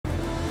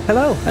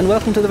Hello, and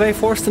welcome to the very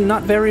forced and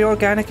not very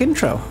organic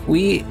intro.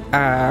 We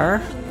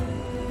are...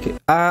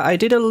 I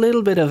did a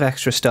little bit of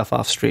extra stuff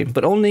off stream,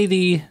 but only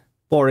the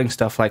boring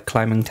stuff like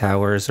climbing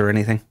towers or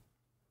anything.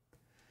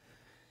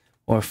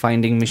 Or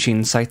finding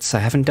machine sites. I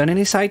haven't done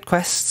any side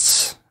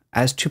quests,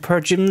 as to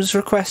per Jim's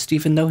request,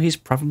 even though he's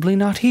probably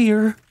not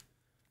here.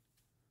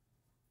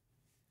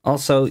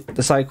 Also,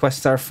 the side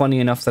quests are funny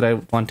enough that I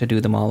want to do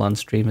them all on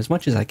stream as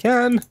much as I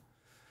can.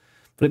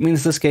 But it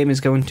means this game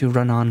is going to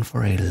run on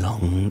for a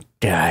long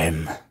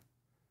time.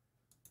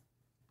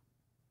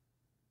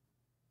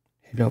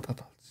 Hello,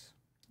 Bubbles.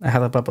 I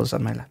have a Bubbles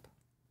on my lap.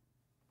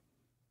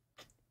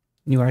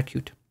 You are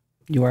cute.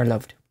 You are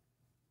loved.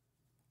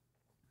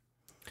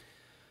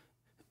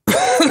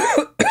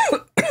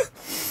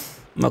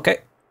 Okay.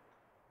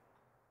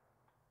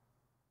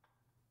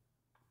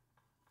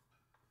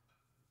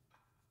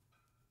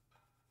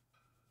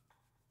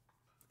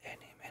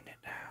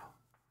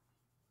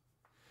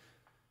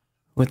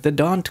 With the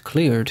daunt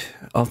cleared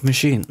of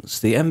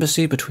machines, the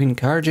embassy between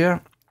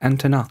Karja and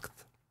Tallneck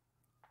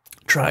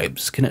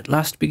tribes can at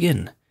last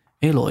begin.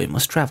 Aloy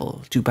must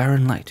travel to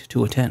Barren Light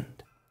to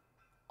attend.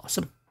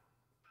 Awesome.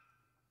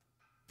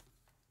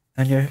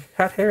 And your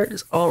cat hair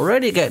is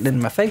already getting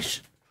in my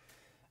face.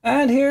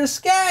 And here's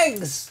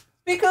Skaggs,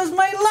 because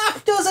my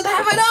lap doesn't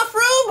have enough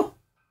room.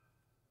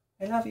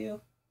 I love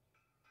you.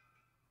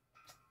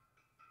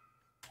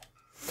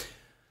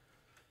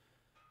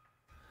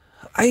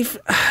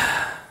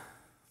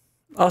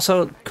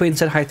 Also, Queen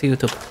said hi to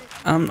YouTube.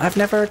 I've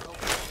never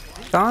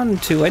gone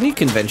to any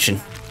convention,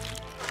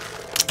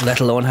 let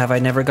alone have I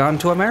never gone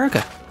to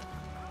America.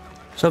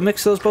 So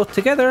mix those both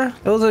together,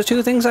 those are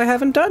two things I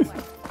haven't done.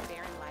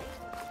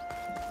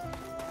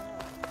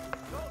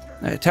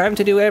 Time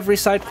to do every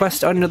side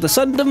quest under the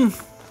sundom.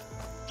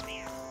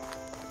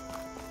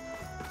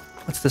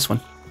 What's this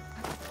one?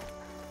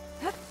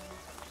 Oh,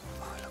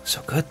 it looks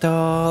so good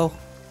though.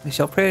 It's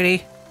so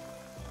pretty.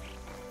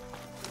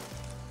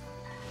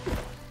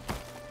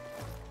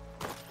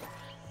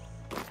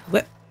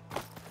 What?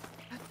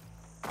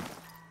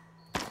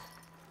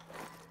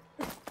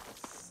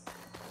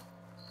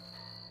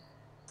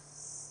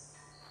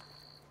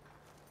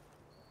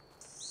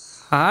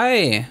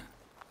 Hi.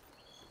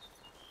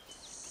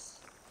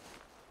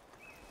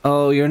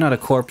 Oh, you're not a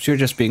corpse, you're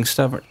just being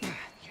stubborn. You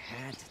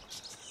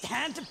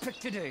had to pick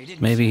today,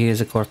 didn't Maybe he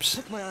is a corpse.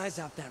 Took my eyes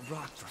off that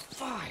rock for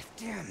 5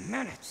 damn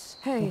minutes.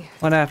 Hey,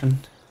 What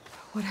happened?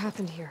 what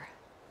happened here?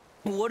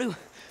 What do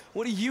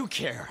you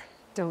care?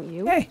 Don't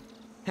you? Hey.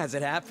 As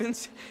it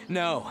happens?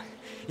 No.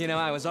 You know,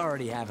 I was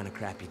already having a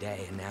crappy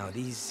day, and now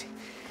these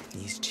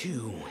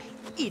two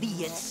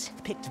idiots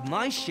picked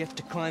my shift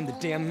to climb the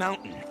damn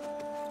mountain.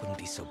 Wouldn't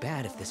be so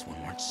bad if this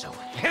one weren't so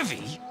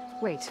heavy.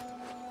 Wait,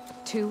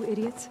 2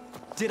 idiots?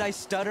 Did I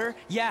stutter?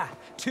 Yeah,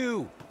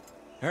 2.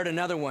 Heard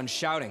another one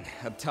shouting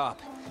up top.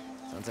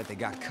 Sounds like they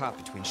got caught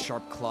between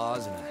sharp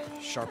claws and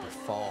a sharper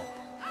fall.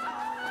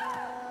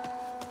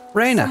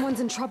 Reyna. Someone's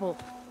in trouble.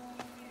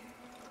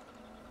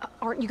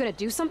 Aren't you gonna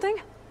do something?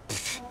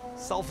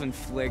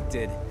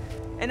 Self-inflicted.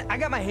 And I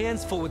got my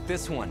hands full with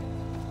this one.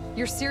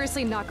 You're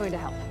seriously not going to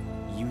help.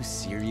 You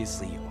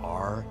seriously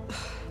are?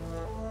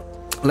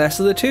 Less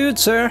of the toot,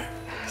 sir.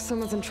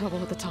 Someone's in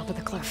trouble at the top of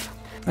the cliff.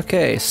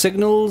 Okay,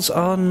 signals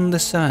on the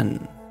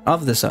sun.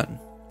 Of the sun.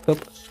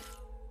 Oop.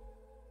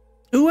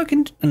 Ooh, I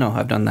can... No,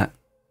 I've done that.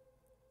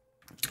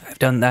 I've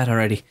done that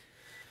already.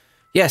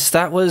 Yes,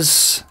 that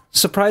was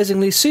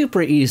surprisingly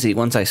super easy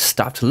once I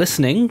stopped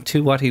listening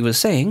to what he was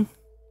saying.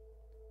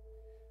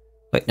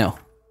 Wait, no.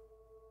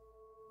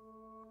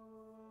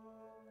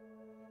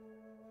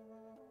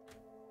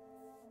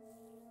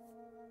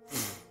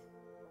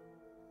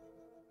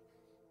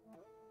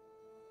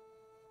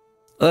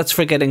 That's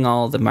forgetting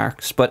all the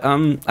marks, but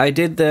I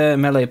did the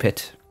melee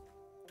pit,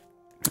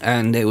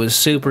 and it was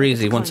super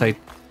easy once I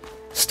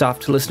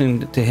stopped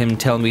listening to him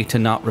tell me to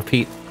not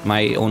repeat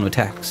my own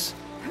attacks.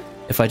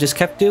 If I just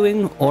kept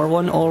doing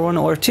R1,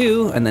 R1,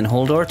 R2, and then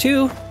hold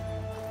R2,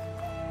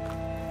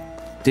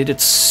 did it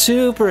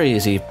super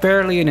easy,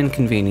 barely an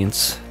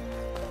inconvenience.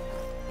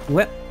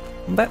 Whip,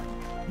 bap,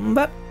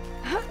 bap.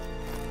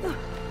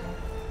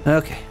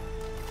 Okay.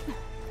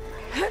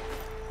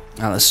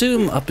 I'll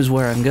assume up is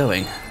where I'm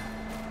going.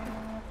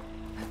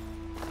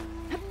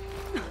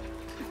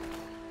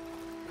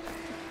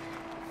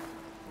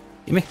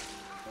 Me.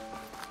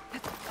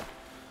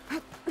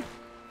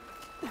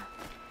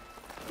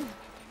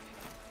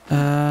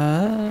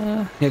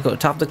 Yeah, go to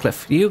top of the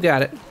cliff. You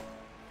got it.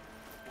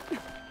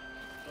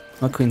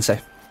 What Queen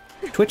say?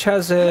 Twitch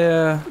has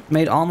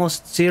made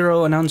almost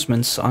 0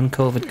 announcements on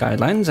COVID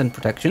guidelines and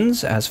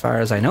protections, as far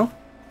as I know.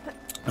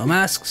 No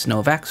masks,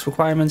 no vax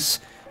requirements,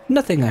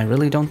 nothing. I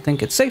really don't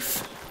think it's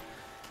safe.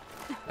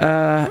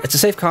 It's a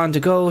safe con to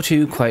go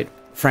to, quite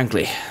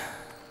frankly.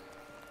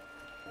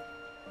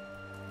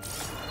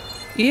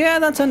 Yeah,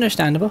 that's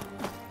understandable.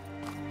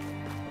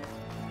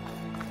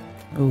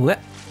 What?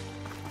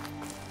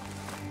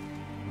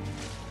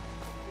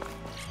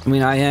 I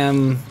mean, I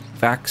am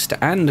vaxxed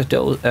and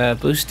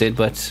boosted,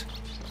 but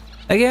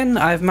Again,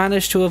 I've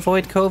managed to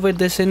avoid COVID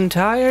this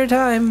entire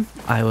time.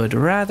 I would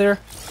rather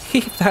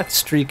keep that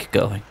streak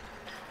going.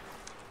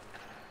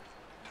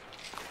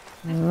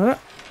 Get away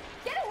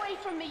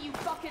from me, you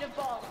bucket of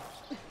balls!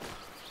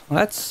 Well,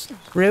 that's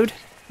rude.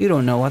 You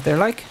don't know what they're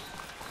like.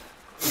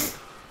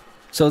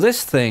 So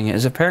this thing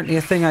is apparently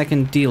a thing I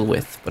can deal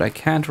with, but I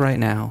can't right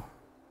now.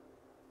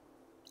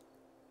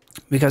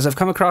 Because I've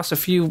come across a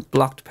few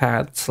blocked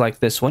paths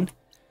like this one.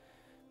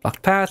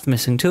 Blocked path,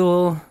 missing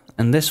tool,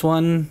 and this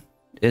one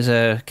is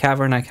a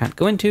cavern I can't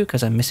go into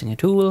because I'm missing a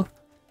tool.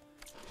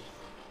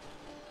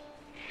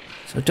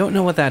 So don't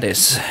know what that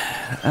is.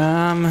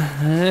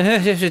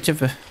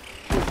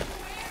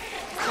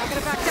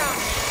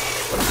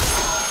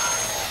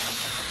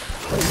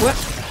 What?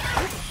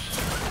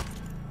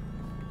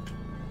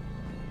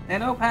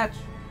 Hello, Patch.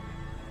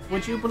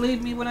 Would you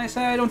believe me when I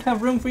say I don't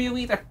have room for you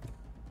either?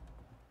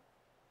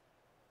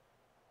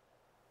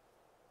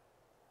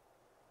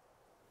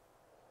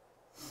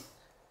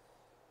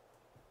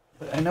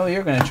 But I know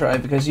you're going to try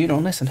because you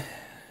don't listen.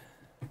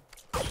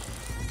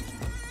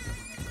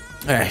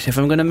 Alright, if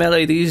I'm going to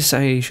melee these,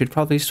 I should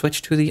probably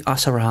switch to the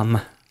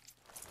Oseram.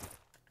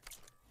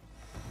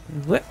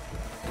 What?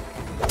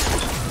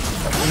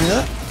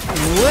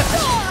 What?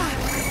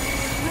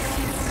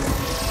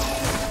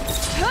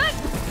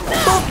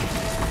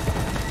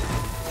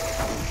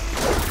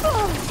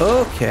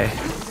 Okay.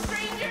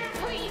 Stranger,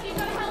 please, you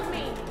gotta help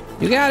me!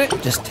 You got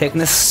it. Just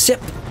taking a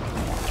sip.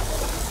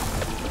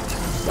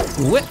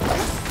 Whip.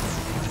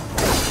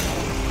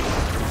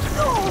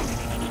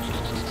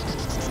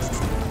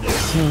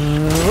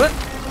 Whip.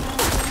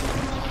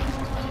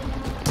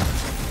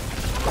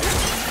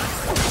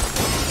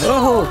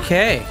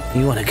 Okay.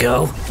 You want to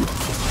go?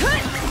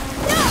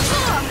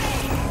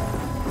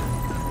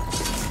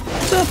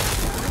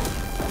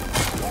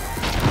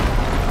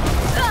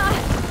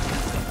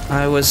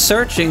 I was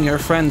searching your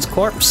friend's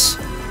corpse.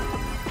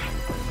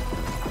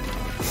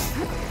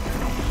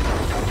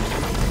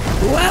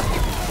 Whoop.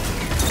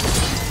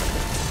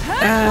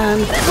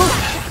 And boop.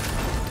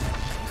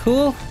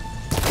 Cool.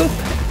 Boop.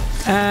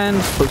 And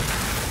boop.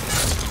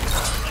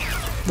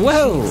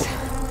 Whoa.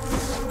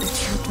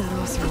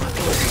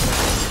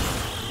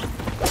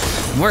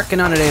 I'm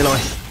working on it, Aloy.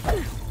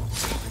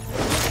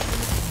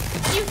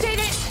 You did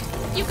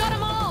it! You got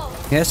them all!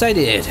 Yes, I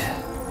did.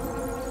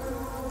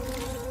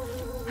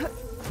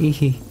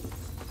 Hehe.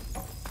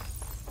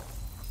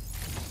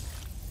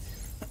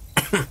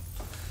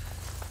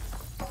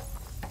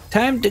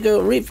 Time to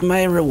go reap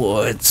my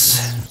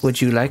rewards.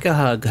 Would you like a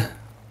hug?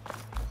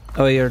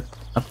 Oh, you're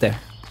up there.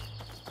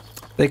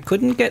 They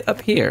couldn't get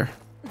up here.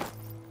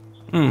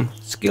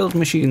 Skilled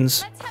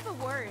machines. Let's have a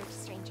word,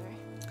 stranger.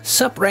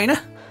 Sup, Raina?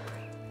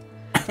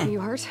 Are you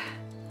hurt?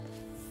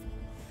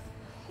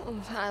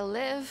 I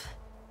live.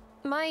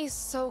 My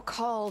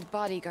so-called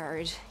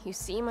bodyguard. You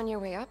see him on your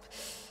way up?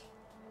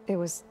 It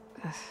was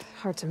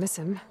hard to miss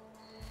him.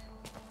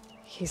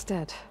 He's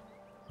dead.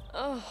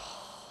 Oh.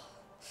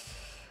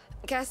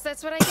 Guess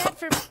that's what I get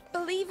for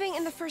believing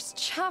in the first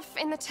chuff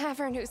in the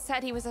tavern who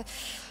said he was a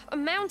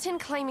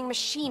mountain-climbing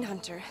machine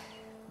hunter.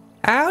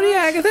 Howdy,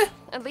 Agatha.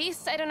 At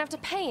least I don't have to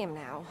pay him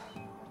now.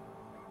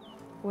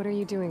 What are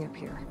you doing up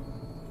here?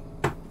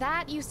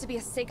 That used to be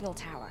a signal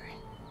tower.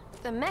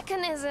 The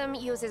mechanism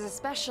uses a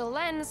special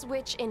lens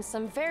which, in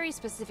some very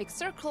specific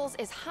circles,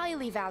 is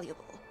highly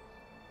valuable.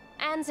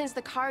 And since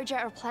the Karja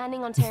are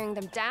planning on tearing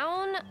them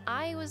down,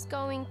 I was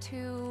going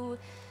to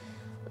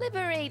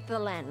liberate the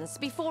lens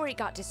before it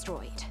got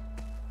destroyed.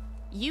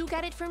 You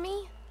get it for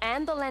me,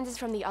 and the lenses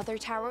from the other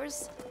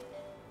towers.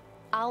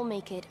 I'll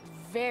make it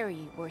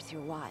very worth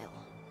your while.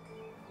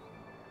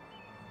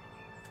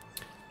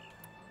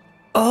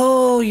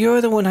 Oh,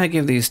 you're the one I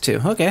give these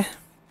to. Okay.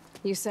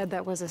 You said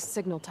that was a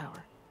signal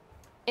tower.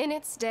 In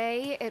its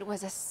day, it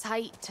was a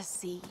sight to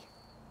see.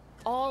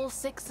 All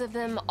 6 of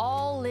them,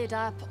 all lit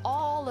up,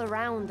 all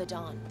around the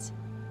Dons.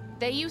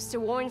 They used to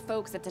warn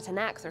folks that the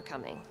Tallneck are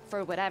coming,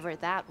 for whatever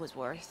that was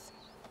worth.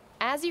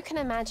 As you can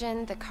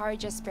imagine, the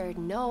Karja spared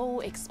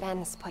no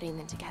expense putting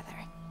them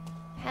together.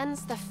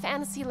 Hence the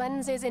fancy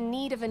lenses in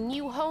need of a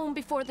new home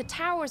before the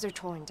towers are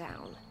torn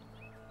down.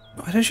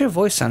 Why does your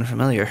voice sound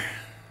familiar?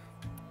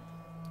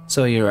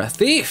 So you're a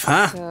thief,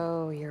 huh?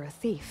 So you're a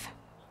thief.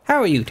 How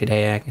are you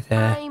today,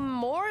 Agatha? I'm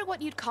more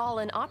what you'd call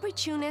an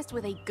opportunist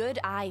with a good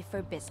eye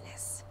for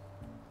business.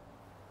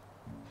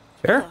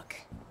 Sure. Look,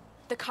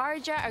 the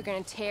Karja are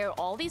gonna tear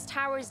all these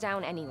towers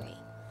down anyway.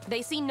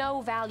 They see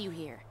no value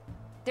here.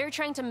 They're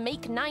trying to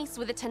make nice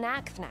with the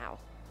Tallneck now.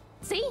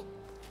 See?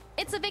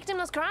 It's a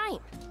victimless crime.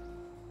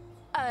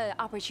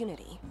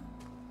 Opportunity.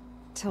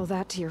 Tell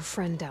that to your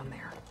friend down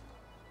there.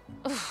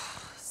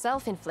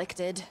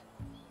 Self-inflicted.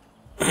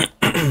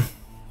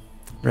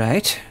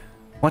 Right.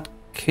 What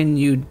can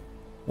you...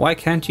 Why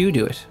can't you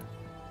do it?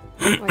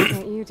 Why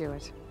can't you do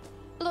it?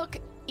 Look,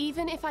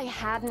 even if I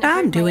hadn't... I'm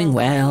hurt my doing own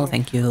well, brother,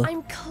 thank you.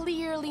 I'm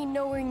clearly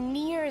nowhere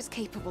near as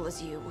capable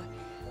as you.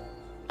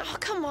 Oh,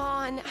 come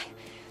on.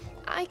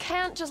 I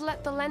can't just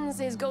let the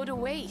lenses go to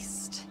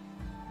waste.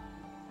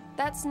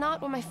 That's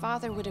not what my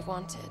father would have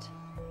wanted.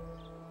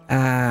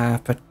 Ah,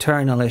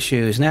 paternal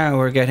issues. Now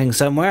we're getting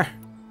somewhere.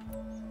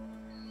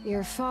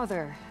 Your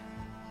father,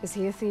 is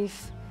he a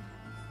thief?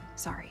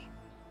 Sorry,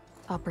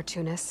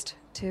 opportunist,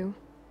 too?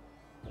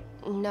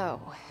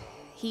 No.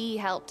 He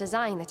helped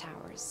design the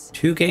towers.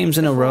 2 games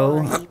in a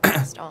row before he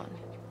passed on.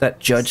 that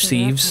Judge So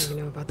Thieves. that's how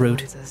you know about the Rude.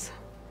 lenses.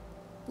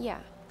 Yeah.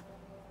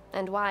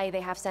 And why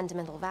they have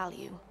sentimental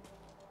value.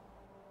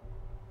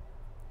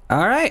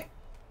 Alright.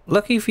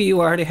 Lucky for you,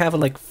 I already have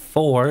like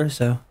 4,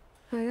 so.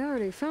 I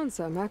already found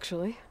some,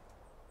 actually.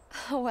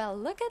 Well,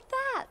 look at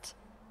that.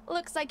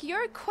 Looks like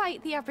you're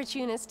quite the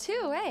opportunist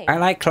too, eh? I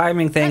like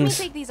climbing Let me things.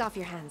 take these off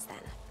your hands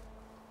then.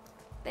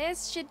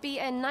 This should be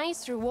a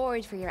nice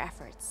reward for your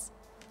efforts.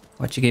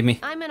 What you give me?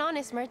 I'm an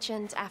honest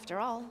merchant, after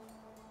all.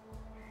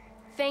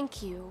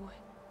 Thank you,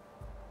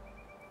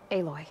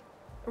 Aloy.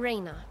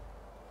 Reyna.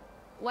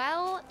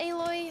 Well,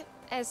 Aloy,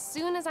 as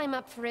soon as I'm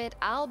up for it,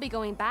 I'll be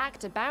going back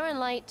to Barren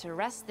Light to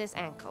rest this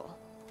ankle.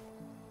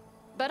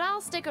 But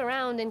I'll stick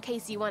around in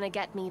case you want to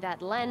get me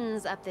that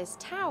lens up this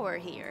tower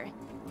here.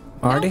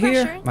 Already No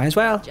here. pressure. Might as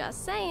well.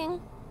 Just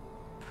saying.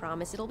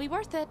 Promise it'll be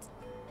worth it.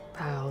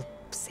 I'll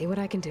see what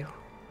I can do.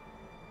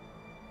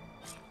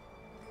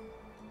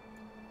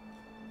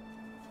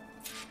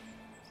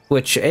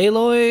 Which,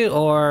 Aloy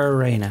or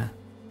Reyna?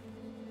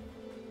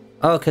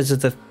 Oh, because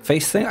of the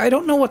face thing? I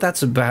don't know what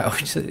that's about.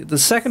 The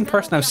second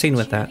person I've seen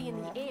with that. Smell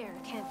the opportunity in the air,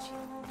 can't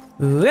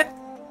you? Whip.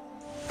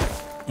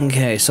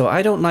 Okay, so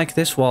I don't like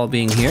this wall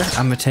being here.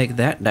 I'm gonna take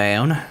that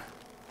down.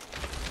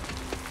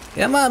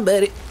 Come on,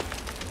 buddy.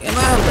 Come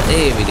on, buddy.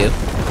 There we go.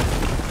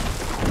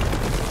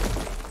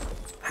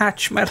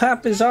 Hatch, my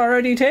lap is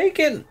already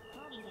taken.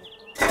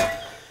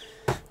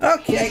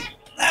 Okay,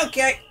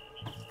 okay.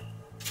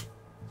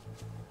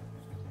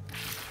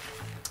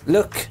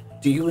 Look,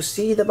 do you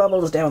see the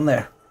bubbles down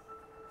there?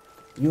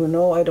 You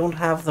know I don't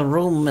have the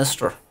room,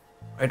 mister.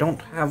 I don't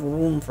have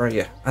room for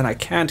you. And I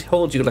can't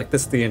hold you like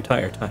this the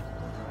entire time.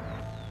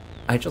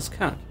 I just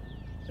can't.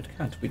 It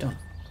can't be done.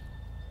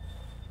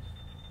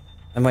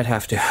 I might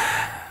have to.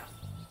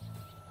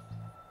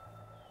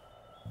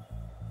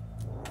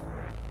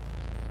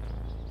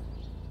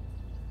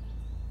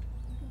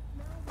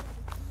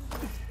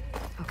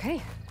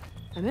 Okay,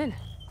 I'm in.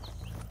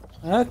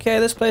 Okay,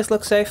 this place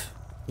looks safe.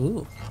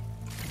 Ooh.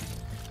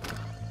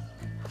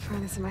 I'll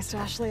find this in my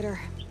stash later.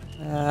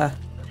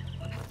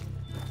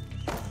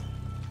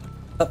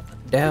 Up,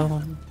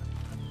 down.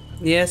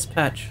 Yes,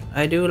 Patch,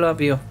 I do love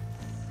you.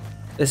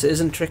 This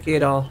isn't tricky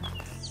at all.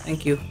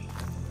 Thank you.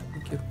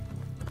 Thank you.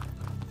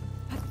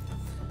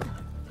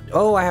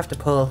 Oh, I have to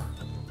pull.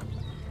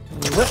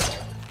 Whip.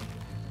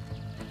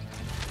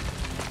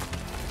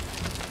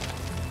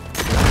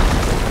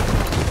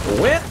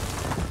 Whip.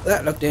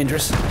 That looked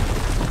dangerous.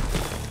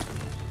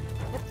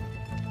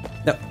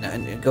 No,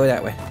 no, go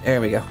that way.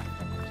 There we go.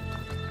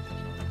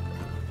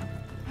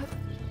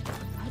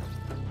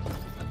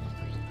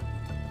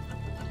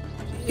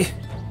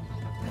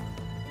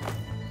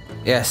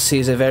 Yes,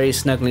 he's a very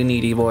snuggly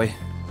needy boy.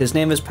 His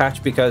name is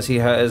Patch because he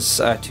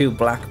has 2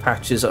 black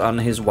patches on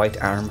his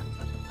white arm.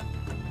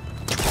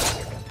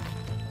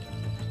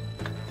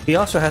 He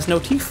also has no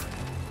teeth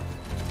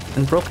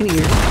and broken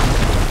ears.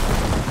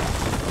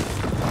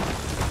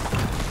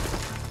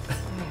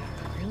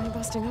 Really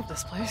busting up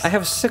this place. I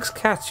have 6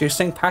 cats. You're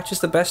saying Patch is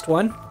the best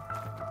one?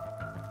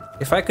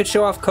 If I could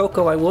show off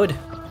Coco, I would.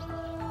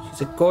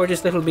 She's a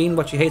gorgeous little bean,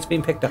 but she hates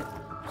being picked up.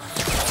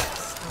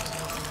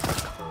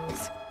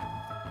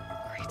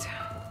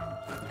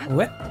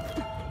 What?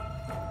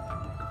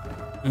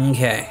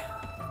 Okay.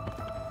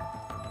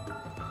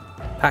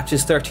 Patch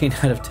is 13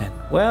 out of 10.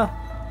 Well,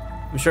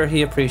 I'm sure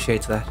he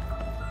appreciates that.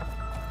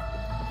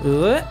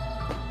 What?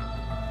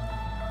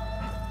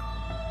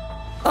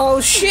 Oh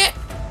shit!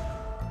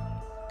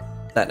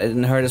 That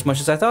didn't hurt as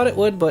much as I thought it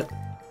would, but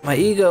my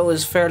ego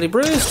is fairly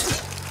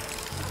bruised.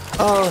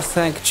 Oh,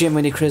 thank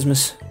Jiminy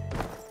Christmas.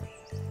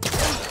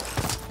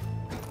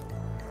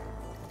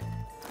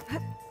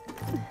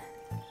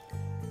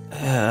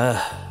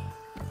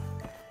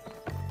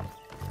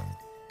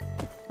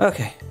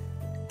 Okay.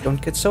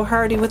 Don't get so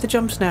hardy with the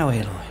jumps now,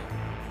 Aloy.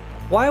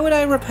 Why would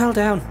I rappel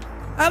down?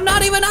 I'm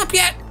not even up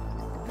yet!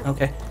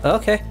 Okay,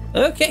 okay,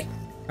 okay.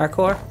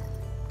 Hardcore.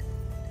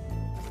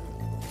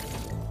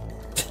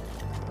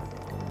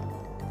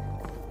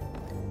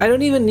 I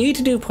don't even need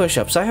to do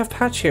push-ups. I have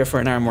Patch here for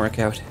an arm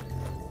workout.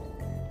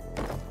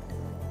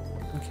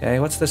 Okay,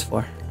 what's this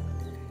for?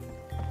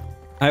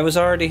 I was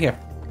already here.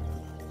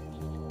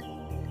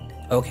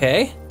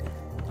 Okay.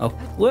 Oh,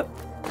 whoop.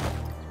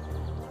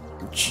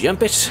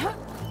 Jump it.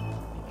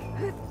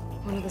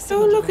 One of the Oh,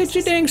 signal look at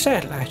your devices. dang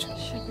satellite.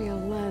 Should be a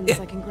lens Yeah.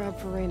 I can grab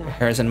for Reyna.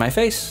 Hair's in my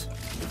face.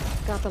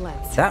 Got the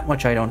lens. That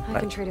much I don't I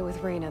like. can trade it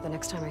with Reyna the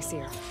next time I see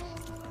her.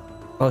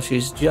 Well,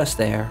 she's just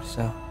there,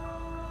 so.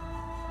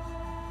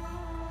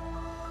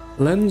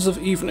 Lens of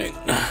evening.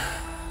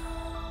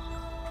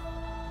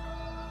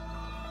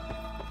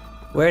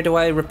 Where do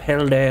I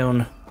rappel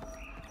down?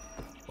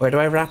 Where do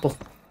I rappel?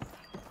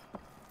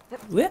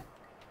 Whip.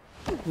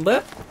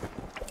 Whip.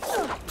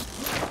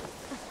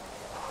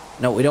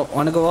 No, we don't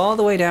want to go all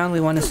the way down.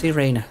 We want to see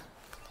Reyna,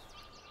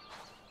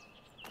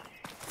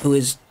 who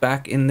is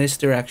back in this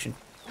direction.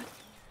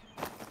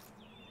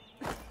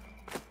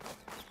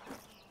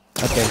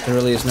 Okay, there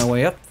really is no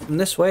way up from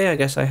this way. I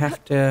guess I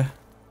have to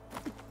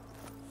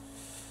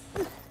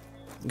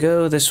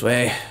go this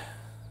way.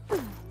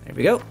 There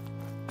we go.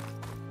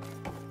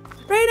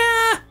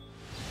 Reyna!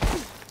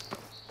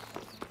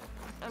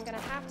 I'm gonna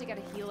have to get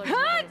a healer to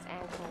his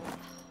ankle.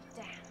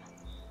 Damn.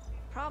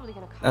 Probably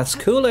gonna cost. That's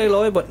cool,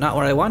 Aloy, but not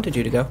where I wanted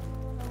you to go.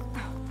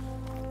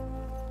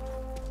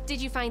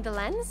 Did you find the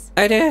lens?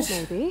 I did.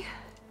 Maybe.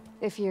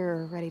 If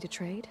you're ready to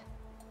trade.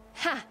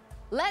 Ha!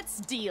 Let's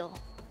deal.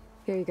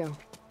 Here you go.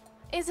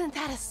 Isn't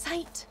that a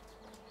sight?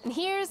 And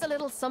here's a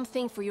little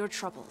something for your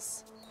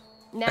troubles.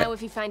 Now,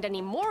 if you find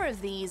any more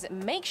of these,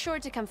 make sure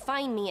to come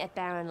find me at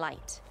Barren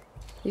Light.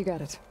 You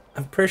got it.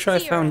 I'm pretty sure I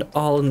See you found around.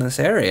 all in this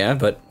area,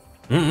 but...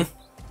 So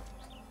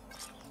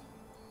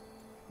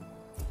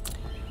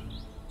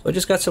I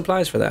just got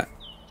supplies for that.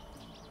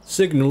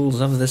 Signals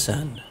of the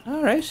sun.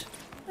 Alright.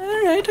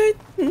 Alright,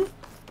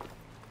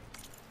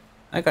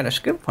 I got a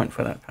skill point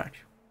for that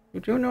patch.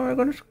 Did you know I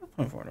got a skill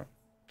point for that?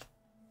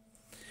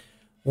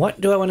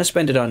 What do I want to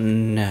spend it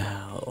on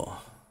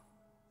now?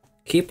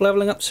 Keep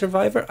leveling up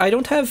Survivor? I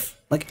don't have,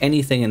 like,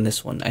 anything in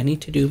this one. I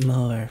need to do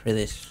more for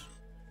this.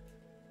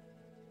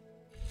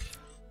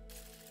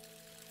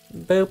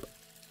 Boop.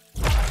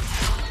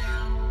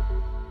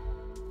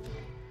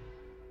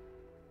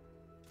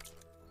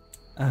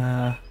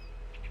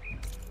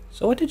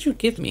 So what did you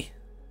give me?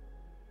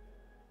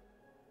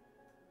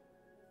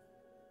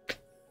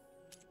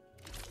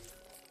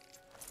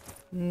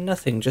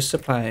 Nothing, just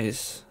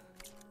supplies.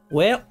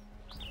 Well,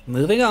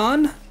 moving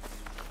on.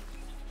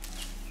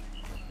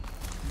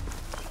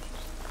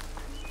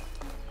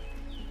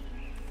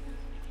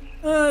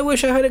 I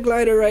wish I had a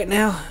glider right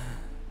now.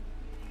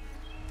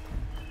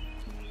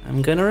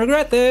 I'm gonna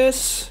regret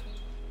this.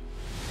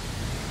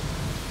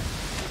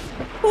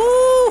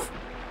 Woo!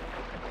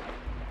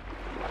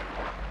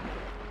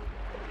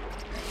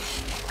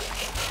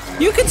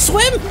 You can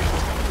swim!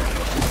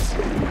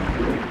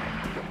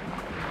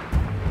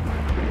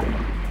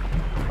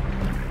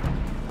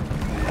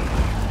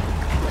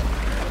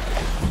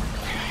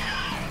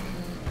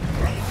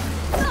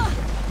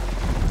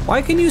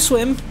 Why can you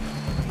swim?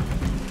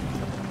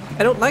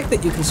 I don't like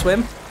that you can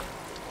swim.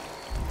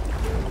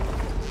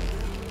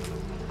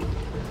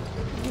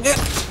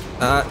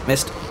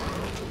 Missed.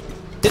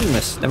 Didn't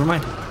miss. Never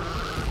mind.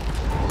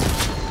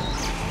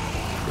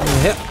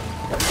 Yep.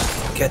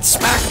 Get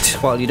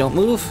smacked while you don't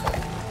move.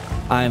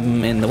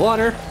 I'm in the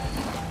water.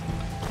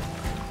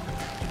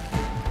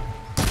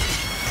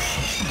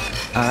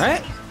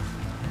 Alright.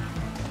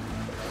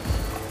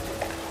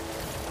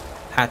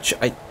 Hatch,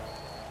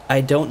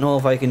 I don't know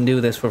if I can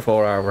do this for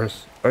 4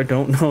 hours. I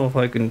don't know if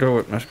I can do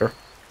it, mister.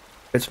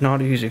 It's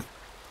not easy.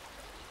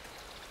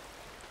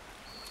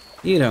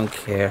 You don't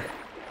care.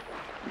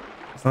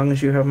 As long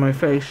as you have my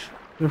face,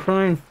 you're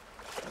fine.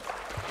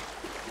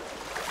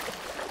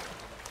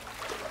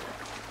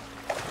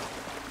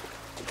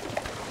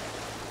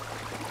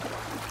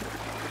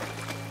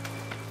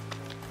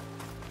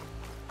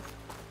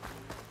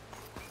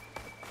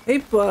 Hey,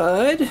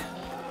 bud.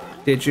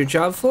 Did your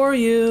job for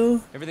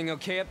you. Everything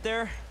okay up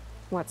there?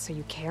 What, so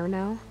you care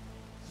now?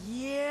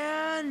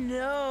 Yeah,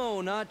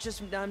 no, not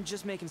just. I'm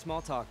just making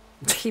small talk.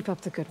 Keep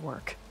up the good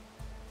work.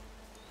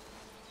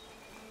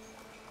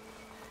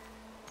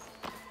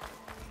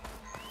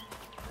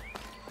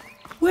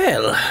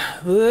 Well,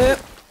 whoop.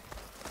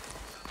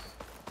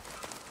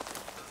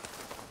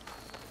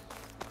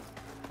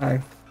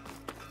 Hi.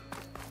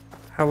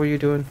 How are you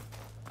doing?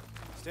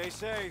 Stay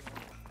safe.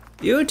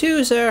 You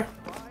too, sir.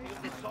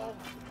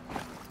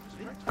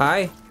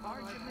 Hi.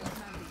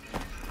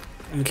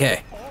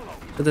 Okay.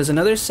 So there's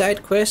another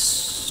side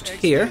quest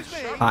here.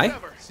 Hi.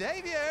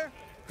 Savior.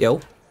 Yo.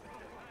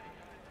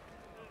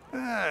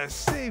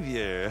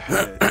 Savior.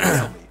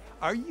 Tell me,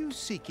 are you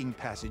seeking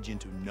passage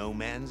into no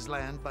man's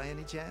land by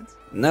any chance?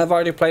 No, I've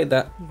already played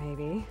that.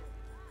 Maybe.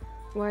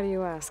 Why do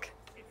you ask?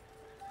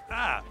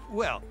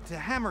 Well, to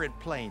hammer it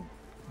plain,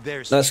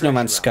 there's That's No treasure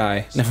Man's out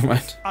Sky. there, Never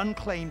mind.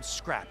 unclaimed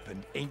scrap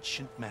and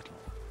ancient metal.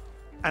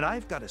 And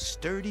I've got a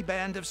sturdy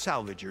band of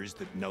salvagers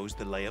that knows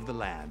the lay of the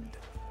land.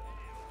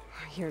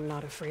 You're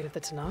not afraid of the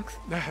Tallneck?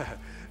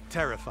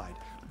 Terrified.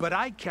 But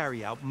I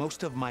carry out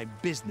most of my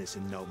business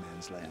in no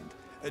man's land.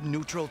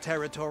 Neutral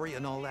territory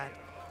and all that.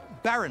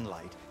 Barren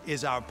Light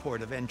is our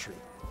port of entry.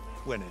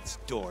 When its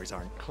doors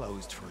aren't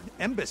closed for an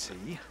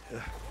embassy.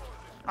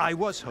 I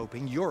was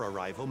hoping your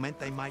arrival meant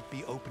they might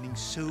be opening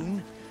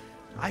soon.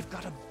 I've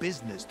got a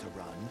business to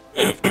run,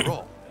 after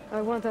all.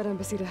 I want that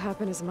embassy to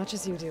happen as much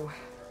as you do.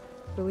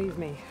 Believe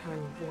me,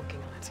 I'm working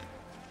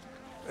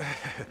on it.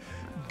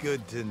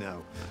 Good to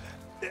know.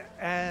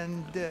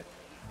 And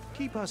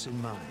keep us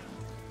in mind.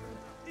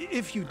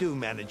 If you do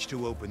manage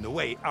to open the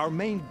way, our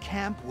main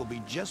camp will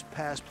be just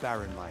past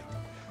Barren Light.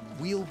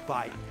 We'll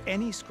buy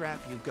any scrap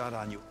you've got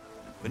on you.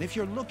 And if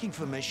you're looking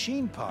for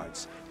machine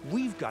parts,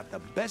 we've got the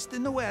best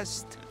in the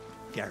West,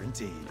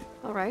 guaranteed.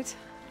 All right.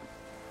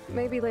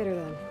 Maybe later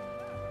then.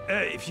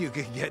 If you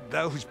could get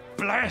those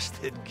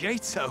blasted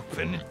gates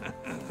open.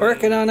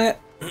 Working on it.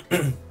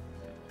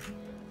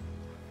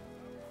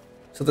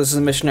 So this is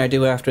a mission I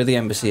do after the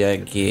embassy, I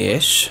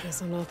guess.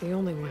 Guess I'm not the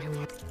only one who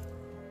wants.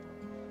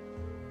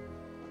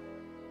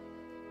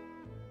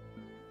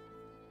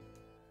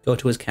 Go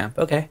to his camp,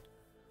 okay.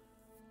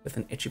 With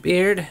an itchy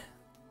beard.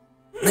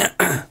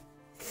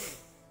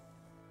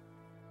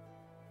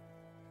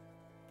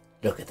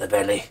 Look at the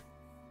belly.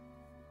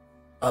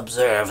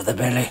 Observe the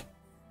belly.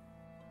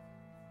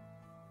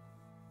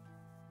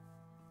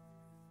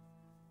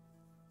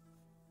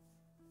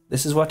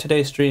 This is what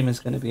today's stream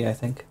is going to be, I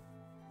think.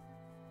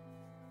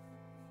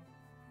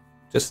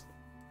 Just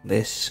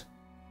this.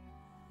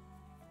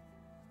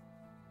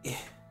 Yeah.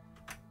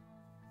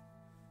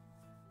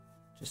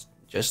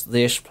 Just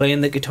this,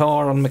 playing the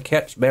guitar on my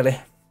cat's belly.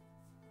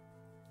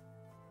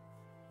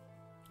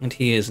 And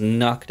he is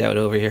knocked out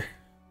over here.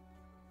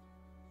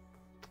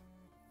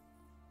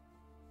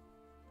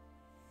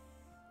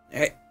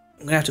 Alright,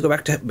 I'm gonna have to go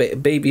back to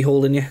baby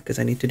holding you, because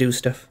I need to do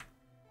stuff.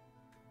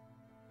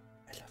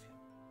 I love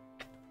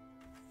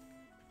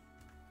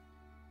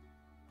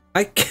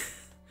you.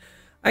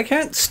 I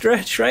can't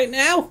stretch right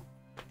now.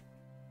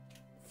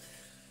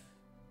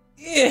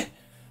 Yeah.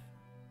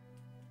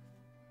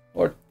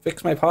 Or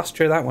fix my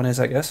posture, that one is,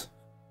 I guess.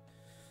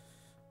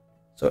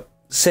 So,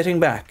 sitting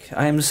back.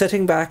 I am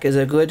sitting back as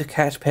a good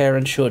cat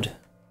parent should.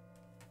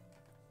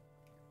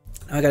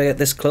 Now I gotta get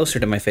this closer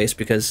to my face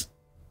because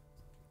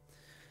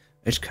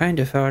it's kind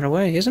of far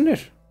away, isn't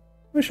it?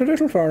 It's a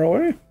little far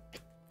away.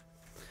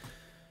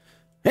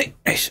 Hey,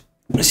 right.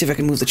 Let's see if I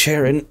can move the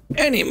chair in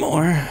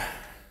anymore.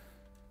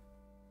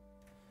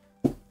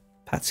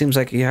 Pat seems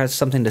like he has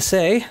something to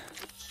say.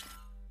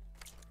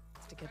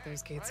 To get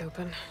those gates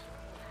open.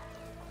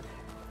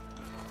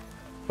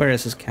 Where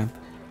is his camp?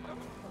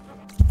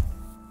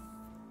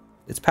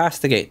 It's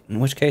past the gate, in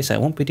which case I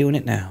won't be doing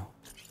it now.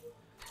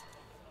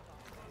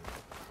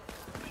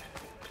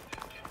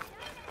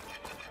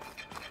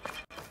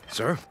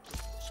 Sir?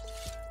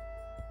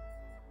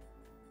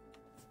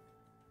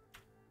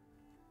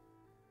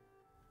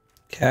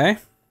 Okay.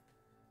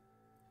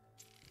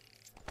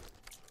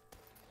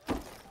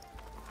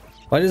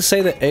 Why did it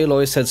say that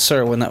Aloy said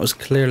sir when that was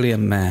clearly a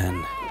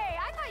man? Hey,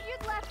 I thought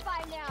you'd left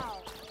by now.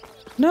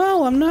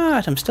 No, I'm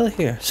not. I'm still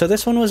here. So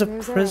this one was a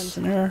There's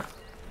prisoner.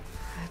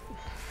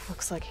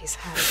 Looks like he's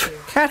had a few.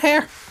 Cat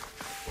hair.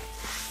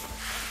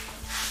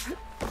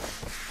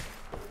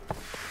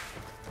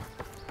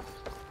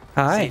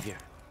 Hi. Savior.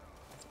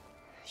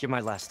 You're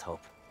my last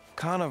hope.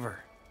 Conover.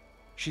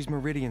 She's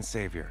Meridian's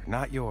savior,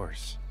 not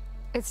yours.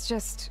 It's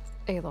just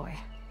Aloy.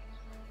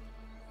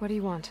 What do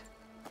you want?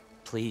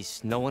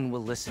 Please, no one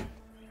will listen.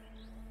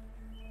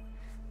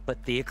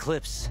 But the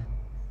Eclipse...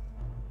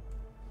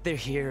 they're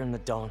here in the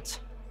Daunt.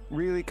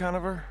 Really,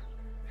 Conover?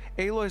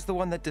 Aloy's the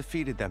one that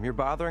defeated them. You're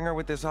bothering her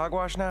with this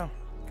hogwash now?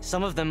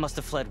 Some of them must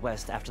have fled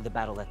west after the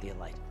battle at the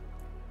Elite.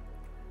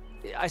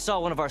 I saw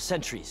one of our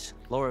sentries,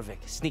 Loravik,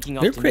 sneaking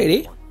off You're to pretty.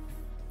 meet one.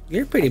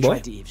 You're a pretty I boy.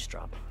 tried to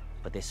eavesdrop,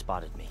 but they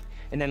spotted me.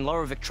 And then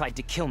Loravik tried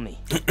to kill me.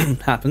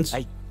 Happens.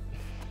 I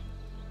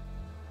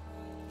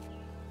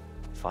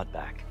fought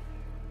back.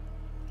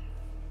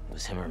 It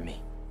was him or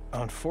me.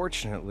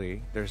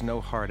 Unfortunately, there's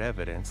no hard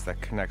evidence that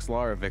connects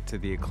Loravik to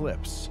the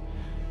Eclipse.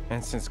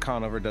 And since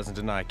Conover doesn't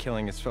deny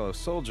killing his fellow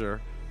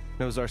soldier,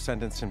 Nozar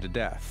sentenced him to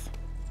death.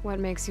 What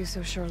makes you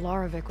so sure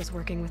Loravik was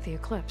working with the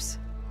Eclipse?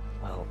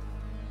 Well,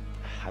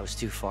 I was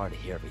too far to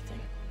hear everything.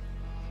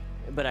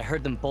 But I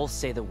heard them both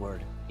say the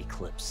word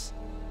Eclipse.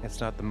 It's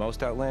not the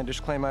most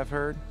outlandish claim I've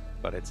heard,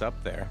 but it's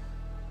up there.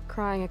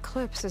 Crying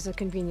Eclipse is a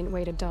convenient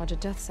way to dodge a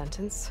death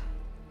sentence.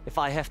 If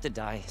I have to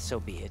die, so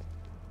be it.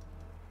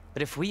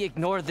 But if we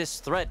ignore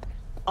this threat,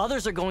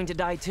 others are going to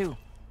die too.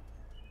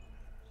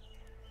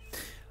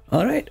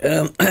 All right,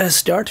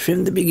 start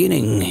from the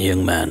beginning,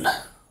 young man.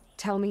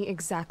 Tell me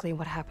exactly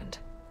what happened.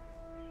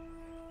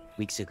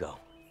 Weeks ago,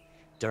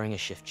 during a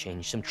shift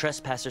change, some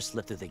trespassers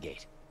slipped through the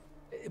gate.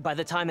 By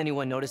the time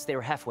anyone noticed, they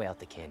were halfway out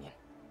the canyon.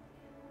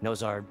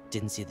 Nozar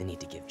didn't see the need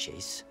to give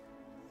chase.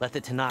 Let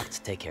the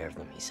Tallneck take care of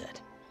them, he said.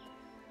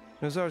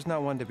 Nozar's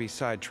not one to be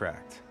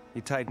sidetracked.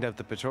 He tightened up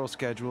the patrol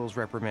schedules,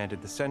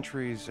 reprimanded the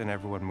sentries, and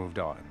everyone moved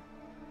on.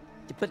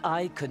 But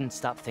I couldn't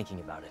stop thinking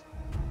about it.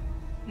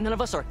 None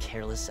of us are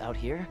careless out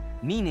here,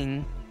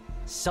 meaning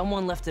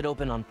someone left it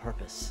open on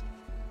purpose.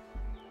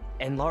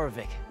 And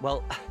Loravik,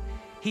 well,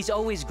 he's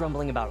always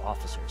grumbling about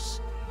officers.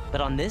 But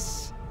on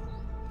this,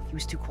 he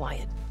was too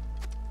quiet.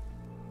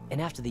 And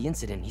after the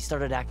incident, he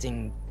started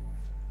acting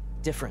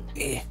different,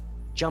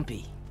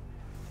 jumpy.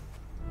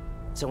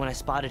 So when I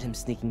spotted him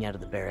sneaking out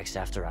of the barracks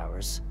after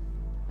hours,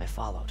 I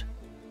followed.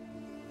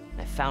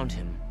 I found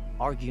him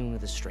arguing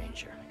with a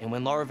stranger. And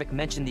when Loravik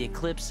mentioned the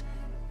Eclipse,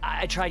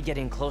 I tried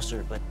getting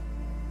closer, but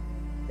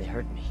they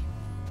heard me.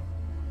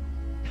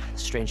 The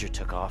stranger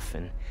took off,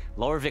 and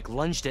Loravik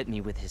lunged at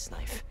me with his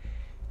knife.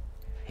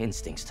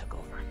 Instincts took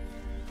over.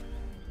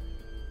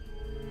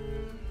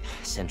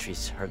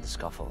 Sentries heard the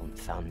scuffle and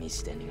found me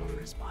standing over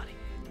his body.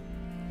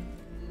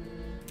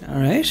 All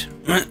right.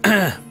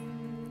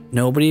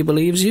 Nobody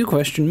believes you,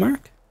 question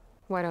mark.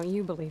 Why don't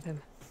you believe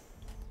him?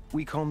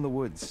 We combed the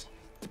woods.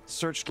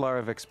 Searched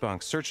Laravic's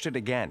bunk. Searched it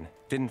again.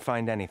 Didn't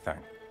find anything.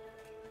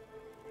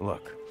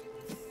 Look.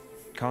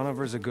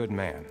 Conover's a good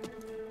man.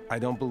 I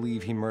don't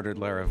believe he murdered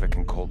Laravic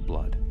in cold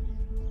blood.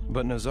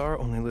 But Nazar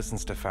only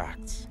listens to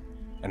facts.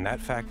 And that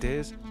fact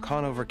is,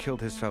 Conover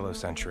killed his fellow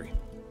sentry.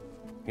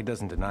 He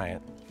doesn't deny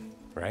it,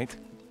 right?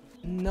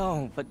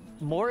 No, but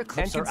more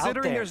Eclipse And are out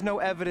considering there. there's no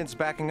evidence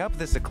backing up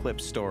this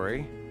Eclipse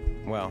story,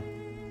 well,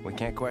 we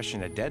can't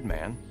question a dead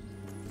man.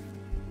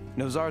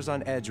 Nozar's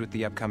on edge with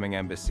the upcoming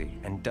embassy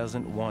and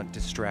doesn't want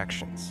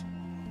distractions.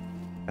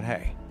 But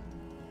hey,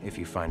 if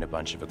you find a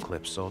bunch of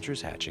Eclipse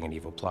soldiers hatching an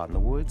evil plot in the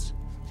woods,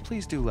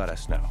 please do let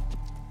us know.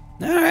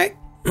 All right.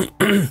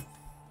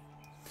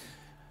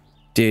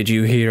 Did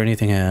you hear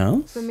anything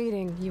else? The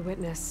meeting you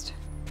witnessed.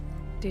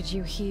 Did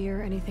you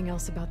hear anything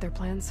else about their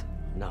plans?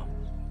 No.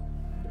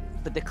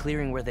 But the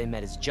clearing where they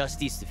met is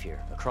just east of here,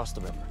 across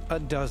the river. A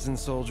dozen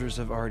soldiers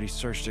have already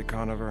searched it,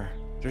 Conover.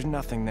 There's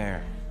nothing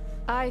there.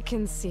 I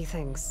can see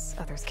things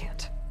others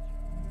can't.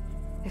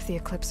 If the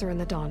Eclipse are in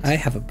the Daunt, I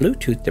have a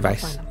Bluetooth I'll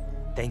device. find them.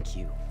 Thank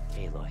you,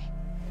 Aloy.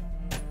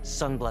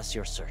 Sun bless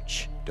your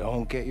search.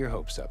 Don't get your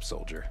hopes up,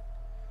 soldier.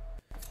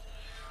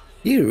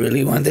 You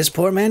really want this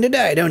poor man to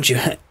die, don't you?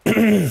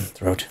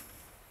 Throat.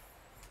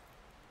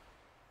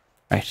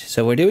 Right,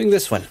 so we're doing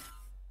this one.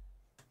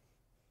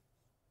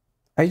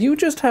 Are you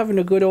just having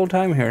a good old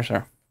time here,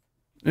 sir?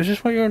 Is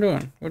this what you're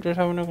doing? You're just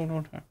having a good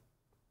old time.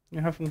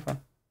 You're having fun.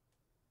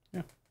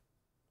 Yeah.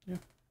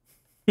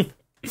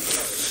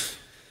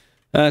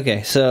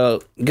 Okay,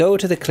 so go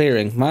to the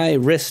clearing. My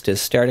wrist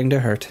is starting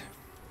to hurt.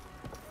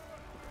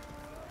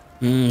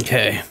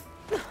 Okay.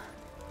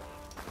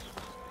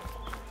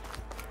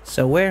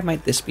 So where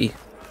might this be?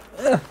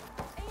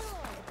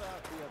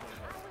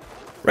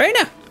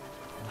 Raina!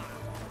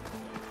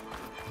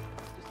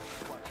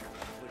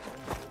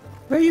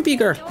 Where you be,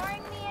 girl?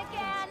 Ignoring me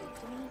again?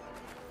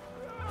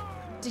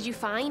 Did you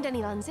find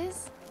any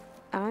lenses?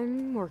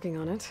 I'm working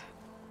on it.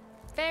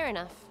 Fair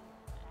enough.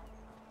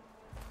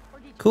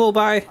 Cool,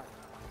 bye.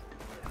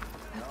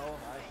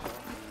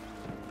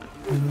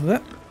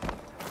 What?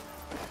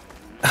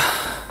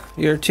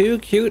 You're too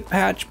cute,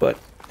 Patch, but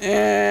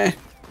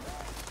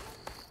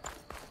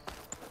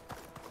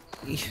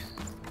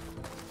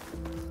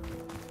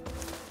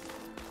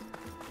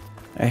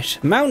Right,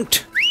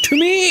 mount to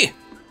me.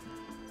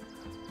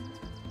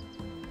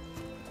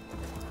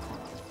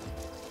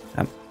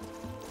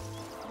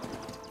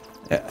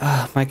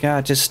 Oh my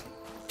god, just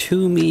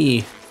to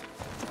me.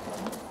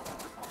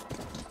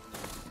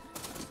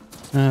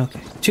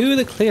 Okay, to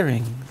the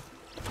clearing.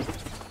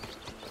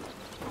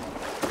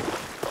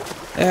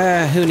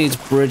 Who needs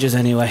bridges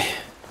anyway?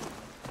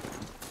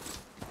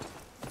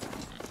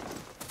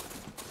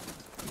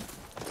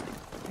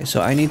 Okay, so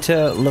I need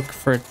to look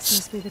for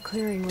Must be the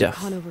clearing where stuff.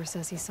 Conover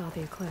says he saw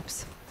the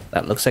Eclipse.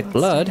 That looks like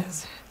blood.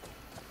 It's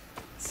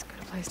as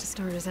good a place to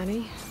start as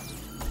any.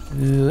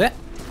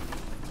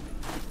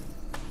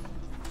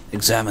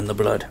 Examine the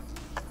blood.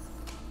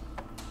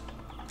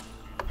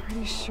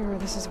 Pretty sure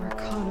this is where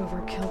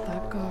Conover killed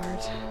that guard.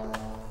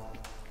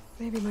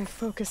 Maybe my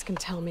focus can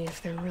tell me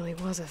if there really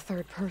was a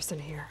third person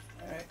here.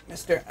 Alright,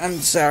 mister, I'm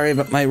sorry,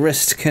 but my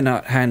wrist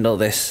cannot handle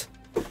this.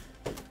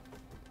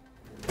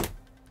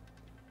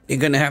 You're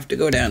gonna have to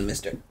go down,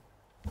 mister.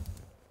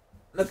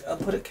 Look, I'll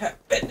put a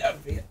bed down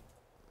for you.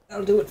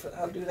 I'll do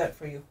that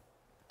for you.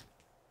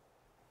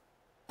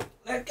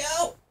 Let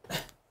go!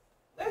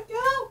 Let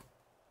go!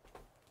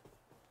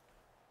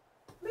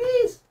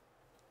 Please!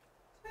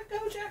 Let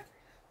go, Jack.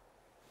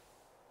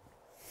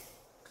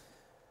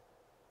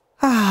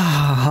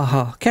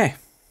 Ah, okay.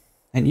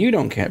 And you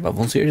don't care,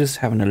 Bubbles. You're just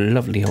having a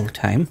lovely old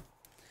time.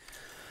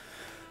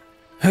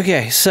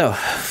 Okay, so,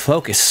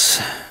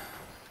 focus.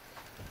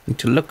 Need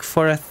to look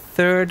for a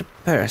third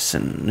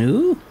person.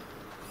 Ooh.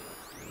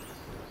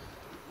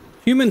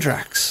 Human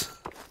tracks.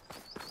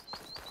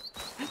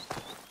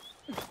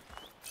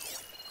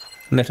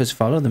 Let us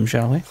follow them,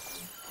 shall we?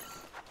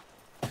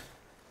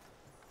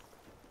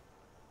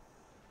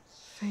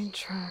 Faint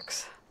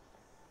tracks.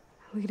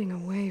 Leading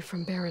away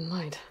from barren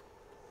light.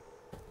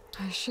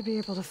 I should be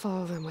able to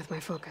follow them with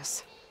my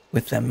focus.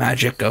 With the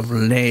magic of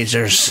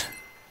lasers.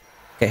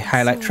 Okay,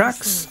 highlight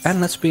tracks, and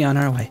let's be on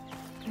our way.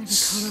 Maybe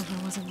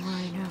Conover wasn't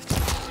lying after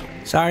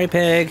all. Sorry,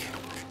 pig.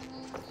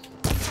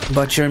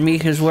 But your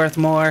meat is worth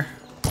more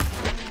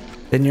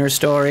than your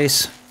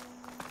stories.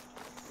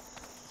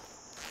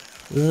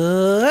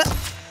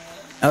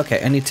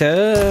 Okay, I need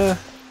to...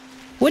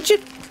 Would you...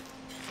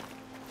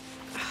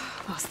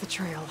 Lost the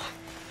trail.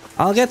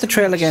 I'll get the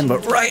trail again,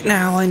 but right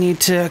now I need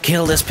to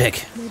kill this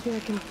pig. Maybe I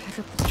can pick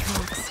up the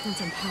tracks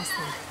once I'm past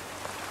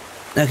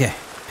them. Okay,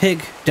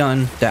 pig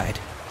done, died.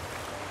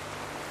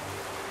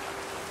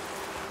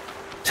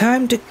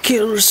 Time to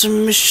kill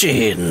some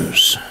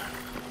machines.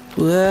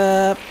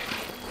 Whoop.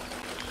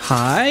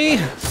 Hi.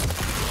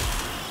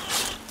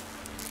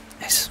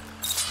 Nice.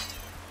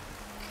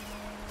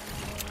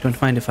 Don't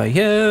mind if I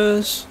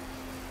use.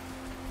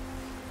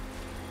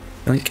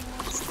 Yoink.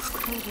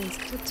 Goblins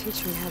could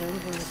teach me how to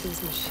override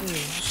these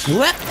machines.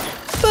 What?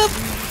 Boop.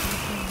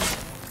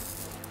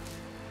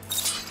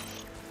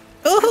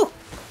 Ooh.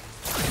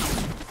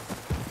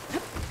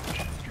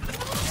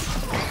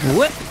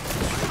 What?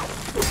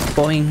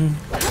 Boing,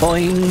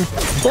 boing,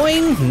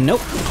 boing.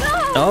 Nope.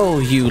 Oh,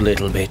 you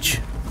little bitch.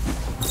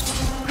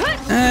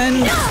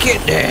 And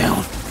get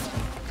down.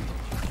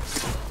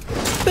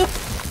 Boop.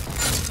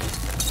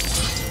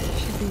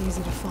 Should be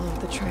easy to follow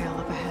the trail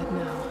up ahead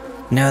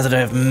now. Now that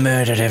I've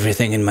murdered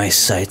everything in my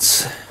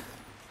sights.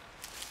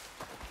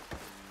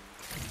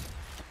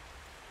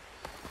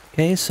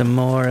 Okay, some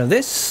more of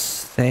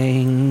this.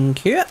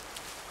 Thank you.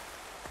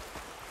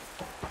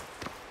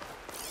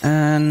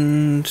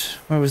 And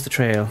where was the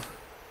trail?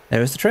 There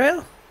was the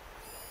trail?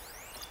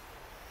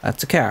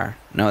 That's a car.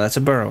 No, that's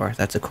a burrower.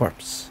 That's a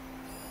corpse.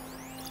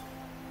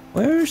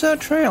 Where's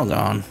that trail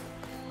gone?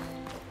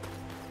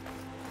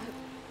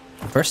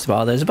 First of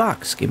all, there's a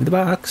box. Give me the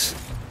box.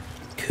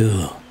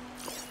 Cool.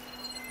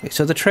 Okay,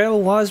 so the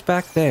trail was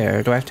back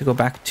there. Do I have to go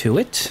back to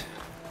it?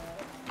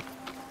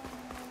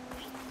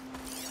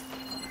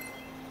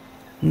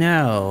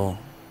 No.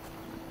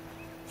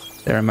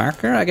 Is there a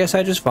marker? I guess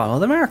I just follow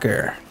the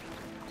marker.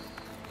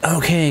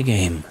 Okay,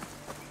 game.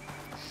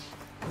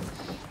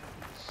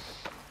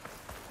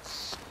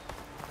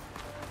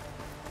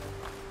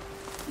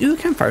 Ooh,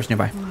 campfires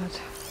nearby. Blood.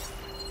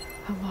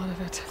 A lot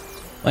of it.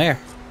 Where?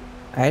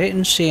 I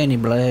didn't see any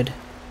blood.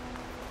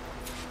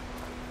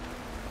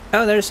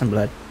 Oh, there's some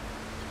blood.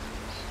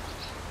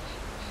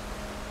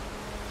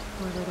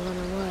 Whoever the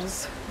runner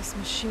was, this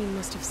machine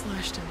must have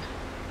slashed him.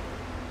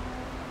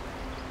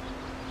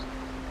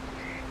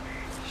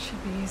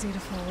 Should be easy to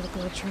follow the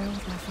blood trail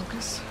with my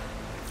focus.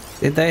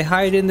 Did they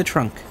hide in the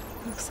trunk?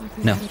 Looks like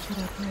they No. headed for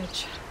that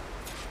bridge.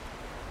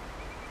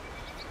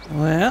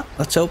 Well,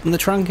 let's open the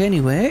trunk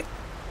anyway.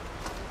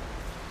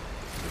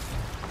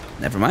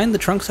 Never mind, the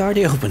trunk's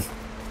already open.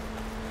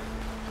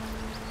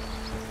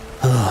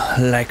 Oh,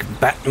 like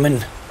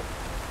Batman.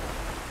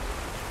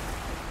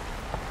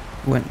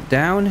 Went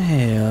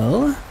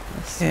downhill.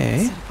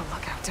 Okay. Set up a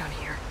lookout down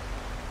here.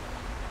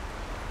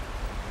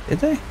 Did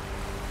they?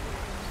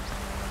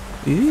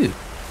 Ooh.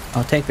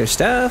 I'll take their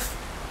stuff.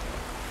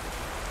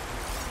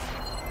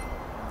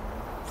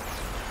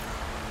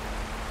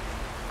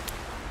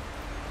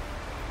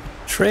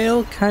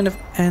 Trail kind of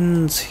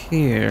ends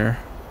here.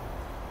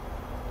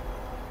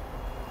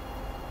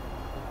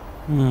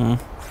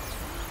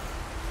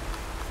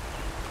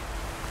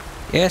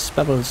 Yes,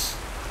 Bubbles.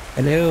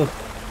 Hello.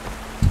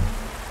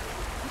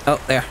 Oh,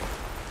 there.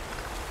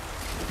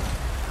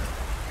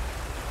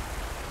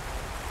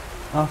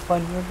 Off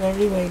on your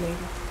merry way, lady.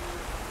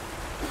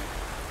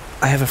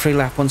 I have a free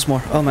lap once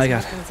more. Oh my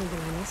god. Found something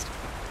I missed.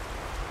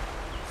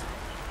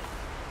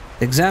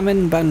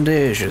 Examine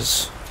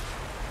bandages.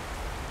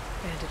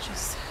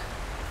 Bandages.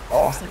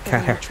 Oh, Looks like the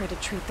cat hair. runner tried to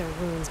treat their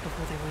wounds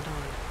before they went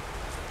on.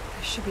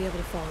 I should be able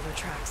to follow their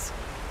tracks.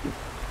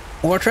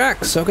 More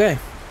tracks, okay.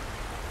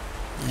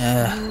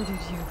 Where did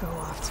you go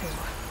off to?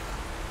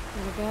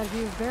 Had a bad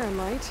view of Baron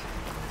Light.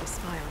 I wanted to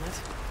spy on it.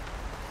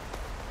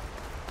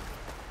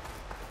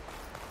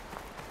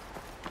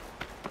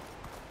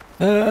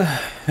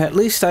 At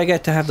least I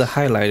get to have the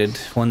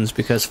highlighted ones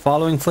because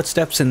following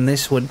footsteps in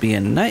this would be a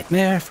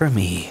nightmare for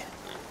me.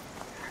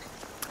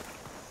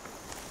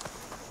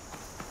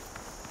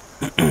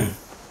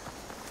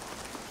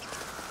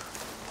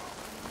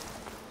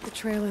 The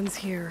trail ends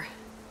here.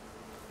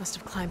 Must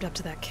have climbed up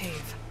to that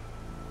cave.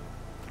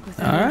 With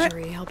All an right.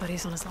 injury, I'll bet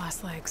he's on his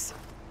last legs.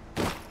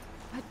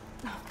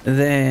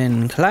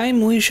 Then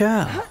climb we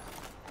shall.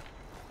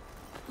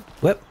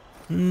 Whip,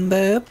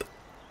 bop.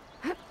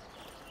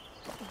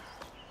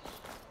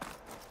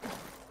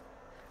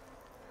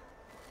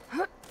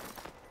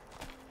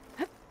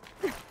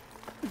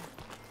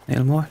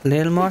 Little more,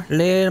 little more,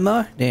 little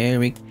more. There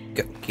we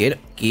go. Get up,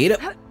 get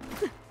up.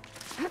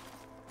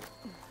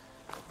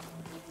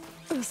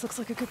 This looks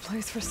like a good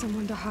place for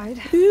someone to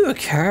hide. Ooh, a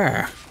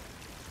car.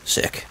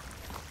 Sick.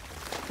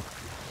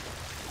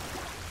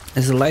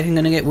 Is the lighting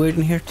gonna get weird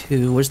in here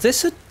too? Was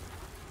this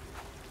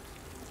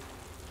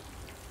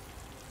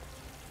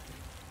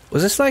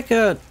like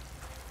a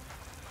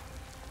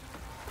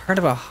part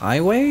of a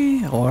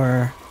highway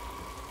or?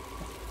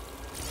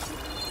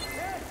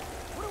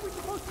 What are we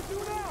supposed to do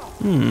now?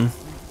 Hmm. We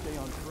stay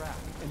on track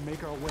and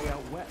make our way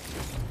out west.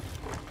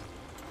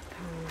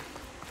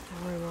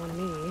 Don't worry on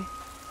me.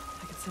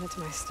 I could send it to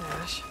my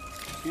stash.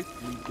 If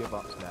we give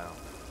up now,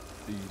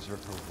 these are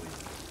her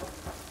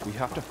wings. We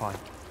have to find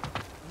him.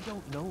 We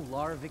don't know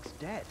Laravic's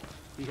dead.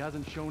 He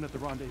hasn't shown at the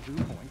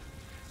rendezvous point.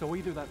 So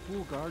either that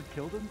fool guard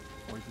killed him,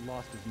 or he's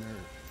lost his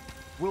nerve.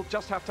 We'll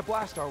just have to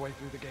blast our way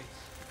through the gates.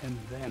 And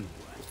then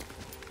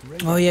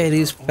what? Oh yeah,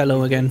 these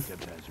fellow again.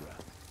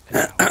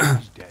 And now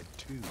he's dead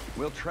too.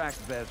 We'll track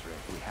Vezra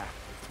if we have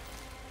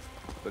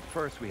to. But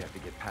first we have to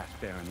get past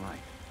Baron Light.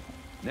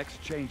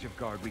 Next change of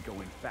guard, we go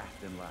in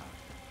fast and loud.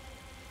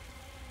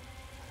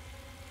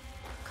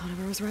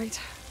 Conover was right.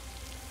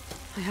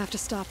 I have to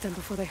stop them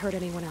before they hurt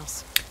anyone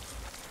else.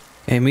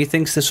 Okay,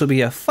 methinks this will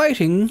be a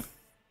fighting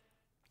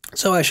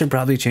So I should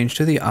probably change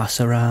to the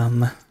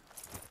Oseram.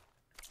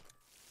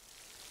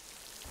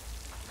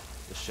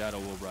 The shadow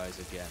will rise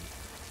again.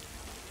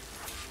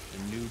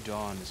 A new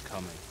dawn is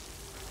coming.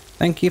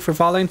 Thank you for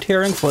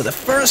volunteering for the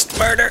first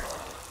murder.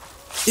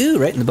 Ooh,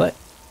 right in the butt.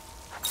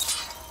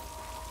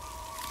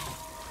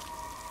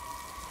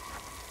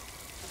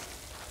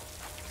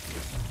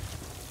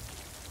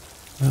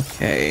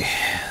 Okay.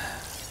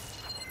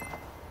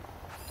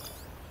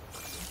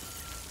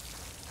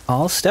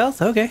 All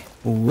stealth? Okay.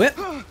 Whip.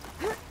 I'll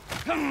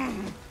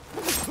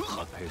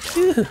pay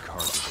that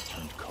card with a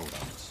turned coat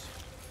on us.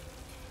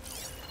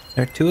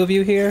 There are two of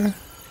you here.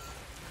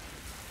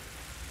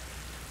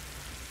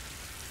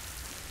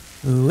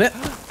 Whip.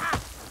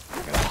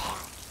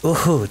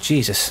 Oh,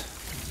 Jesus.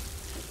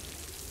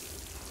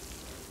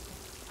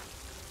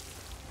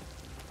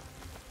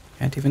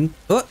 Can't even...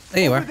 Oh,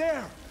 there you are.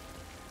 There.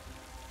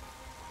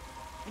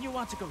 And you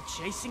want to go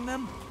chasing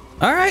them?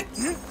 All right.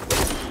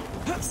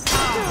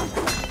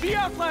 The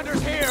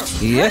Outlander's here!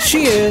 Yes,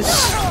 she is.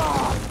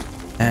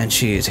 And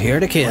she is here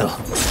to kill.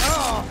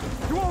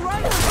 You all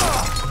right?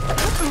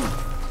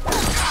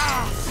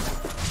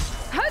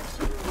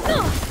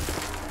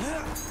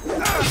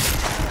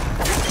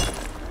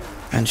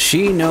 And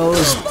she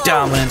knows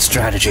dominant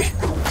strategy. Takes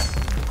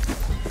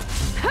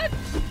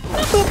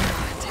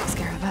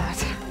care of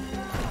that.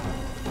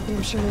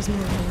 I'm sure there's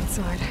more on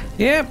inside.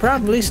 Yeah,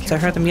 probably, since I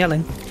heard them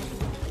yelling.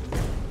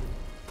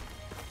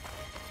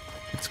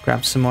 Let's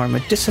grab some more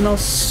medicinal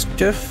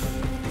stuff.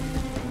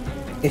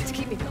 To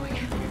keep me going.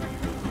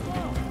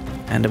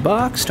 And a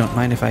box, don't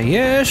mind if I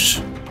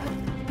yes.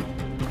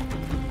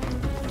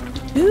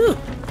 Ooh.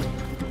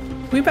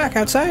 We back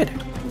outside.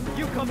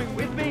 You coming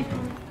with me?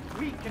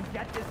 We can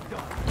get this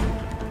done.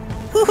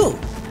 Woohoo!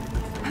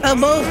 A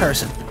bow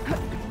person.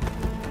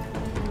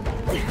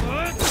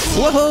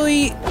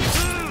 Woohoo!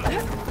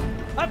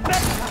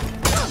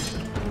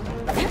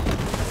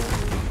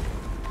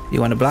 You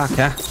want to block,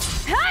 huh?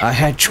 I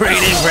had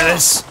training for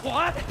this.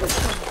 What?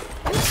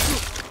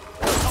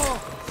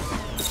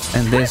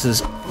 And this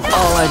is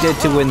all I did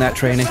to win that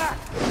training.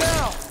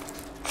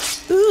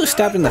 Ooh,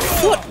 stabbed in the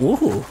foot.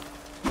 Woohoo.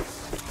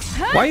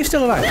 Why are you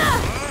still alive?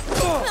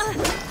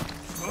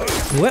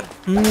 Whip,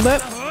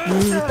 whip.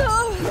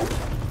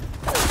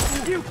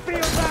 You feel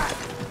that?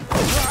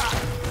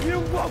 You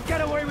won't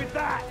get away with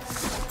that!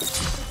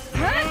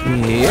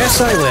 Yes,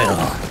 I will.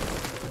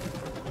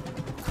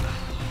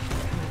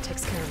 That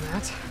takes care of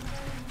that.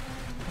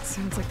 It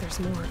sounds like there's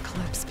more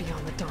Eclipse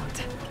beyond the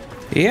Daunt.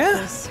 Yeah?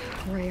 This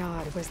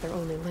Rayad was their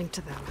only link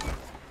to them.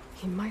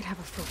 He might have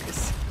a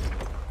focus.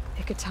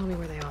 He could tell me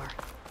where they are.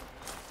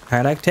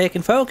 I like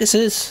taking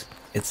focuses.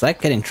 It's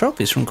like getting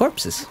trophies from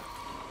corpses.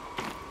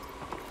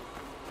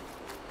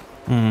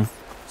 So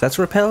that's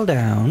rappel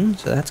down,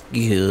 so that's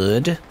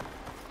good. Do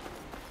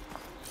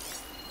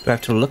I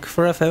have to look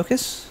for a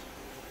focus?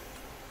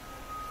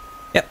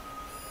 Yep.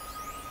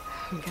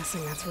 I'm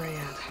guessing that's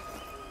Rayad.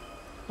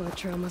 Blood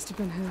trail must have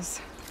been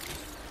his.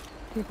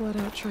 He bled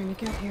out trying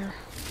to get here.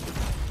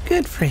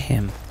 Good for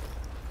him.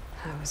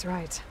 I was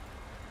right.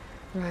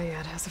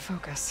 Rayad has a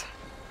focus.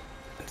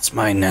 It's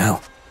mine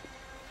now.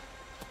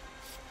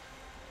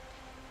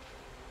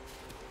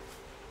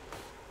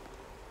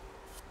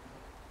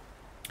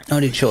 No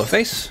need to show a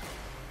face.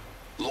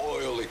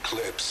 Loyal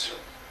Eclipse.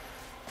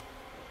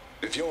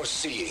 If you're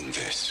seeing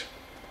this,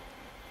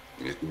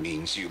 it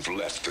means you've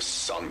left the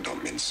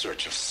Sundom in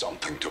search of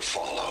something to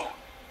follow.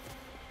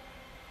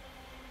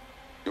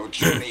 Your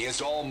journey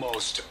is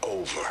almost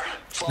over.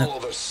 Follow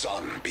the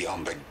sun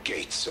beyond the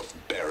gates of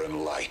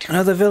barren light.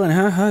 Another villain,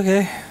 huh?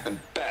 Okay. And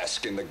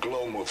bask in the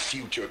glow of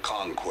future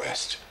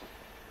conquest.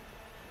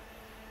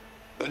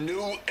 A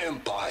new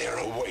empire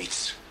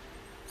awaits.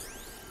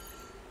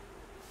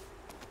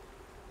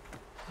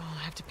 I'll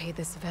have to pay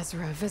this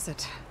Vezra a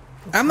visit.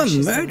 I'm a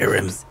Crushes murderer.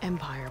 Eclipse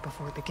Empire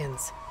before it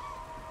begins.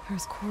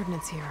 There's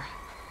coordinates here,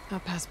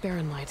 out past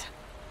Barren Light.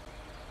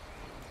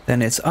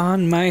 Then it's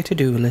on my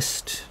to-do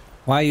list.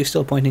 Why are you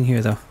still pointing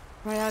here, though?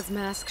 Ryad's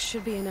mask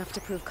should be enough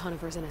to prove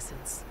Conover's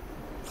innocence.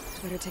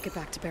 Better take it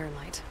back to Barren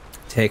Light.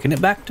 Taking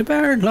it back to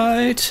Barren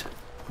Light.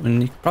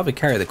 And you could probably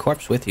carry the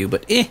corpse with you,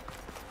 but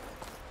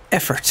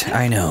effort,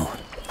 I know.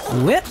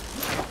 Whip.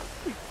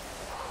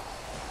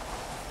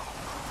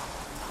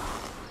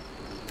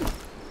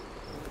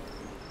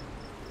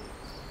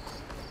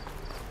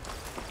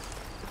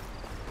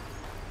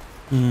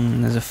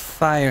 There's a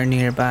fire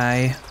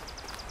nearby.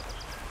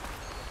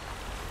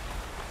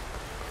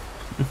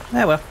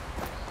 Ah, well.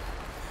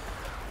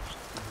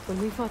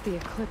 When we fought the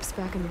Eclipse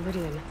back in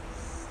Meridian,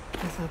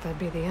 I thought that'd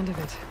be the end of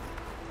it.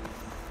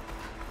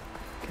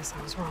 Guess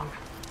I was wrong.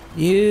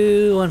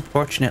 You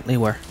unfortunately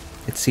were.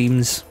 It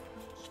seems.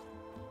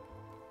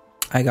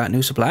 I got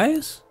new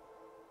supplies?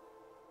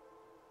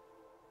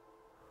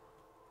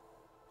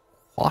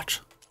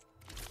 What?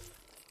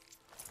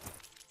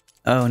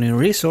 Oh, new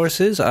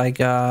resources. I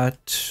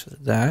got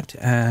that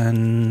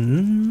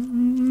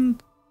and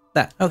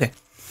that. Okay.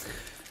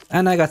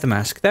 And I got the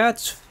mask.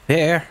 That's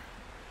fair.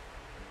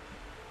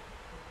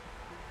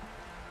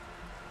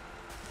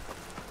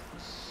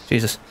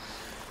 Jesus.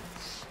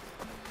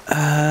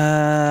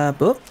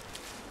 Boop.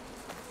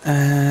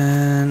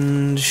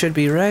 And should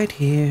be right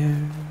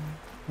here.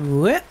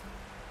 Whip.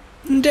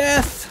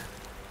 Death.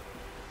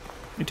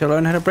 Need to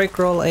learn how to break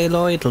roll,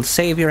 Aloy. It'll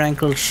save your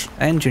ankles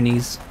and your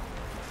knees.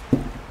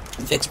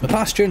 Fix my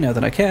posture now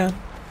that I can.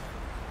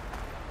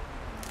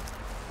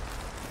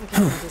 I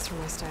can use this for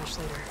my stash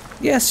later.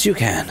 Yes, you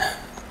can.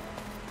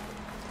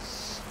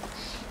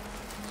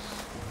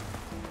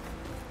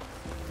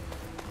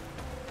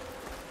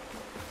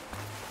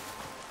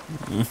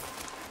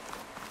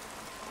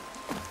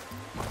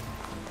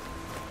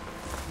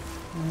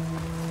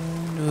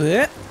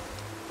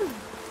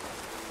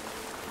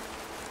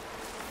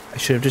 I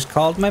should have just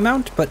called my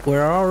mount, but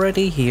we're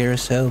already here,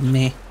 so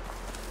meh.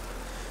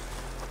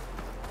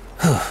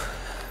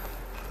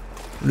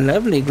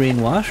 Lovely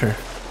green water.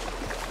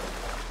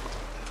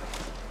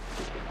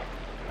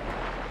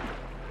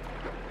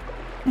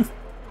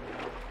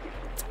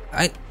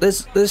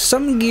 There's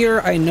some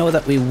gear I know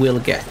that we will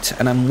get,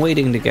 and I'm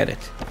waiting to get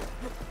it.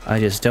 I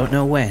just don't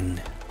know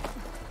when.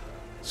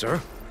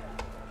 Sir?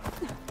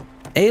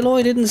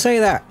 Aloy didn't say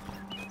that.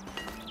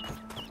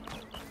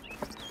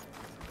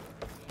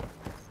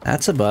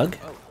 That's a bug.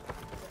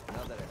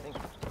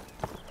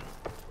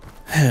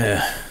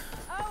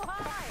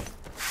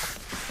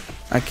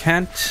 I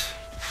can't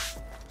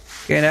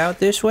get out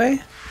this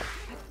way.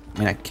 I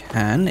mean, I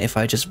can if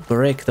I just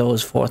break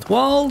those fourth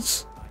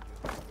walls.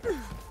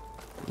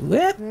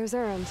 Whip. There's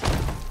Erend.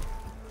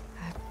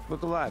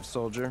 Look alive,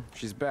 soldier.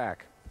 She's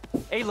back.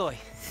 Aloy,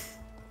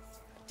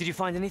 did you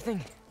find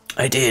anything?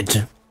 I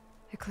did.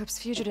 Eclipse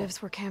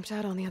fugitives were camped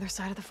out on the other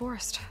side of the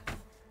forest.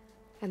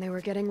 And they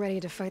were getting ready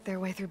to fight their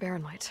way through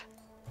Barren Light.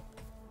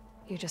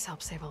 You just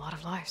helped save a lot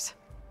of lives.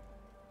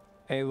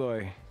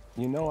 Aloy,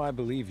 you know I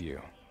believe you.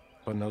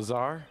 But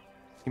Nozar,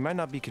 he might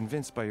not be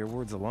convinced by your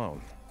words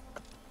alone.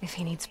 If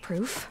he needs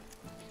proof,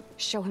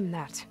 show him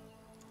that.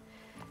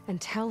 And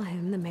tell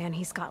him the man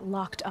he's got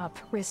locked up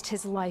risked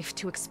his life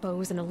to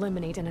expose and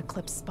eliminate an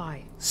Eclipse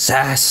spy.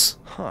 Sass.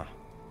 Huh.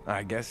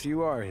 I guess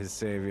you are his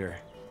savior.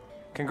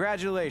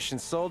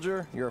 Congratulations,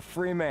 soldier. You're a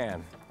free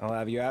man. I'll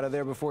have you out of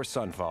there before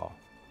sunfall.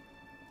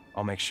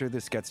 I'll make sure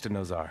this gets to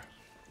Nozar.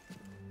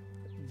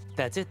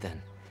 That's it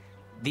then.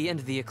 The end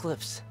of the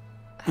Eclipse.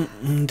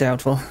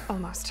 Doubtful.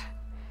 Almost.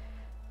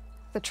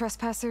 The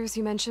trespassers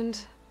you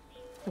mentioned,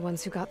 the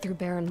ones who got through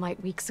Barren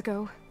Light weeks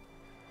ago,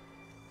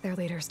 their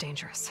leader's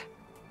dangerous.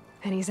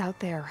 And he's out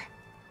there,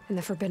 in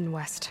the Forbidden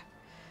West,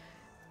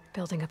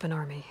 building up an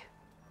army.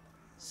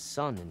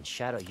 Sun and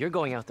Shadow, you're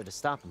going out there to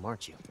stop him,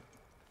 aren't you?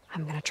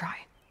 I'm gonna try.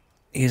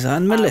 He's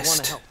on my I list.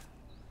 wanna help.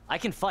 I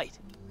can fight.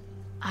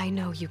 I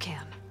know you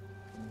can.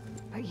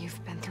 But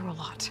you've been through a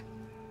lot.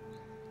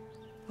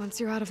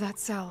 Once you're out of that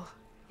cell,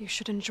 you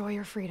should enjoy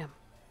your freedom.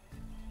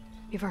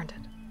 You've earned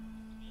it.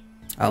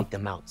 Take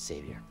them out,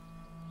 Savior.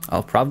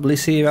 I'll probably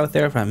see you out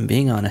there if I'm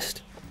being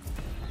honest.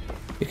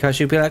 Because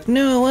you'll be like,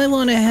 no, I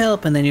want to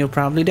help, and then you'll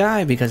probably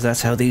die because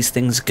that's how these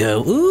things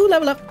go. Ooh,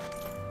 level up.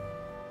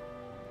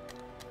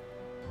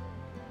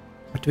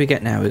 What do we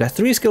get now? We got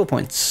 3 skill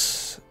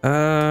points.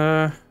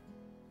 I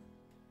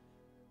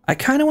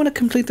kind of want to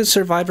complete the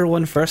Survivor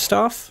one first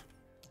off.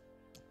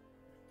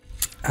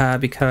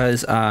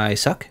 Because I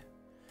suck.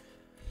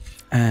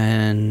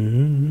 And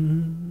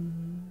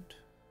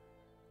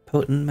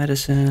potent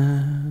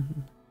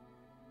medicine.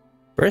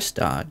 Burst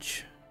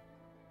dodge.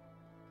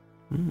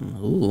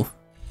 Ooh.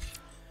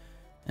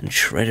 And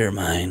shredder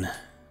mine.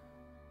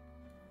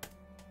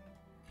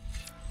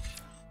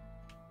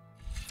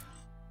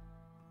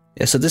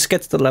 Yeah, so this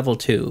gets to level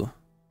 2.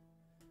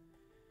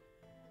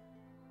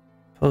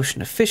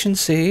 Potion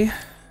efficiency.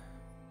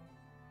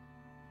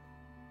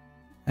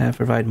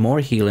 Provide more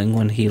healing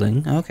when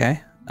healing.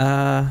 Okay.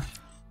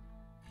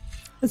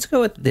 Let's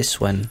go with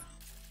this one.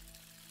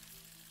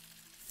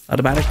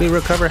 Automatically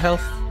recover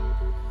health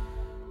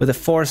with a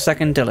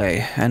 4-second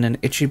delay and an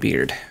itchy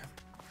beard.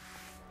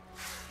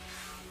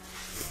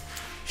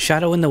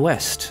 Shadow in the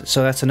West.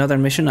 So that's another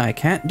mission I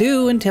can't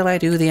do until I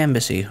do the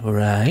embassy,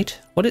 right?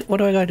 What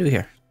do I gotta do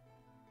here?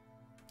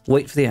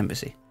 Wait for the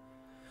embassy.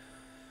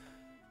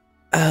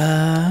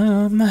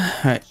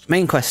 Alright,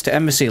 main quest to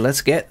embassy.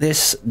 Let's get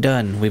this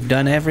done. We've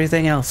done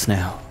everything else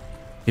now.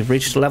 We've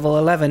reached level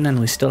 11 and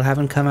we still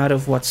haven't come out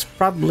of what's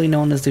probably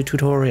known as the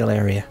tutorial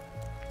area.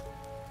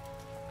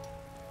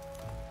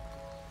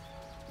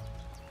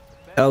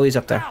 Oh, he's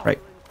up there, right.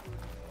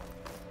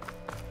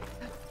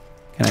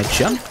 Can I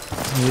jump?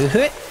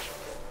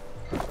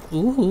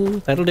 Ooh,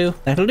 that'll do.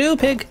 That'll do,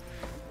 pig.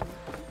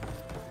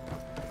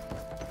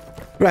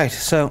 Right,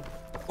 so,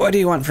 what do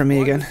you want from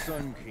me again?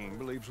 Sun King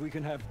believes we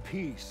can have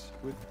peace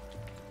with...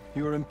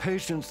 Your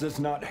impatience does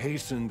not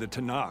hasten the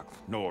Tallneck,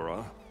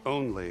 Nora.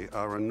 Only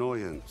our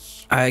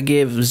annoyance. I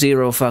give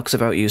 0 fucks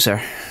about you,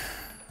 sir.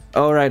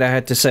 Alright, I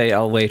had to say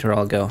I'll wait or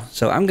I'll go.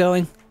 So I'm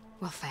going.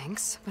 Well,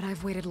 thanks, but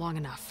I've waited long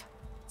enough.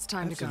 It's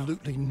time to go.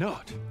 Absolutely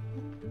not.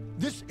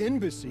 This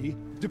embassy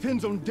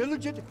depends on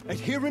diligent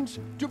adherence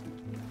to...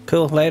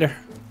 Cool, later.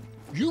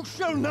 You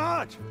shall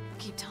not!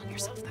 Keep telling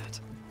yourself that.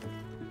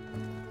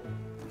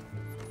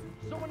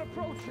 Someone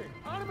approaching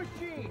on a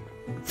machine.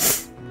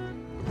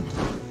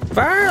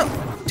 Varl,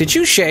 did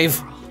you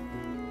shave?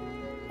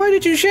 Why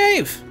did you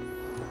shave?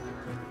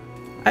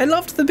 I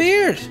loved the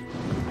beard.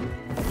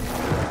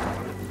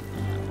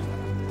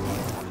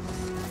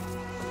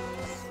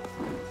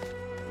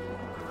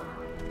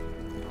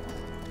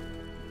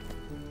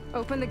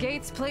 Open the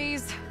gates,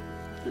 please.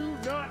 Do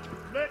not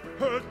let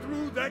her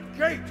through that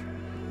gate!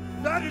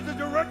 That is a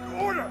direct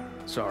order!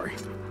 Sorry,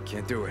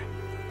 can't do it.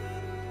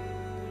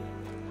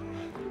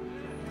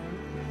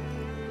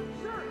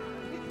 Sure,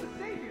 it's the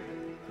Savior!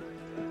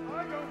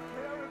 I don't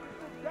care if it's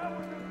the devil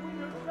between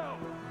yourself!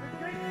 The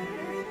gate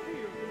is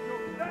sealed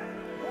until that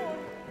point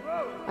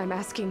closed! I'm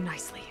asking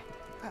nicely.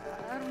 I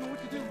don't know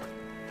what to do.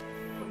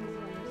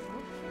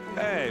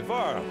 Hey,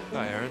 Varl.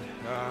 Hi, Aaron.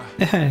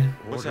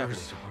 What's happening?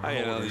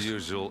 You know, the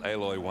usual.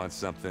 Aloy wants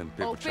something.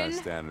 People try to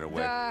stand in her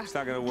way. It's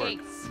not gonna work.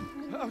 Gates.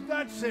 Oh,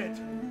 that's it!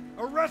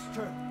 Arrest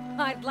her!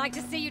 I'd like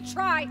to see you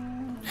try.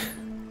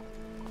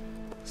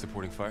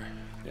 Supporting fire?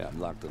 Yeah, I'm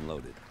locked and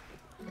loaded.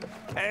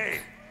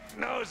 Hey,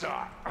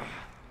 Nozar!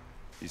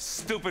 You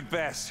stupid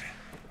bastard.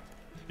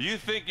 You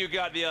think you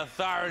got the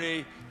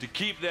authority to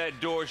keep that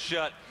door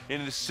shut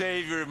in the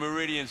Savior of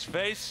Meridian's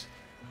face?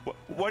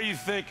 What do you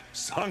think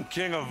Sun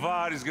King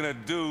Avad is gonna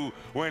do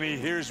when he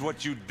hears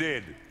what you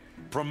did?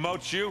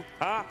 Promote you,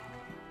 huh?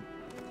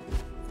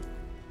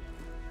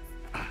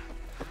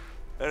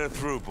 Let her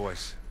through,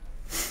 boys.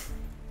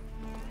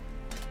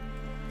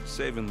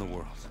 Saving the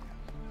world.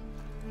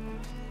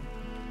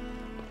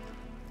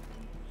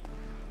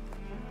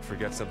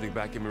 Forget something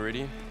back in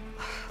Meridian?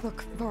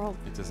 Look, Varl.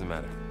 It doesn't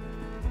matter.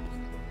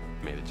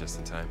 Made it just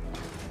in time.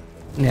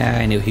 Yeah,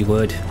 I knew he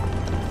would.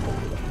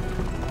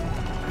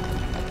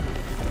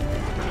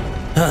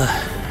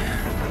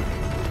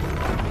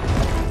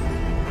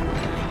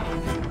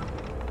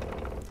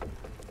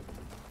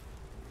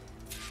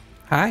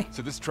 Hi.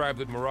 So this tribe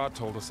that Murad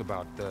told us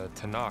about, the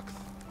Tallneck,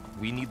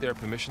 we need their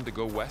permission to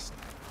go west?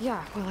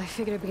 Yeah, well, I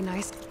figured it'd be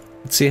nice.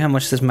 Let's see how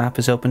much this map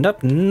is opened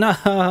up.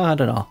 Not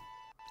at all.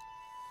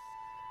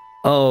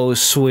 Oh,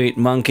 sweet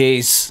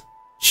monkeys.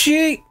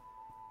 Gee.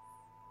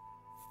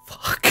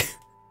 Fuck.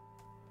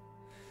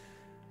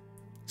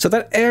 So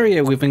that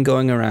area we've been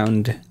going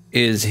around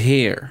is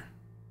here.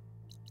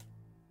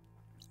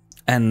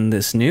 And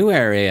this new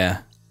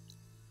area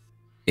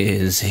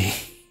is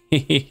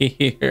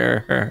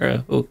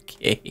here.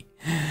 Okay.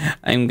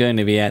 I'm going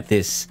to be at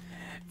this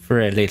for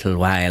a little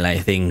while, I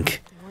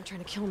think. They weren't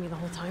trying to kill me the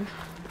whole time.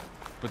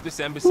 But this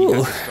embassy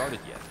hasn't started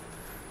yet.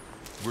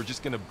 We're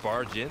just gonna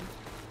barge in?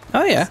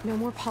 Oh, yeah. No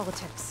more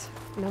politics.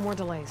 No more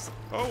delays.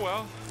 Oh,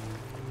 well.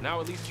 Now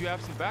at least you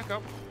have some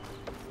backup.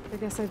 I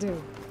guess I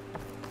do.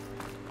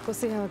 We'll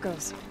see how it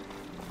goes.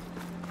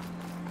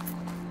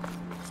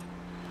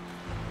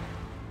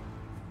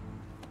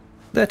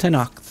 The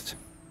Tallneck.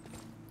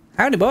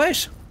 Howdy,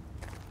 boys.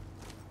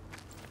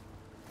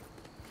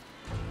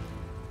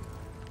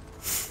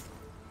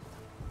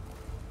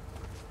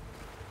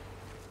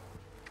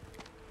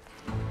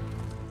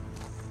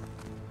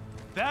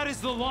 That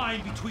is the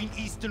line between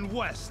East and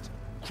West.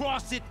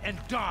 Cross it and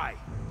die.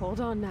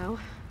 Hold on now.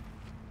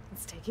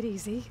 Let's take it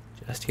easy.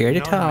 Just here to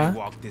None talk. may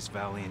walk this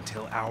valley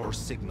until our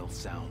signal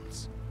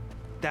sounds.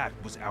 That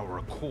was our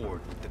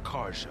accord with the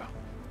Karja.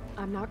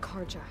 I'm not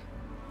Karja.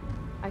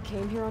 I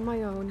came here on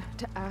my own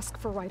to ask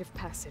for rite of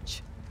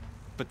passage.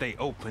 But they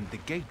opened the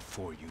gate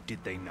for you,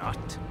 did they not?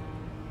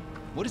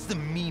 What is the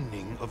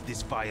meaning of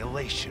this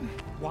violation?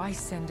 Why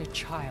send a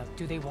child?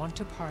 Do they want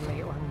to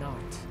parley or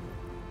not?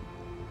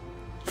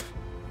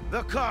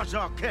 The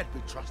Karja can't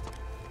be trusted.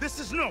 This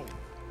is no.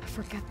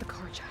 Forget the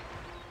Karja.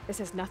 This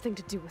has nothing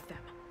to do with them.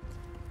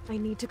 I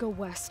need to go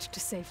west to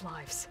save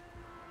lives.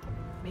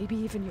 Maybe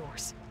even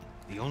yours.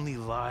 The only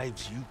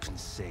lives you can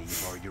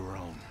save are your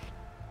own.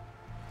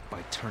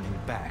 By turning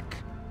back.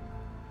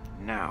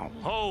 Now.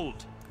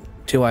 Hold!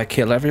 Do I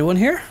kill everyone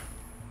here?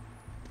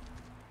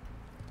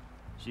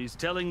 She's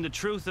telling the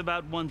truth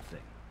about one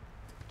thing.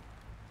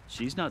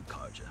 She's not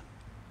Karja.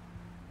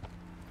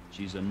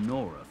 She's a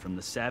Nora from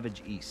the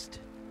Savage East.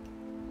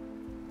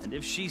 And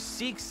if she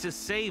seeks to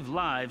save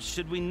lives,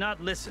 should we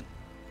not listen?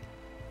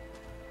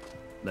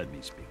 Let me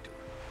speak to her.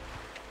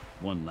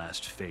 One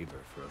last favor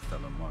for a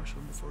fellow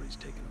marshal before he's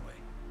taken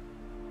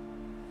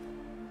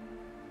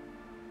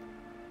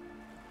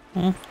away.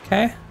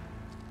 Okay.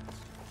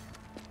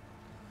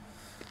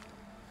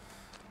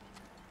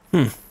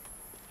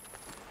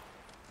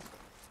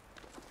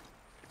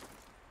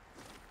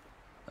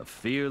 A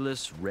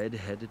fearless,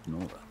 red-headed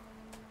Nora.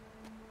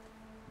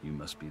 You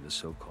must be the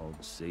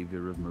so-called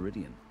savior of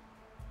Meridian.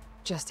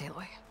 Just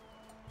Aloy.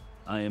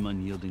 I am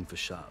unyielding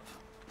Fashav.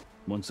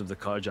 Once of the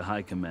Karja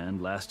High Command,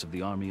 last of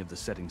the army of the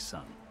Setting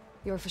Sun.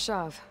 You're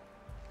Fashav.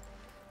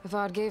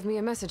 Avad gave me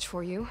a message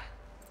for you.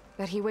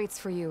 That he waits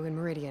for you in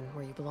Meridian,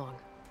 where you belong.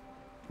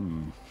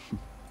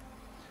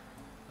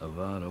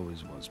 Avad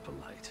always was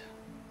polite.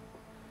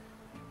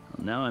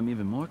 Well, now I'm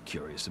even more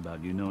curious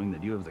about you knowing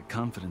that you have the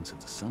confidence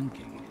of the Sun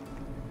King.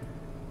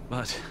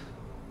 But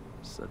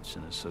such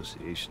an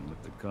association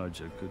with the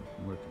Karja could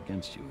work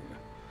against you here.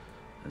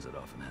 as it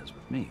often has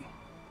with me.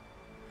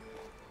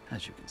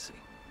 As you can see,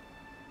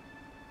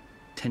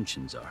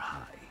 tensions are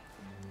high.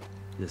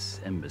 This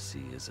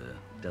embassy is a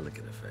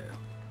delicate affair.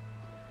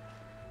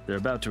 They're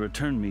about to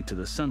return me to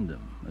the Sundom,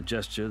 a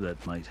gesture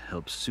that might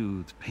help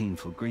soothe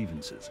painful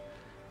grievances.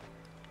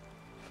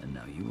 And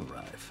now you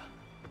arrive,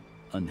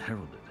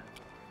 unheralded.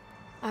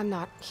 I'm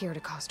not here to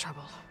cause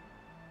trouble.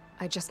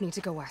 I just need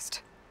to go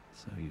west.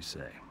 So you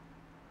say.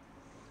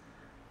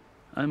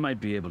 I might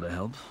be able to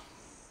help,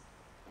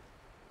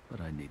 but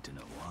I need to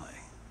know why.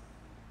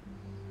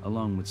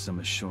 Along with some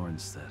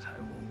assurance that I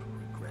won't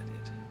regret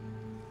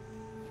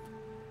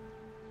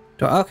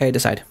it. Okay,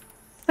 decide.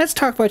 Let's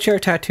talk about your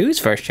tattoos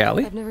first, shall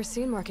we? I've never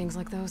seen markings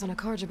like those on a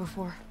Karja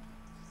before.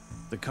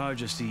 The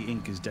Karja see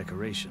ink as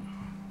decoration.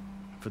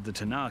 For the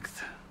Tallneck,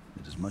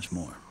 it is much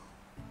more.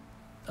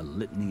 A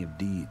litany of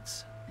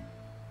deeds.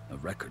 A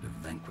record of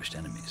vanquished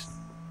enemies.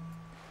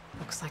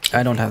 Looks like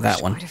I don't have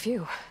that one. Quite a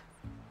few.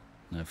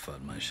 I've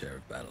fought my share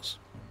of battles.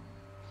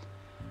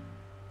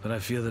 But I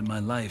feel that my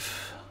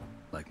life,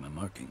 like my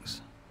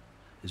markings,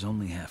 is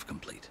only half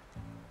complete.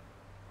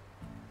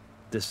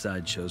 This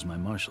side shows my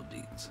martial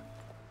deeds.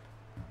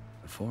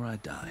 Before I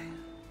die,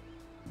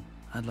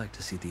 I'd like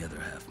to see the other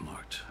half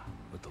marked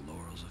with the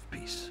laurels of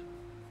peace.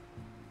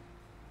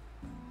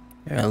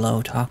 You're a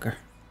low talker.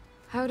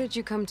 How did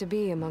you come to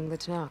be among the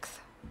Tallneck?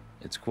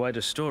 It's quite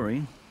a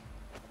story,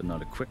 but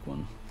not a quick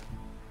one.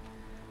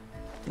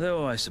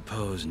 Though I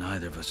suppose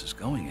neither of us is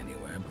going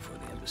anywhere before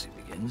the embassy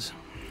begins.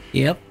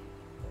 Yep.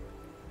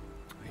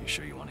 Are you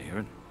sure you want to hear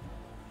it?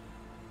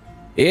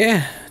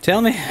 Yeah,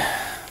 tell me.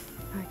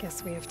 I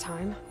guess we have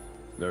time.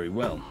 Very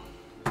well.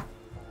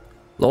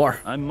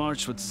 Lore. I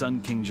marched with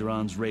Sun King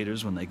Jiran's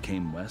raiders when they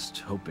came west,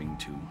 hoping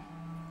to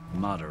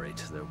moderate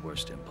their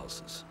worst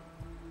impulses.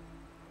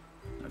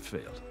 I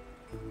failed,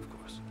 of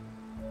course.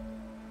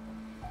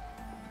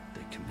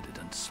 They committed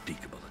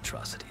unspeakable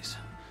atrocities,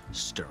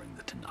 stirring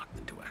the Tallneck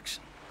into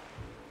action.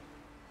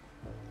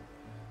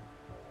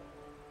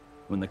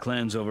 When the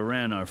clans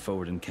overran our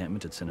forward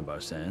encampment at Cinnabar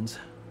Sands,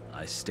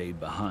 I stayed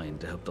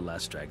behind to help the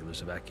last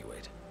stragglers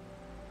evacuate,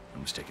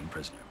 and was taken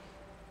prisoner.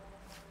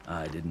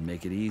 I didn't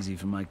make it easy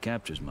for my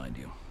captors, mind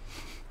you.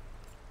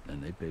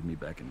 And they paid me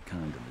back in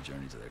kind on the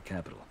journey to their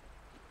capital.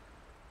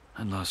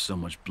 I lost so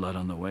much blood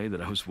on the way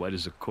that I was white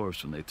as a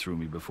corpse when they threw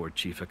me before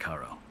Chief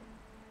Hikaro.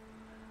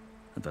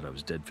 I thought I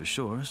was dead for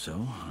sure,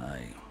 so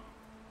I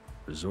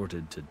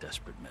resorted to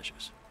desperate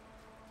measures.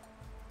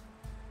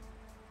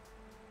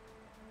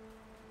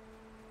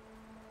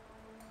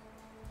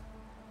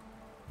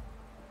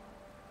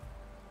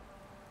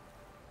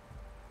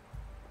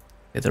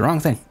 Did the wrong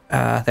thing.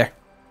 There.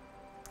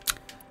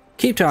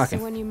 Keep talking.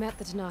 So when you met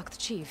the Tallneck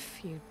chief,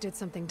 you did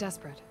something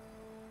desperate.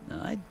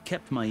 I'd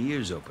kept my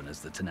ears open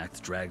as the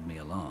Tallneck dragged me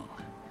along,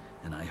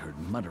 and I heard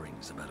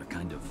mutterings about a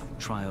kind of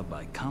trial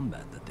by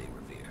combat that they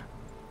revere.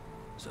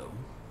 So,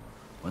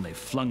 when they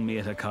flung me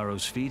at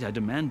Hikaro's feet, I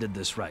demanded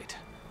this right,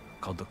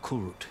 called the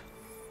Kurut,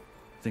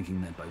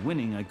 thinking that by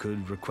winning I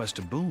could request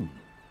a boon,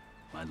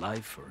 my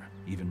life or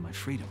even my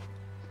freedom.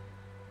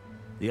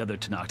 The other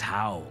Tallneck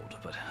howled,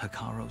 but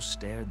Hikaro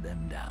stared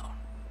them down,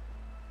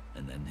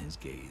 and then his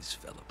gaze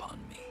fell upon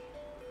me.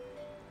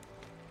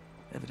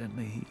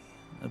 Evidently, he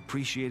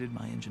appreciated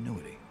my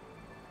ingenuity.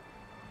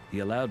 He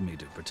allowed me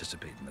to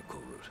participate in the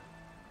Kurut.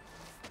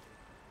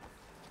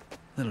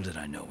 Little did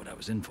I know what I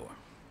was in for.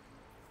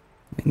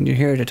 You're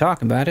here to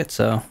talk about it,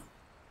 so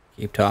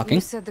keep talking.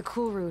 You said the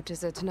Kurut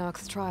is a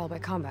Tallneck's trial by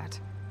combat.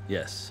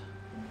 Yes,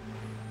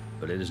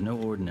 but it is no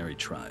ordinary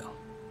trial.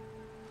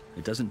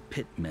 It doesn't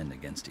pit men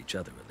against each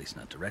other, at least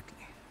not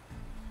directly.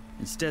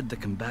 Instead, the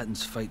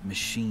combatants fight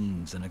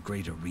machines in a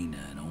great arena,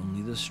 and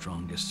only the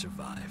strongest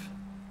survive.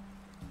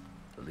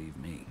 Believe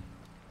me,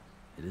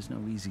 it is no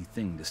easy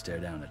thing to stare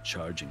down a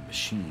charging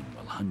machine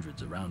while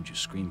hundreds around you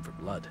scream for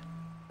blood.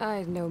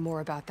 I know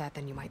more about that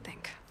than you might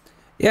think.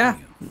 Yeah.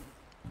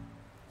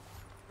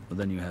 Well,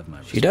 then you have my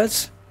respect. She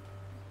does.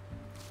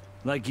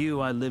 Like you,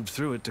 I lived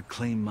through it to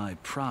claim my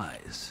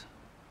prize.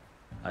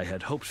 I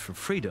had hoped for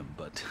freedom,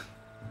 but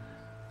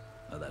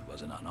well, that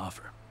wasn't on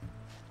offer.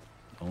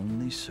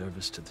 Only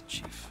service to the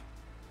chief.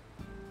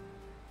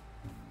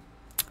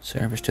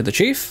 Service to the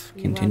chief.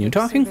 Continue You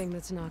talking. serving the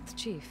Tallneck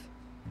chief.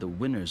 The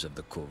winners of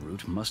the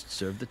Kurut must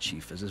serve the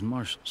chief as his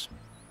marshals.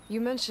 You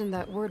mentioned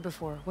that word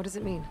before. What does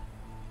it mean?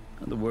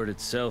 The word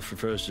itself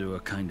refers to a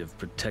kind of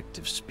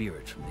protective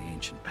spirit from the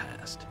ancient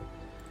past.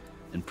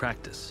 In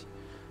practice,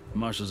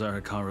 marshals are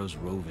Hikaro's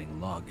roving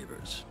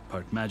lawgivers,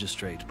 part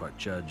magistrate, part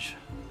judge,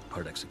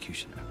 part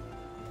executioner.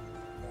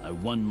 I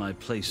won my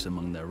place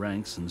among their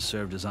ranks and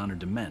served as honor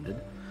demanded,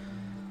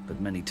 but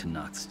many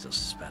Tallneck still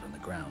spat on the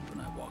ground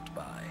when I walked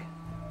by.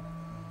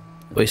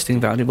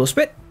 Wasting valuable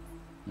spit.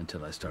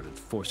 Until I started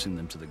forcing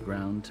them to the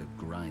ground to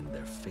grind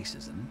their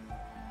faces in it.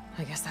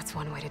 I guess that's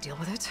one way to deal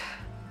with it.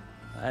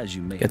 As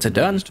you may Gets have it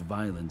done. noticed,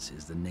 violence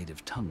is the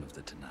native tongue of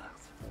the Tallneck.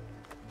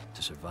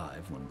 To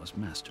survive, one must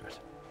master it.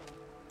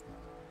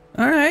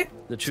 All right.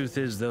 The truth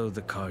is, though,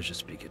 the Karja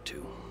speak it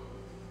too.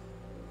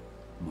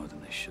 More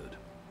than they should.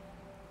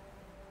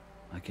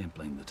 I can't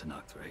blame the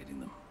Tallneck for hating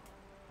them.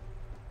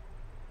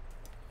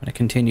 Want to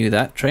continue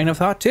that train of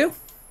thought too?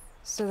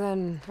 So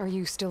then, are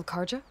you still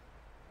Karja?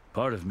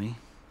 Part of me,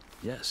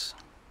 yes.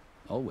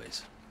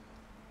 Always.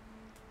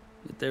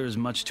 Yet there is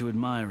much to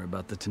admire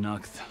about the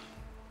Tallneck,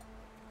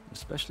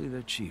 especially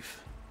their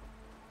chief.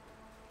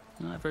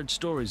 I've heard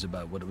stories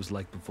about what it was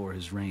like before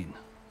his reign.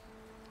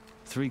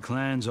 3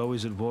 clans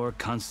always at war,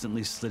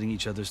 constantly slitting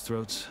each other's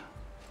throats.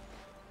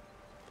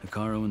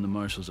 Hekarro and the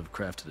Marshals have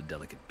crafted a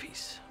delicate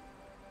peace.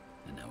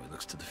 And now he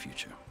looks to the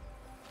future.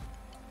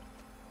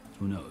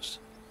 Who knows?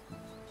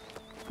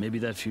 Maybe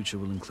that future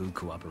will include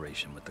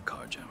cooperation with the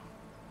Karja.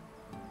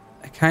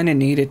 I kind of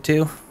need it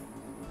to.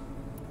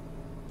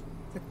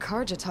 The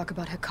Karja talk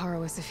about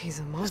Hekarro as if he's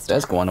a monster.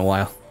 This does go on a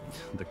while.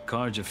 The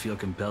Karja feel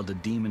compelled to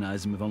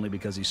demonize him if only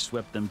because he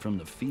swept them from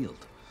the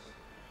field.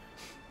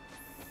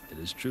 It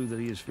is true that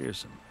he is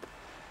fearsome.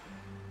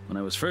 When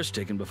I was first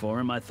taken before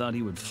him, I thought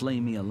he would flay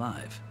me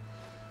alive.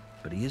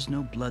 But he is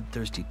no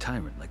bloodthirsty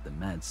tyrant like the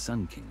Mad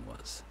Sun King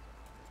was.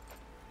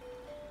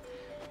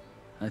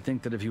 I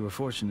think that if you were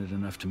fortunate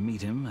enough to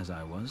meet him, as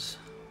I was,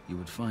 you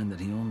would find that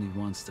he only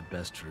wants the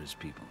best for his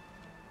people.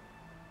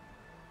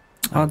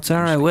 Odds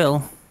are I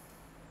will.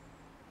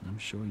 I'm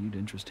sure you'd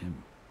interest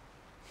him.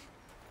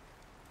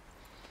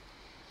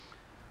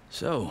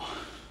 So...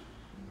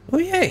 Oh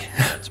yay!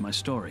 That's my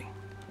story.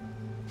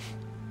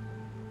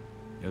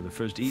 You're the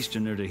first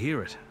Easterner to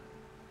hear it.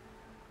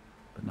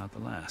 But not the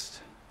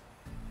last.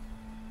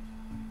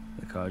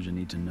 The Karja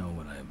need to know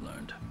what I have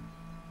learned.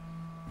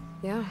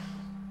 Yeah.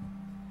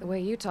 The way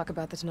you talk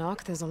about the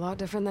Tallneck is a lot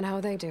different than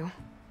how they do.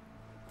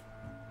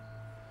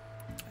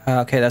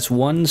 Okay, that's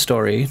 1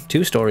 story.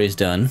 2 stories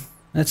done.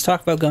 Let's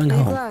talk about going I'm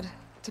home. glad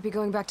to be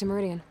going back to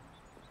Meridian.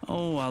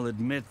 Oh, I'll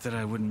admit that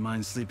I wouldn't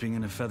mind sleeping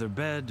in a feather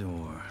bed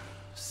or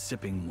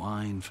sipping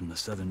wine from the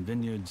southern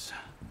vineyards.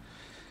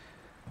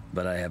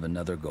 But I have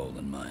another goal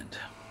in mind.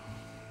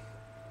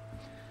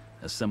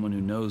 As someone who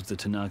knows the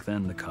Tallneck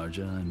and the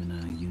Karja, I'm in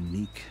a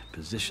unique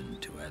position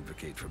to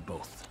advocate for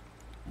both.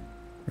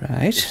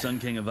 Right. If Sun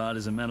King Avad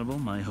is amenable,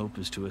 my hope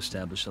is to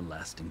establish a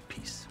lasting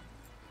peace.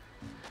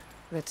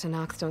 The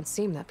Tallneck don't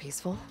seem that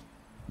peaceful.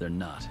 They're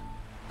not,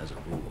 as a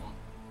rule.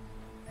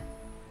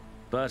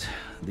 But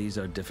these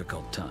are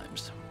difficult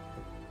times.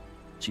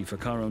 Chief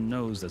Hekarro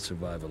knows that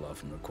survival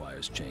often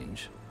requires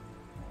change,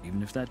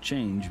 even if that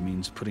change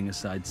means putting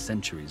aside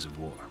centuries of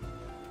war.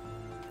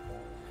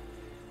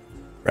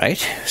 Right,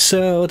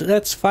 so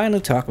let's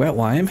finally talk about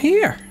why I'm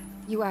here.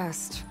 You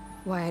asked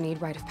why I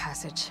need rite of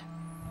passage.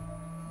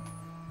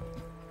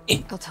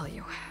 I'll tell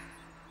you,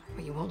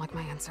 but you won't like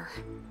my answer.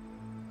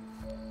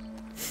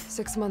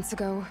 6 months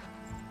ago,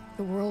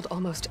 the world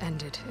almost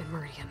ended in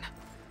Meridian.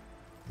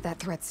 That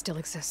threat still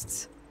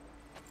exists.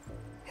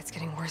 It's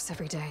getting worse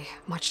every day,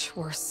 much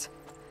worse.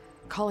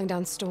 Calling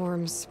down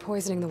storms,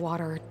 poisoning the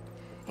water,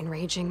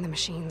 enraging the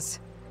machines.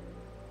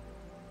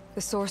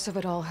 The source of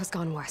it all has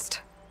gone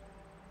west,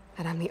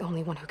 and I'm the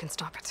only one who can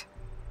stop it.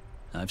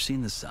 I've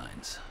seen the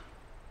signs.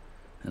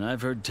 And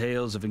I've heard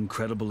tales of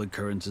incredible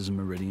occurrences in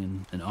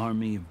Meridian, an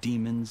army of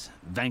demons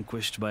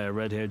vanquished by a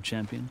red-haired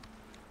champion.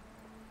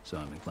 So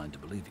I'm inclined to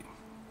believe you.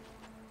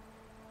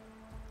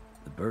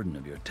 The burden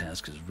of your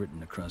task is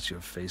written across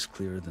your face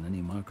clearer than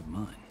any mark of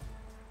mine.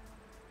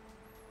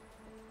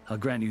 I'll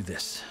grant you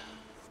this,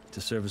 to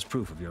serve as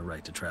proof of your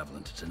right to travel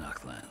into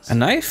Tallneck lands. A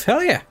knife?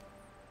 Hell yeah.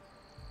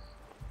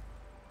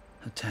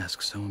 A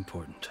task so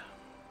important,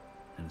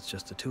 and it's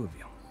just the 2 of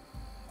you.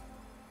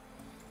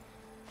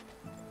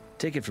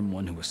 Take it from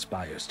one who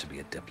aspires to be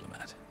a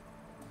diplomat.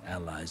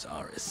 Allies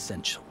are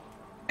essential.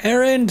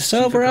 Errand,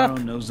 sober up.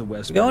 Knows the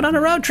West. We're going on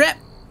a road trip.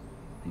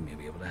 He may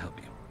be able to help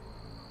you.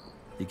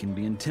 He can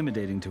be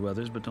intimidating to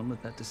others, but don't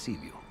let that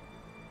deceive you.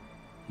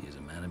 He is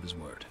a man of his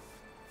word.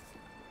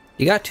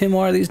 You got 2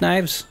 more of these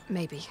knives?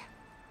 Maybe.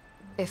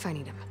 If I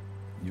need him.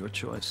 Your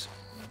choice.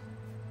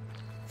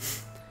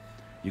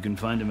 You can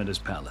find him at his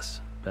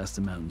palace, past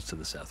the mountains to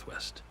the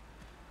southwest.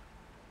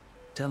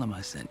 Tell him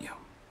I sent you,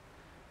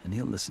 and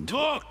he'll listen to it.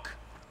 Look!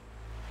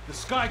 The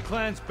Sky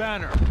Clan's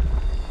banner.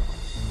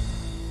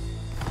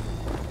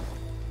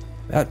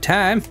 About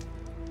time.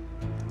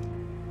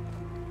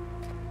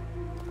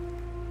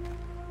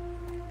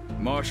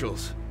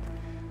 Marshals.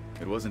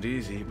 It wasn't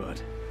easy,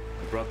 but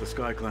I brought the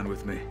Sky Clan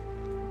with me.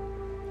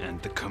 And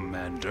the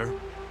commander?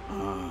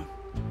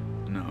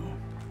 No.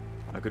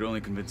 I could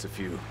only convince a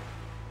few.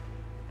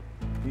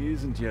 He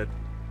isn't yet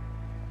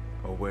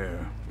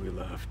aware we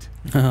left.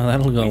 Oh,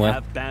 that'll go we well.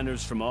 have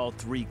banners from all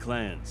 3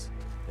 clans.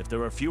 If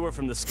there are fewer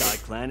from the Sky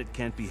Clan, it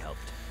can't be helped.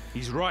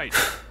 He's right.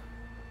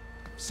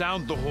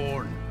 Sound the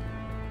horn.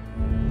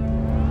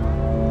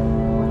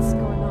 What's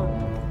going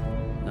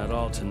on? Not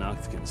all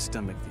Tallneck can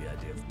stomach the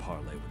idea of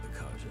parley with the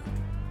Karja,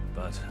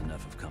 but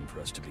enough have come for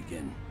us to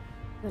begin.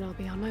 Then I'll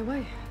be on my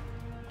way.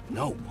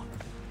 No,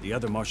 the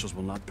other marshals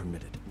will not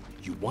permit it.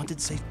 You wanted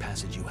safe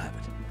passage, you have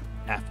it.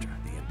 After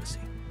the embassy.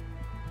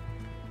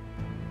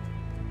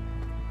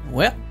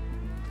 Well,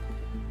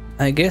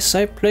 I guess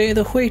I play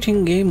the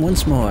waiting game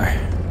once more.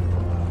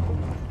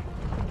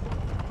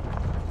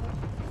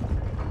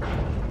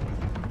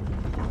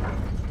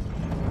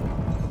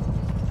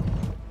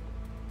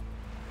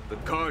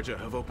 Karja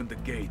have opened the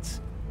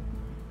gates.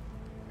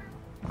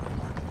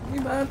 Hey,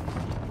 bub.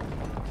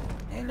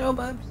 Hello,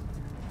 bubs.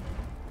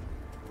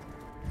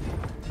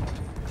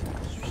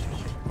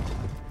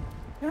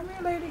 Come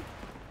here, lady.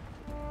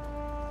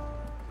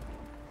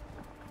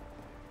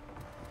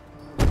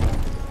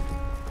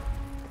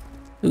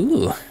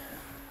 Ooh.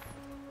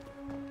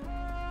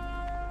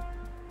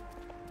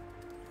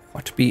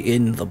 What be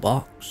in the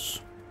box?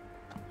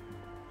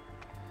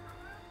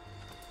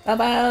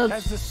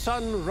 As the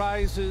sun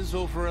rises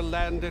over a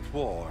land at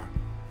war,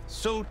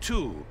 so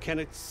too can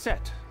it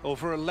set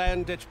over a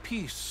land at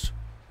peace.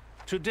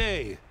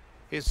 Today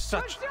is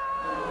such...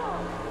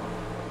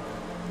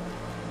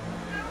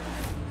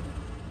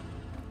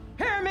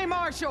 Hear me,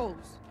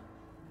 marshals!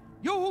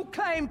 You who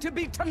claim to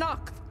be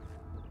Tallneck!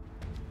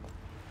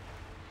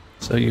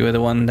 So you were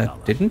the one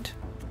that didn't?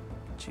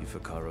 Chief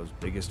Hikaru's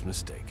biggest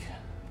mistake.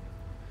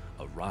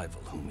 A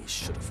rival whom he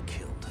should have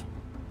killed.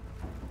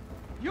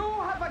 You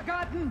have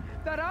forgotten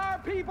that our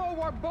people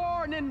were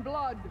born in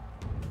blood.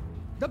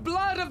 The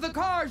blood of the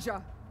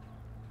Karja.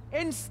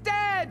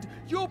 Instead,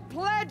 you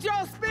pledge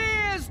your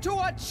spears to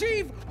a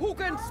chief who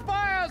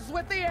conspires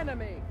with the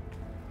enemy.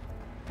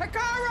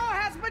 Hikaru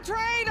has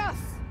betrayed us!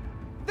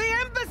 The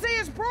embassy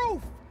is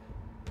proof!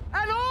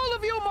 And all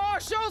of you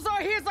marshals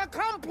are his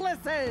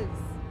accomplices!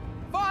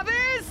 For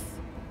this,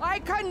 I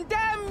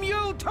condemn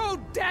you to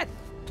death!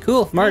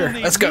 Cool, murder.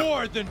 Only Let's go.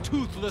 more than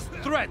toothless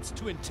threats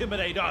to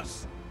intimidate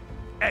us.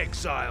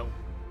 Exile.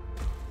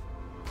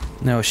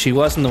 No, she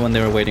wasn't the one they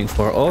were waiting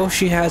for. Oh,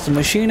 she has a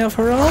machine of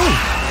her own.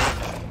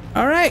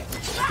 All right.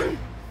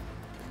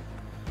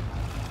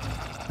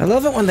 I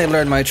love it when they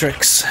learn my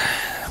tricks,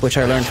 which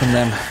I learned from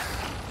them.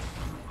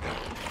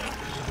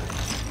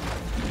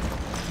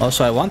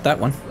 Also, I want that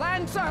one.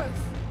 Lancers!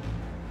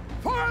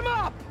 Form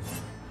up!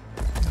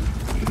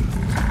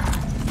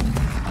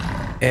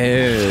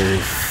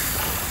 Oh,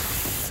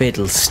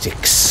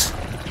 fiddlesticks.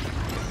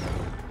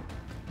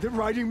 They're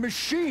riding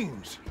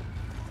machines.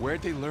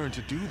 Where'd they learn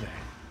to do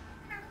that?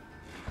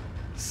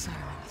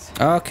 Silence.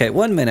 Okay,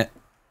 1 minute.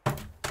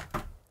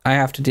 I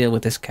have to deal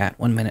with this cat.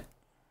 1 minute.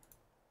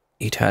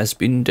 It has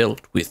been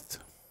dealt with.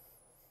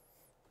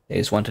 They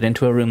just wanted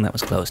into a room that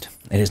was closed.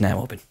 It is now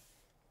open.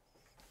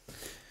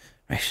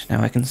 Right,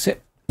 now I can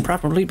sit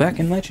properly back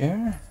in my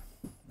chair.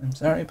 I'm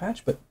sorry,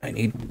 Patch, but I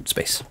need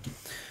space.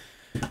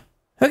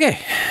 Okay.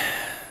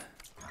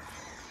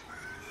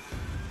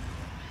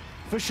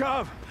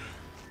 Vashav,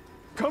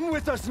 come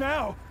with us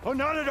now, or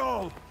not at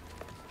all.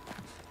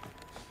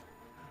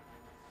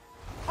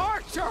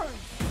 Archers!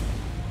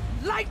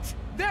 Light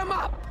them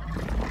up!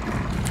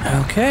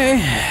 Okay.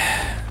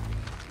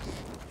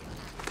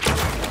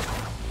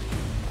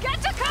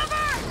 Get to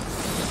cover!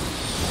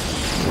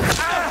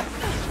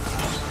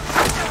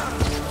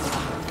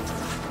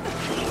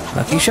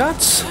 Lucky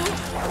shots.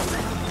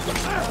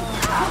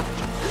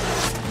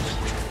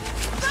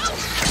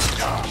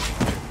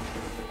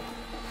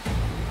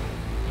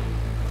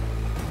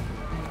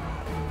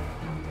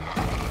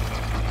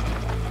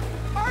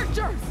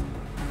 Archers!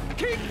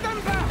 Keep them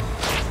back!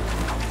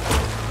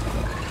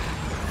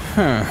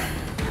 Huh.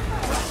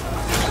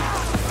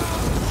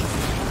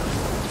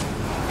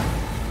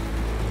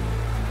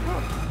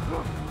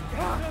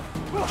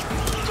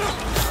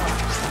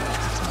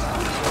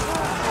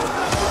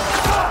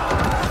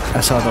 I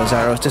saw those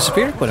arrows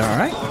disappear, but all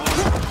right.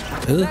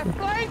 Ooh.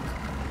 Flank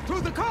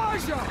to the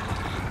Karja!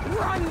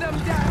 Run them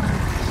down!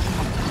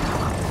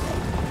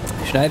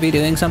 Should I be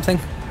doing something?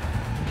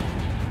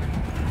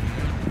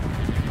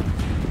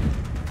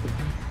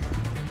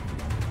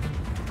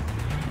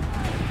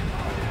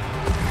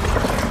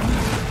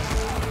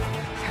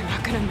 They're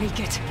not gonna make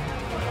it.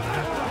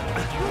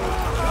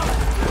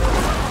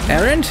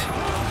 Errand?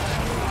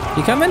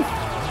 You coming?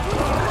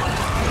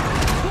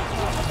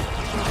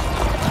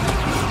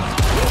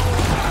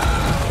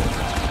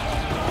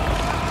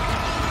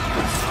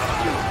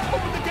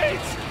 Open the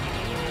gates!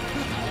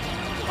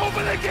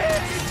 Open the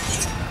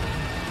gates!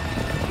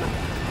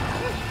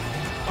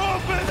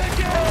 Open the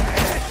gates!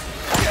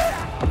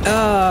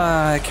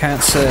 I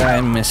can't say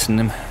I'm missing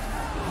him.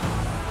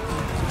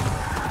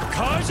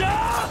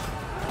 Karja!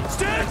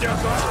 Stand your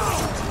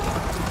ground!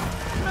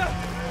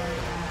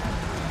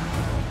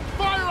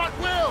 Fire at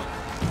will!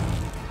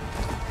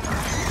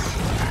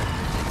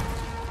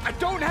 I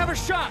don't have a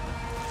shot!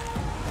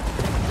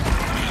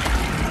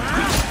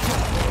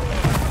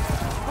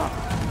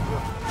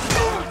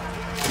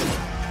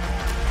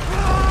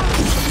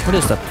 What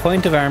is the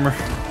point of armor?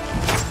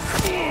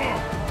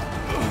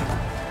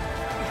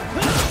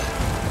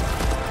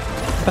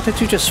 What did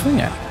you just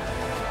swing at?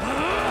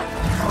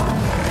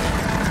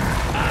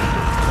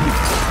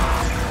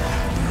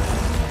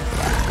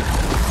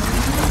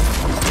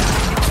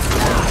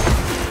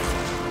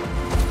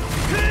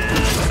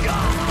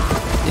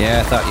 Yeah,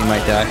 I thought you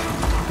might die.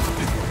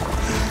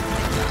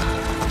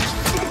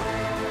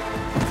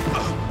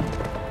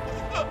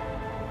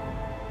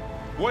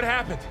 What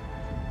happened?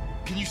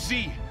 Can you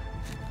see?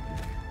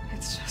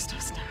 It's just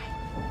us now.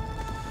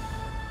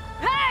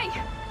 Hey!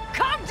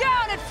 Calm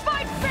down and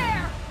fight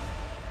fair!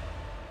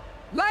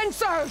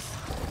 Fencers!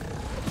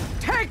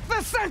 Take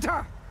the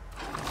center!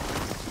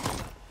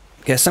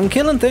 Guess I'm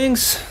killing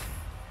things.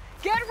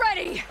 Get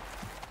ready!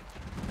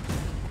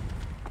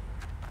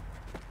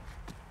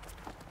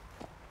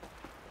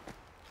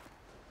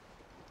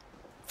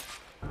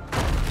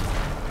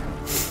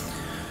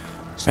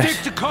 Stick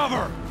to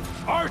cover!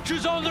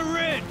 Archers on the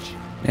ridge!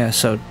 Yeah,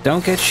 so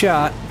don't get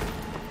shot.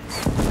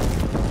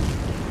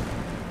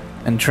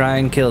 And try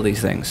and kill these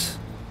things.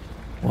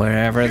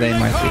 Wherever they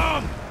might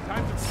be.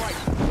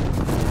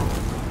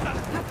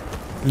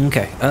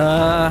 Okay,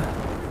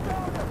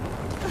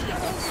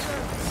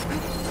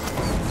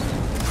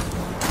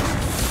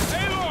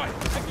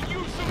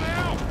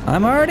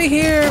 I'm already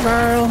here,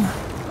 Varl.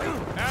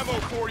 Ammo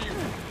for you.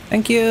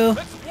 Thank you.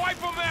 Let's wipe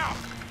them out.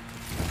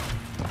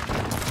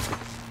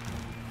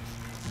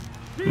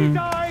 He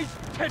dies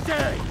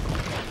today!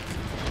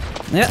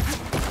 Yep.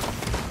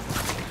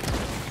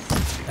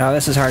 Oh,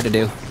 this is hard to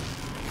do.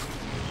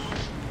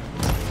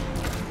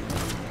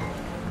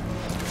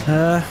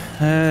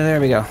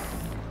 There we go.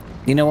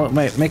 You know what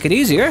might make it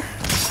easier?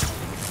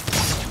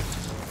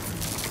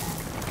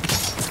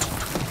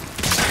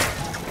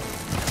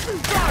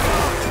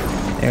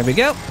 There we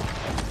go.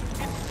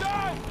 It's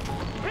done!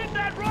 Hit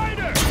that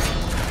rider!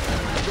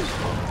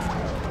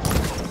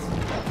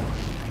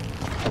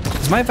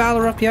 Is my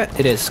Valor up yet?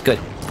 It is. Good.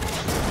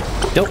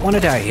 Don't want to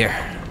die here.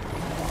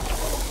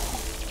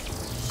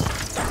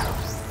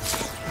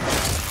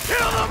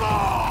 Kill them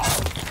all!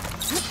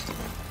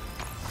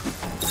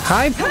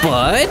 Hi,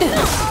 bud.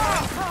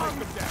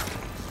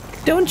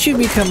 Don't you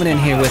be coming in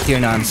here with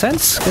your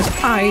nonsense, because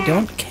I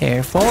don't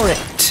care for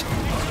it.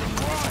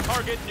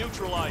 Target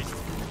neutralized.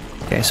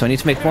 Okay, so I need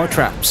to make more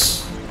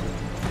traps.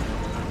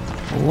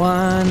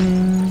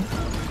 One...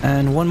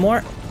 and one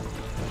more.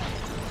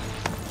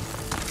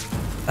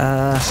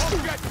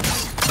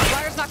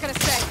 Fire's not gonna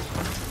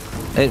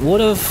stay. It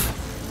would've...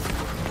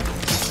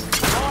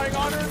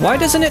 Why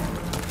doesn't it...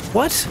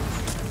 What?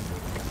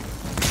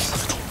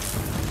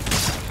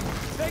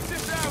 Take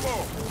this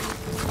ammo!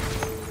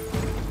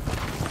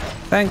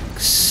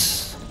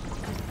 Thanks.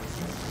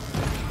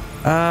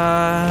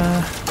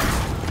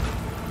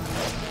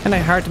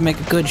 Kinda hard to make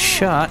a good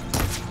shot.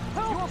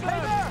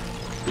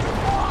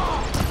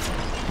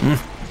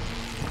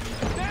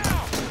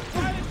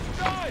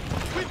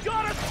 We've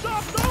gotta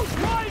stop those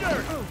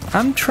riders!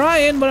 I'm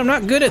trying, but I'm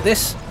not good at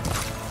this.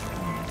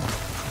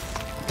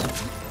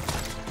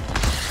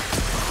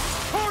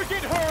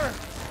 Target her!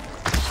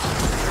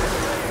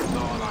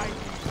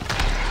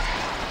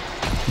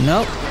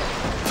 Nope.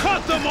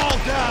 Cut them all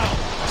down!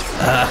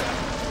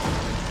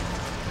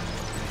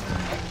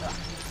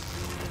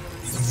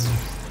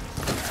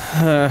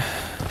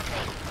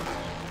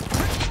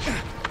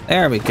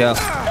 There we go.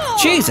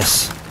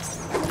 Jesus!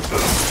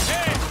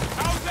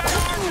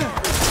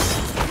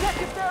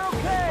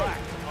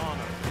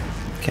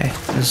 Okay,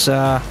 there's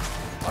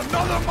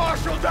Another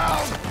marshal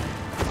down!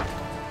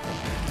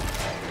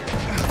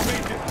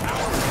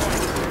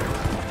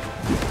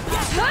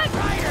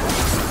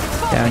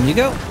 down you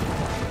go.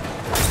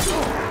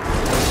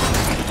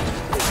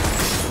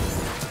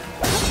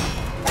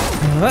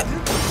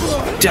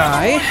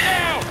 Die.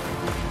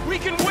 We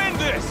can win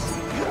this!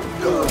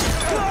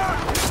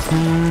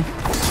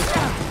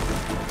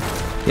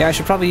 Yeah, I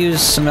should probably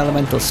use some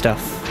elemental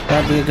stuff.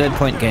 That'd be a good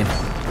point game.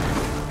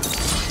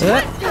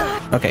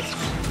 Okay.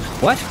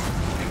 What?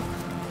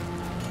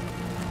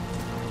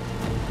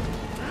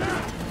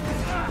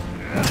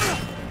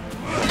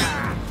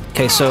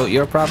 Okay, so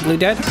you're probably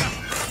dead?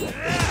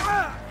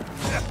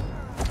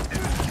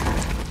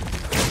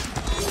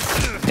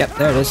 Yep,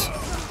 there it is.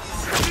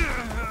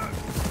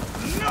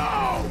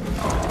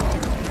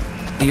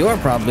 You're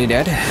probably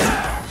dead.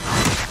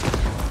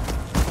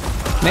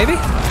 Maybe?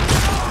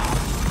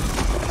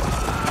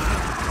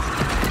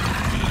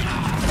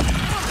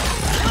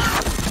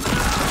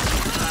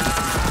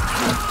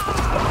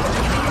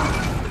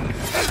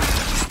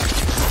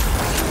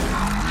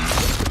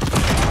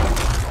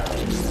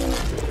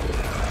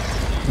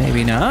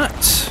 Maybe not.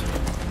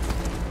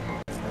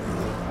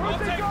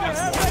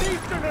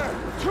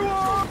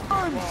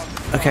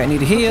 Okay, I need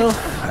to heal.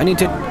 I need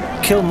to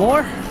kill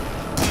more.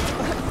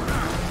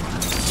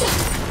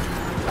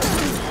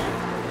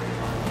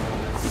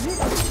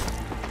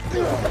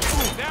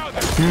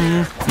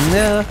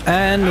 No,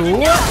 and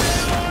what?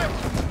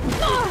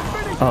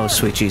 Oh,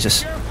 sweet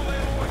Jesus.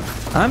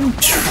 I'm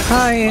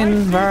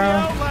trying,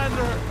 bro.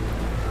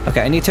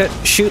 Okay, I need to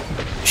shoot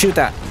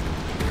that.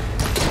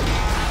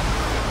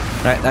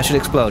 Right, that should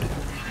explode.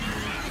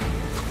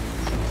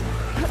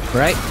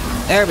 Right,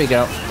 there we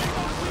go.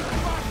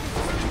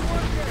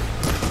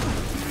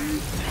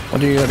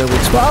 What are you gonna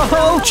explode?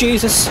 Oh,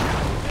 Jesus!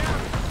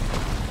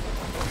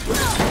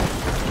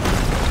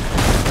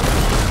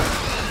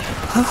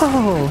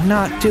 Oh,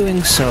 not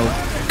doing so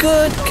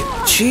good.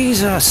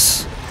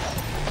 Jesus.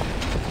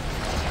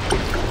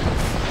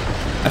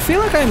 I feel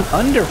like I'm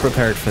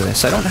underprepared for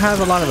this. I don't have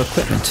a lot of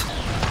equipment.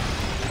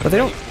 But they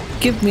don't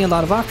give me a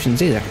lot of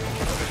options either.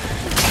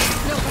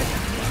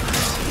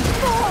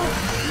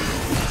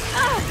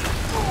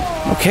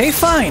 Okay,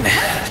 fine.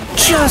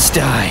 Just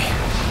die.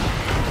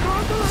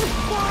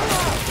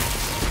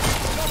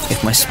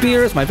 If my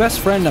spear is my best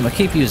friend, I'm gonna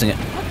keep using it.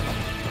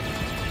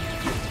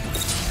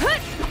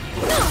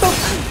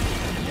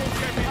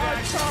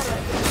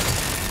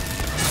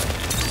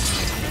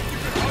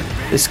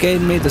 This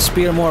game made the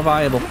spear more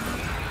viable.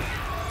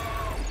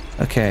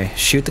 Okay,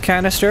 shoot the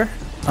canister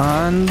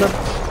on the...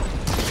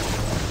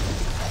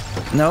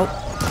 Nope.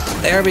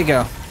 There we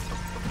go.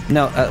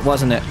 No, that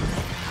wasn't it.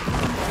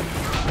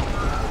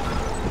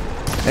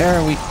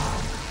 There we...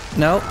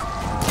 No.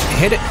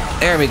 Hit it.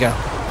 There we go.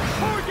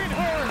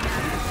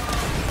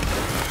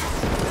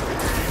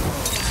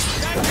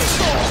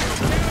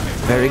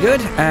 Very good.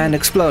 And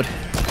explode.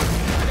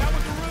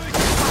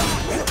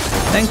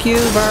 Thank you,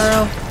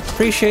 Varro.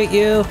 Appreciate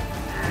you.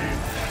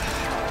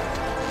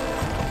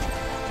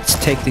 Let's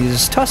take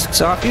these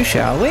tusks off you,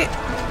 shall we?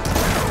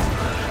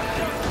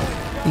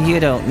 You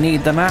don't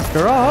need them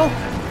after all.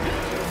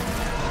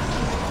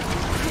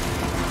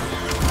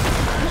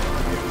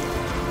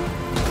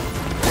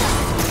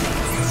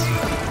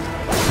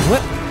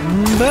 Whoop,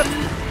 bup,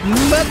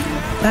 bup,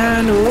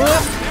 and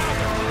whoop.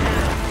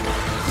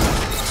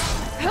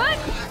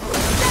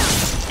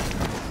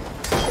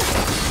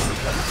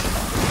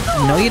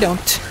 No, you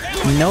don't.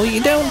 No,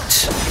 you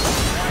don't.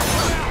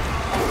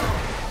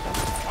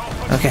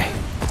 Okay.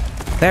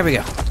 There we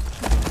go. I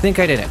think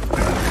I did it.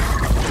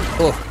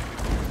 Oh.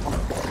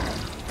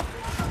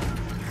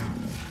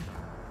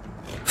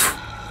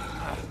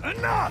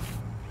 Enough!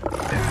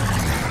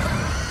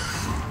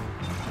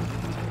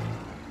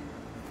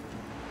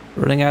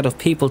 Running out of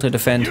people to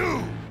defend.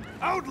 You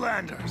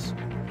outlanders!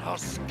 I'll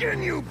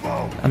skin you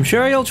both! I'm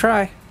sure you'll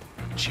try.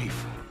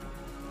 Chief,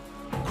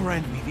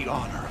 grant me the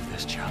honor of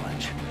this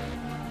challenge.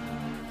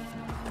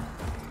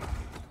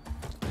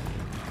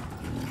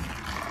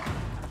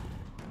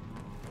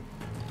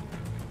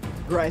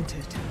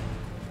 Granted.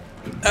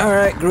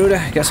 Alright,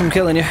 Gruda, guess I'm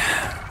killing you.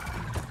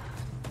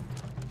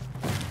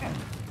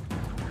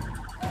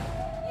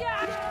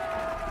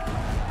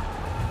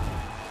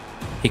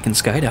 He can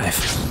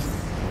skydive.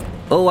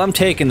 Oh, I'm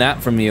taking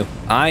that from you.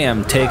 I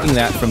am taking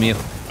that from you.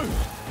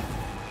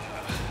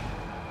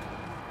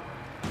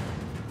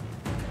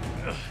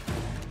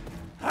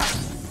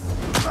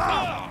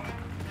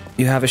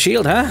 You have a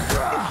shield, huh?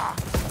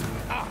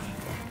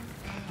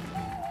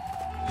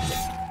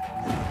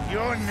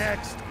 You're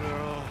next,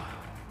 girl.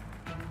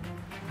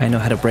 I know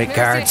how to break Never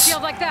see a guards.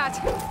 shield like that.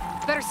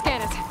 Better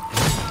scan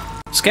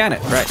it. Scan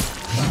it, right.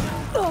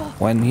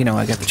 When, you know,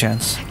 I get the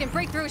chance. I can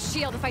break through his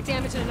shield if I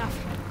damage it enough.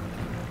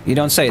 You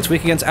don't say. It's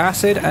weak against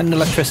acid and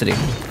electricity.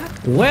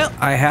 Well,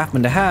 I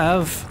happen to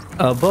have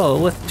a bow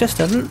with just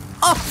an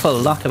awful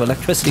lot of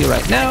electricity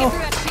right now.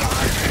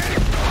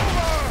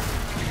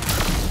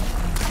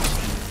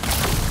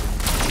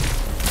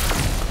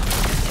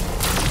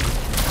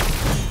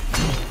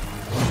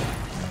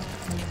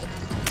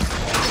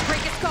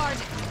 Break his guard.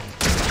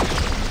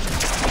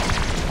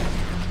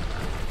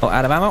 Oh,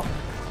 out of ammo.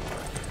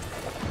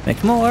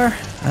 Make more.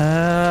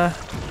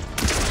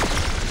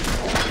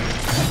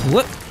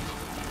 Whoop.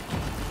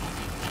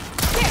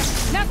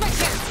 Now's my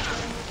chance.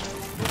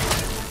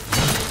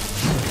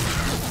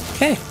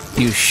 Okay,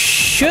 you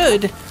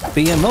should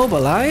be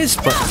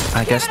immobilized, but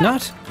I guess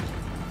not.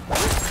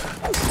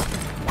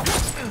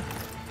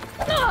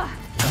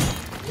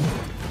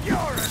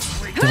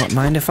 Don't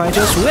mind if I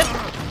just whip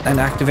and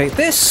activate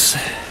this.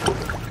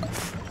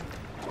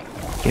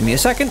 Give me a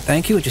second,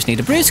 thank you. Just need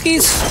a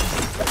brewskis.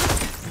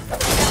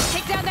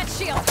 Take down that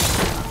shield.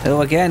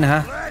 Oh, again,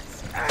 huh?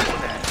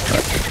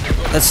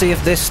 Let's see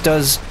if this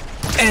does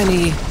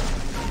any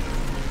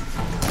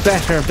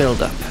better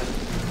build-up.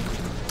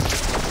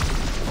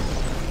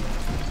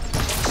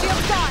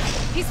 Shield's gone.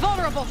 He's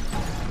vulnerable.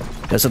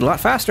 Does it a lot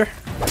faster.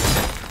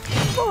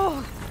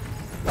 Oh.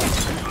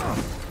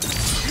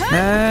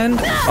 And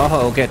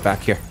oh, get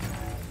back here.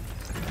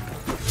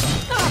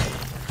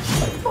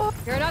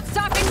 You're not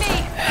stopping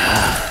me.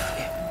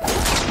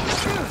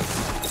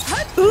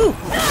 Ooh.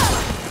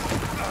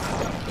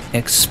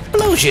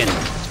 Explosion.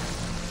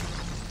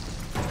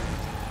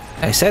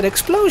 I said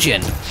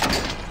explosion.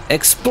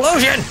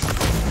 Explosion.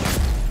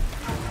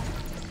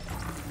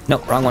 No,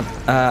 wrong one.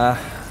 Gotta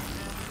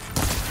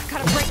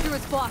break through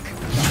his block.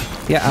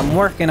 Yeah, I'm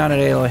working on it,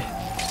 Aloy.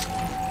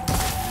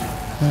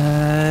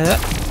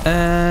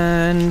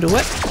 And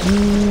what?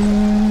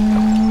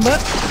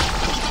 What?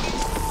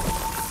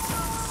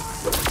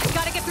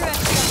 Gotta get through that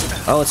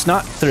shield. Oh, it's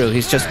not through.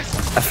 He's just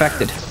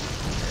affected.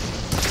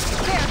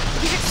 There,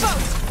 he's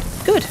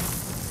exposed. Good.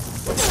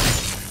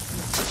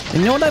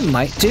 You know what I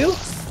might do?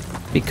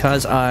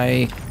 Because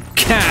I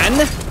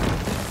can.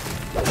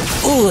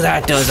 Ooh,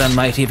 that does a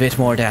mighty bit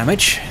more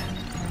damage.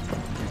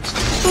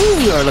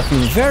 Ooh, you're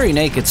looking very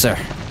naked, sir.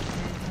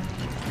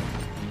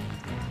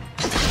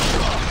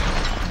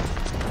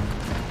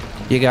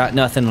 You got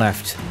nothing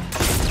left.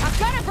 I've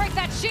gotta break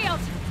that shield.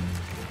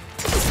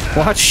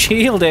 What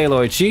shield,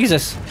 Aloy?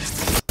 Jesus.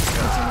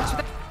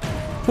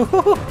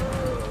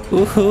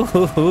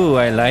 Ooh,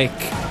 I like.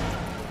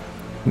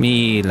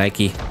 Me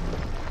likey.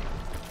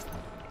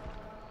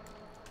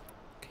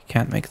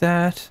 Can't make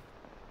that.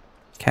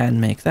 Can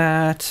make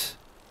that.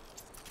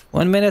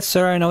 1 minute,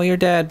 sir. I know you're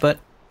dead, but...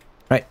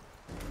 Right.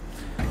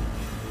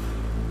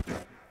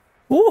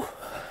 Ooh.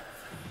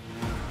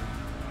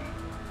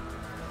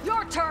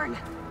 Your turn!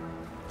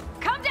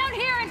 Come down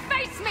here and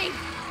face me!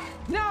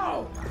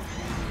 No!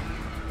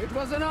 It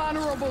was an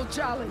honorable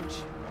challenge.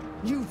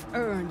 You've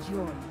earned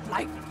your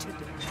life today.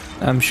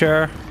 I'm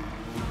sure.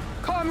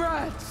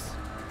 Comrades!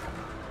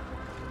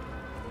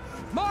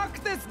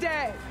 Mark this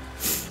day!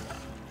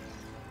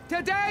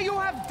 Today you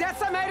have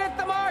decimated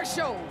the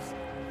Marshals!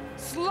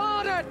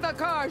 Slaughtered the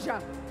Karja!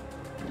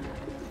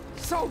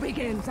 So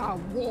begins our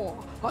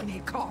war on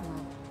Hikaru.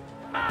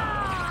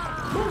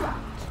 Move out!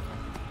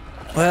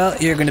 Well,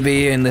 you're going to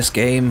be in this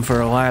game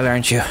for a while,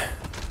 aren't you?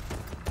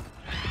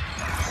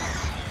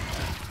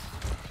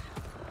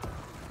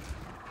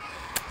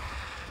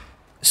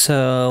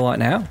 So, what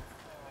now?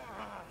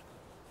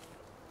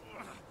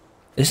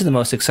 This is the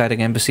most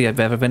exciting embassy I've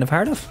ever been a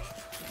part of.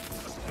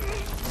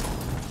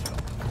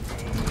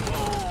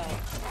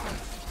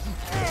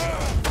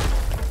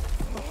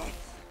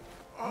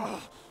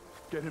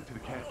 Get him to the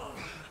camp.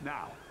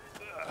 Now.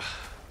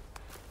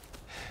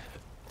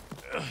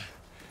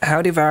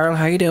 Howdy, Varl.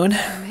 How you doing?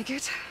 Make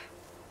it?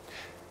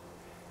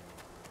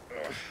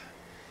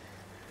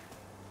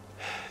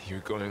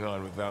 You're going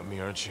on without me,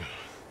 aren't you?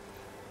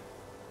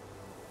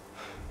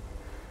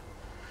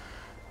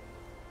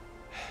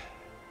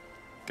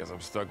 Guess I'm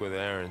stuck with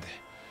Erend.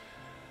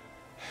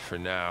 For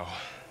now.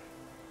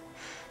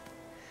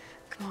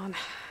 Come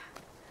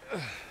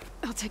on.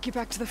 I'll take you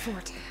back to the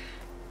fort.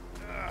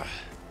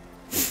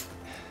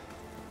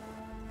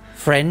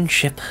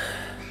 Friendship.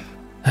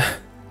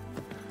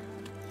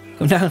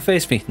 Come down and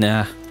face me.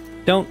 Nah.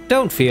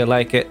 Don't feel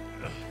like it.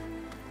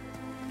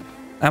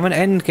 I'm an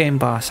endgame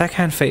boss. I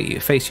can't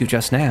face you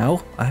just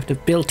now. I have to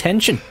build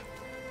tension.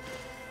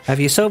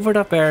 Have you sobered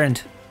up,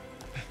 Erend?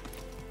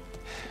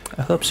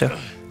 I hope so.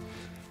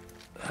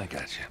 I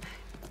got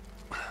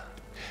you.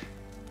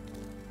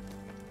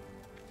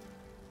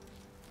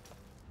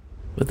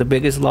 But the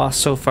biggest loss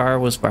so far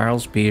was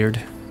Varl's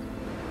beard.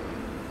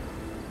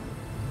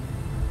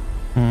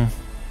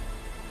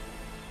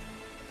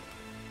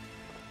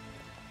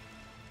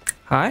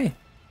 Hi.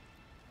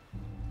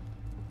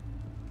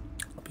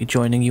 I'll be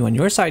joining you on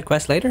your side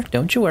quest later,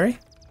 don't you worry.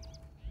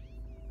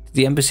 Did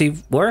the embassy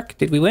work?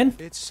 Did we win?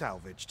 It's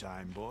salvage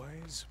time,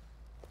 boys.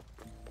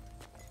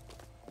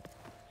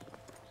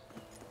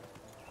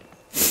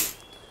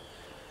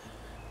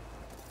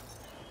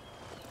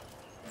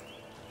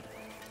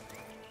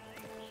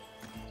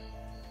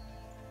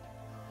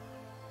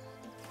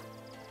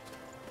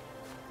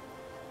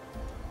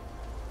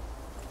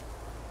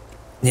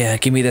 Yeah,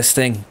 give me this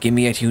thing. Give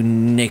me it, you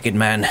naked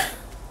man. I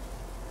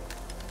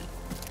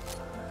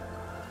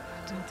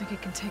don't think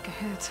it can take a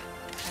hit.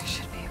 I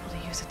should be able to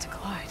use it to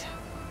glide.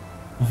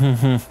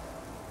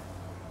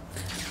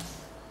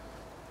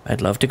 I'd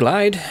love to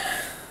glide.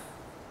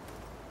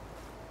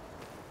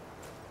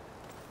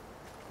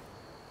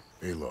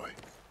 Aloy.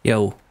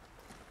 Yo.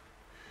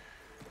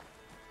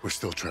 We're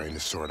still trying to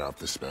sort out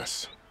this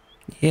mess.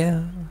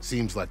 Yeah.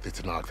 Seems like the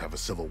Tallneck have a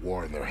civil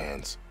war in their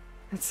hands.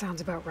 That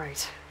sounds about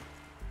right.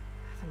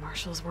 The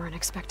Marshals weren't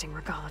expecting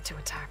Regala to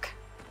attack.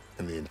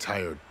 And the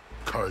entire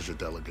Karja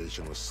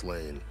delegation was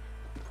slain.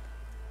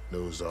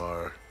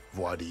 Nozar,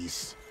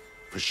 Voidis,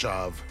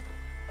 Vishav.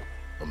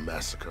 A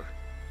massacre.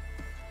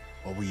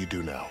 What will you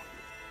do now?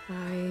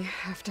 I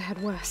have to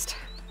head west.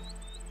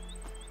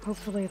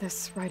 Hopefully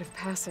this rite of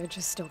passage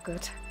is still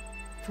good.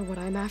 For what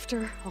I'm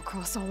after, I'll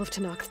cross all of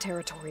Tallneck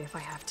territory if I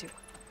have to.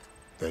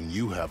 Then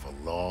you have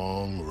a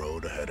long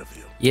road ahead of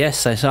you.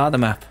 Yes, I saw the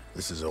map.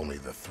 This is only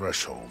the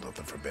threshold of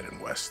the Forbidden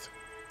West.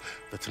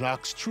 The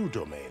Tallneck's true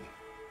domain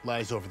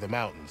lies over the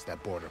mountains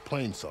that border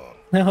Plainsong.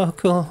 Oh,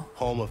 cool.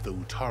 Home of the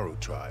Utaru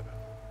tribe.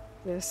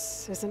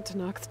 This isn't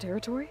Tallneck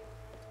territory?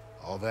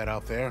 All that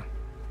out there?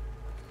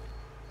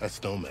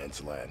 That's no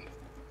man's land.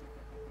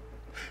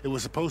 It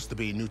was supposed to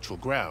be neutral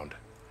ground,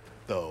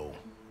 though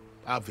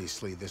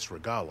obviously this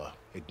Regala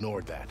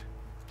ignored that.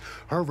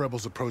 Her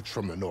rebels approached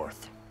from the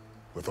north.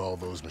 With all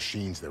those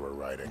machines they were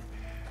riding,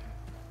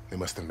 they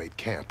must have made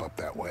camp up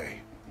that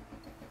way.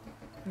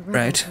 The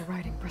rebels were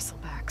riding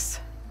bristlebacks.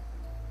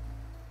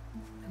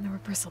 And there were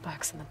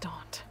bristlebacks in the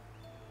Daunt.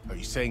 Are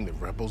you saying the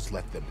rebels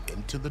let them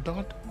into the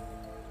Daunt?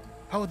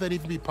 How would that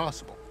even be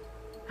possible?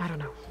 I don't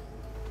know.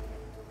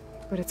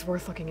 But it's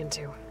worth looking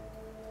into.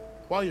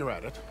 While you're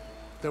at it,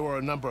 there were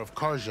a number of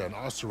Karja and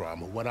Oseram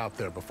who went out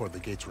there before the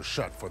gates were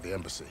shut for the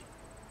embassy.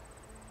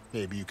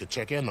 Maybe you could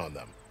check in on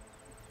them.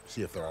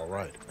 See if they're all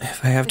right.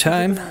 If I have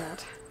time.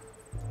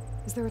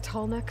 Is there a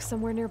Tallneck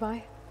somewhere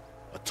nearby?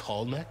 A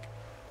Tallneck?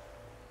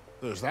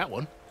 There's that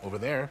one, over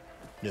there,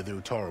 near the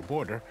Utaru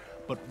border.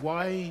 But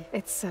why?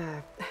 It's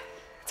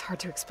hard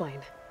to explain.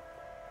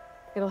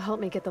 It'll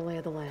help me get the lay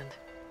of the land.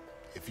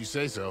 If you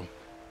say so.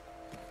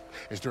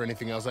 Is there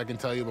anything else I can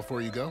tell you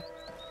before you go?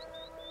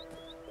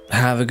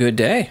 Have a good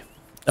day.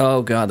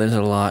 Oh god, there's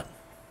a lot.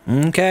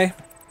 Okay.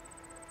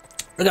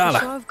 Regala.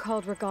 Vishav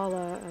called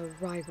Regala a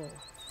rival.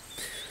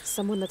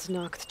 someone the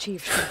Tallneck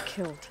chief should have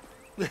killed.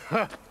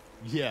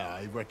 Yeah,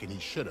 I reckon he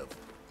should have.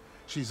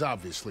 She's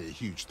obviously a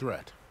huge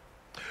threat.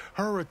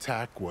 Her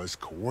attack was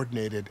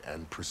coordinated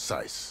and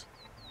precise.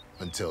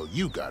 Until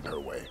you got in her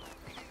way,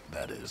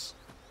 that is.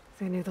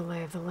 They knew the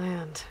lay of the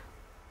land.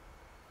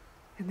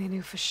 And they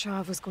knew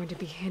Fashav was going to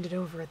be handed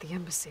over at the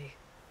embassy.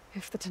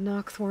 If the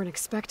Tallneck weren't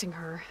expecting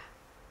her,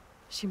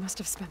 she must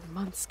have spent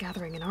months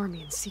gathering an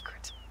army in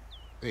secret.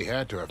 They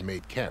had to have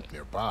made camp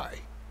nearby.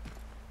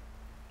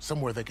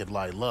 Somewhere they could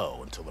lie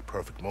low until the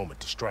perfect moment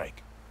to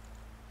strike.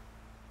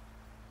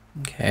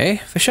 Okay,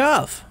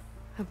 Fashav.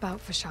 About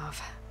Fashav.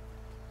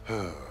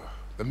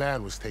 The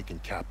man was taken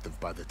captive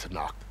by the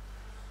Tallneck.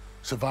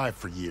 Survived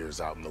for years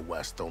out in the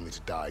west, only to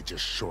die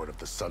just short of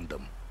the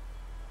Sundom.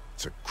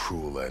 It's a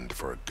cruel end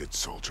for a good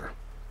soldier.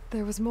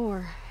 There was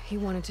more he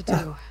wanted to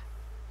do.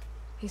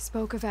 He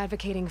spoke of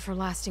advocating for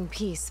lasting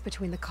peace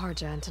between the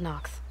Karja and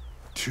Tallneck.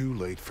 Too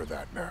late for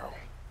that now.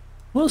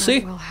 We'll see.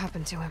 What will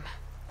happen to him?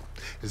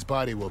 His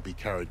body will be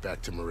carried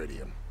back to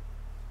Meridian.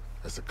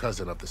 As a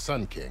cousin of the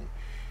Sun King,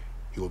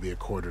 he will be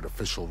accorded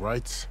official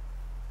rights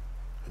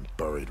and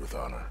buried with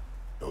honor.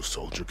 No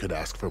soldier could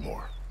ask for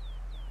more.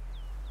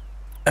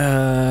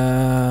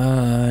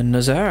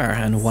 Nazar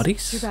and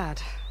Wadis? Too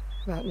bad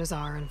about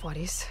Nazar and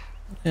Wadis.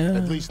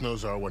 At least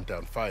Nazar went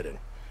down fighting.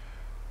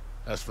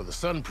 As for the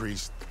Sun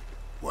Priest,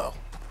 well,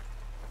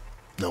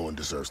 no one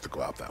deserves to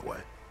go out that way.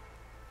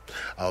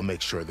 I'll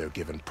make sure they're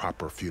given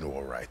proper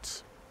funeral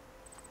rites.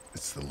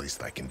 It's the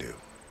least I can do.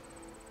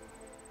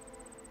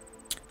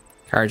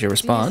 Karja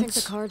responds. Do you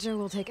think the Karja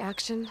will take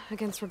action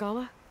against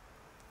Regala?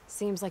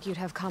 Seems like you'd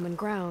have common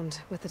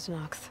ground with the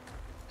Tallneck.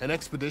 An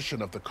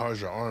expedition of the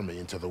Karja army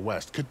into the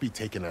west could be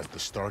taken as the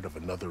start of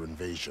another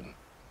invasion.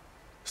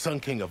 Sun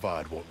King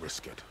Avad won't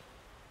risk it.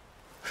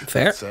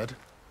 Fair. That said,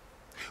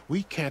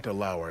 we can't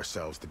allow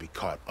ourselves to be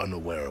caught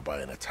unaware by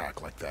an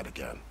attack like that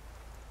again.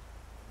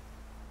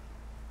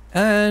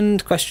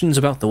 And questions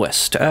about the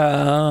west.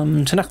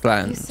 Tallneck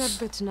lands. You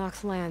said the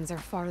Tallneck lands are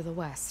far to the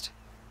west.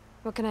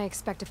 What can I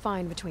expect to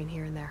find between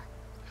here and there?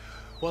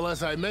 Well,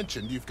 as I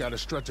mentioned, you've got a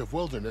stretch of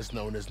wilderness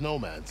known as No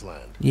Man's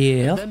Land.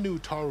 Yeah. And then New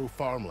Taru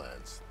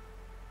farmlands.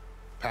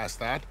 Past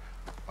that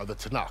are the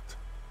Tallneck.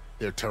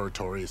 Their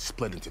territory is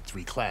split into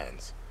 3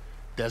 clans: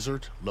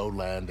 Desert,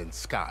 Lowland, and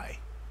Sky.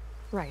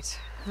 Right.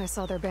 I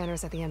saw their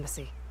banners at the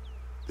embassy.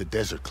 The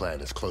Desert clan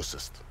is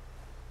closest.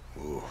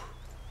 Ooh,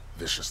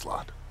 vicious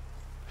lot.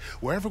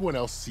 Where everyone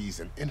else sees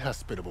an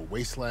inhospitable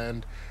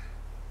wasteland,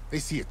 they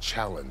see a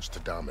challenge to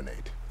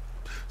dominate.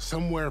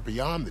 Somewhere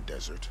beyond the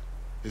desert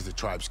is the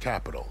tribe's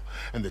capital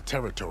and the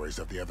territories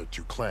of the other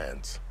 2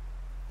 clans.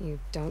 You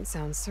don't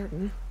sound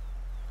certain.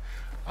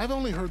 I've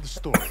only heard the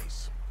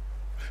stories.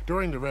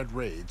 During the Red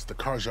Raids, the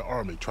Karja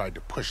army tried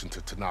to push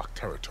into Tallneck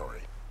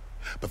territory,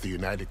 but the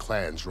united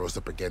clans rose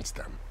up against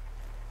them,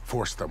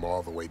 forced them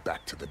all the way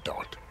back to the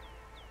Daunt.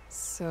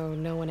 So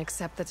no one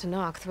except the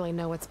Tallneck really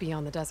know what's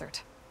beyond the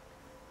desert.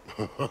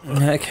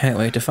 I can't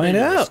wait to find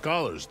Maybe the out.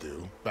 scholars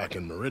do, back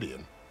in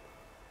Meridian.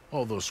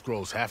 All those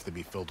scrolls have to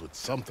be filled with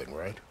something,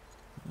 right?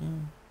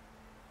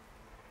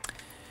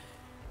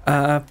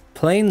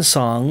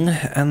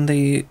 Plainsong and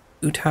the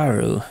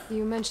Utaru.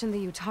 You mentioned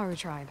the Utaru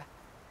tribe.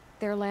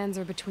 Their lands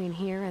are between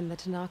here and the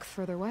Tallneck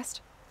further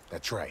west?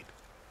 That's right.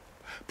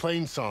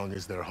 Plainsong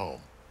is their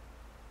home.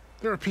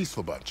 They're a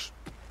peaceful bunch,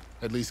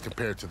 at least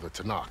compared to the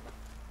Tallneck.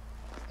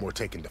 More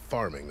taken to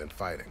farming than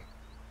fighting.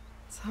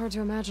 It's hard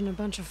to imagine a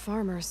bunch of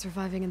farmers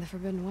surviving in the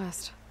Forbidden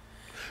West.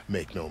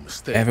 Make no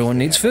mistake. Everyone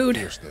they needs had a food.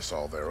 Fierceness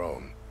all their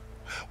own.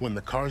 When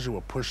the Karja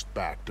were pushed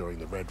back during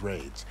the Red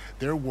Raids,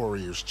 their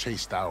warriors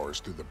chased ours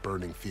through the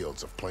burning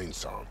fields of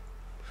Plainsong.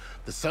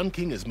 The Sun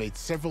King has made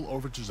several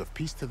overtures of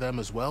peace to them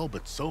as well,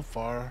 but so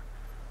far,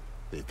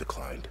 they've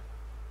declined.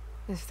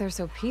 If they're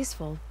so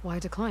peaceful, why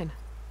decline?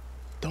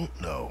 Don't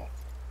know.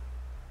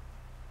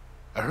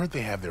 I heard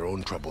they have their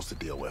own troubles to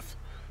deal with.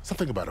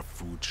 Something about a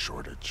food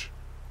shortage.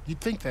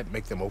 You'd think that'd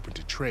make them open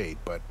to trade,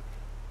 but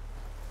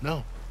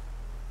no.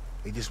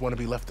 They just want to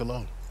be left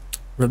alone.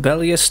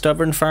 Rebellious,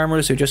 stubborn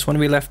farmers who just want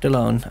to be left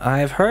alone.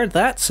 I've heard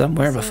that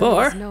somewhere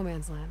before. It's no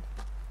man's land.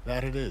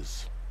 That it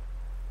is.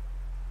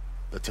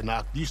 The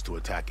Tallneck used to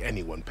attack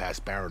anyone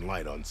past Barren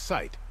Light on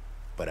sight,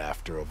 but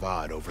after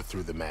Avad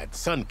overthrew the Mad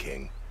Sun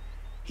King,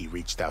 he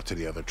reached out to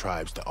the other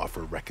tribes to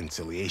offer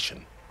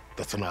reconciliation.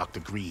 The Tallneck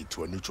agreed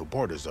to a neutral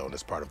border zone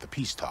as part of the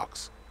peace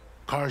talks.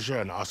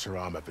 Karja and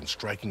Oseram have been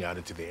striking out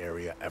into the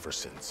area ever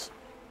since.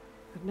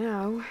 But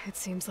now, it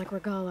seems like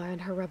Regala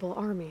and her rebel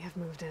army have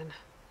moved in.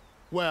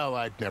 Well,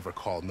 I'd never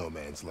call No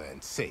Man's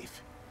Land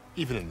safe,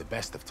 even in the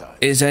best of times.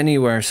 Is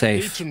anywhere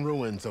safe? Ancient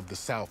ruins of the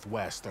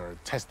Southwest are a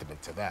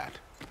testament to that.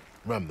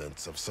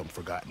 Remnants of some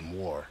forgotten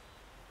war.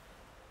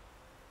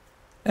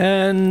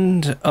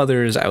 And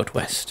others out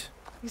west.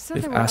 You said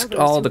We've there were asked others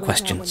all who the went out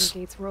questions.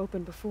 when the gates were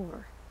open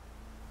before.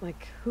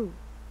 Like who?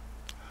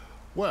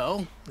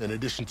 Well, in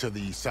addition to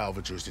the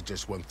salvagers that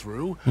just went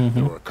through, Mhm.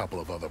 there were a couple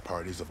of other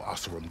parties of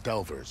Oseram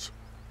delvers.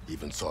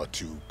 Even saw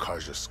 2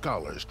 Karja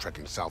scholars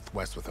trekking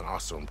southwest with an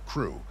Oseram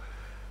crew.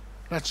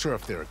 Not sure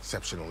if they're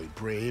exceptionally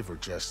brave or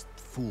just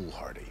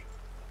foolhardy.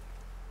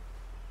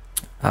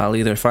 I'll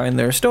either find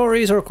their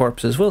stories or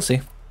corpses. We'll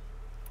see.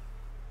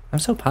 I'm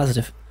so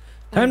positive.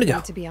 Time to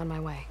go. To be on my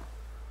way.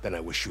 Then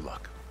I wish you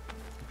luck.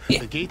 Yeah.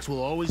 The gates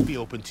will always be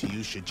open to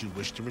you should you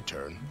wish to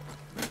return.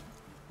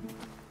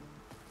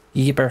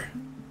 Yipper.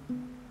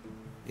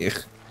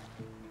 Ugh.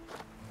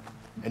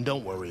 And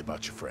don't worry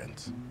about your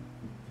friends.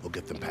 We'll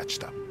get them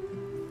patched up.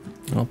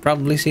 We'll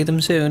probably see them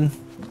soon.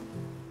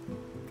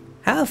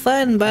 Have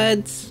fun,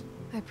 buds.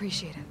 I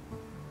appreciate it.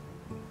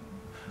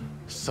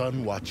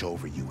 Sun watch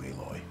over you,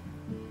 Aloy.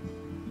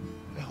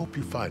 I hope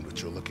you find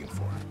what you're looking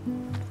for.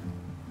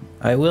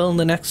 I will in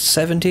the next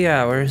 70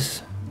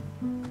 hours.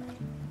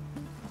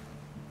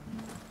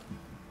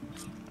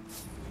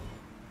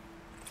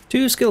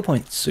 Two skill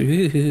points.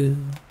 Ooh.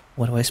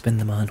 What do I spend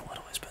them on? What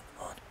do I spend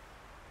them on?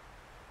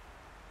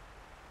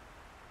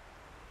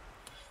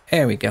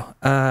 There we go.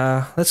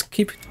 Let's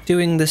keep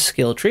doing this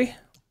skill tree.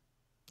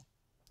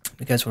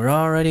 Because we're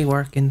already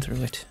working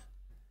through it.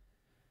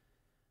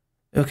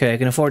 Okay, I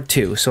can afford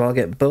 2, so I'll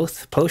get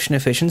both potion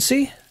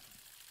efficiency.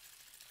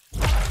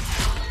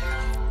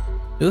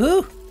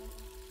 Woohoo!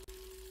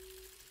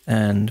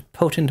 And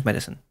potent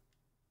medicine.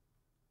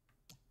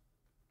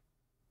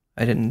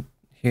 I didn't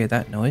hear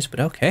that noise,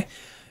 but okay.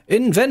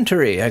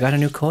 Inventory! I got a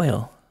new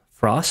coil.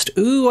 Frost.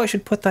 Ooh, I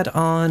should put that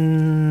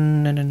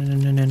on...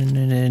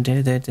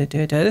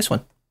 this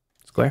one.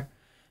 Square.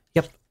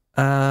 Yep.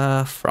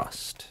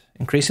 Frost.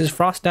 Increases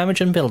frost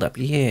damage and build-up.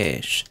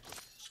 Yes.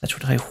 That's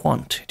what I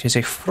want. It is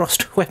a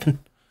frost weapon.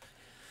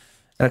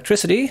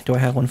 Electricity. Do I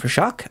have one for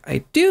shock?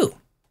 I do.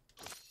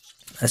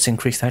 Let's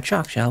increase that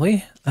shock, shall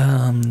we?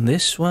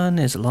 This one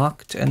is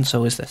locked, and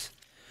so is this.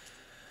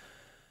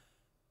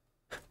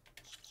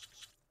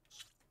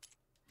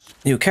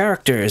 New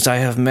characters. I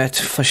have met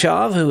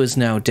Fashav, who is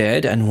now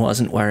dead and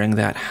wasn't wearing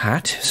that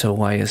hat, so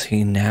why is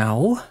he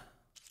now?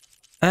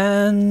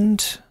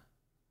 And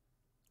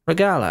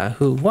Regala,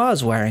 who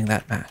was wearing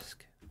that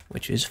mask,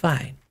 which is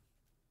fine.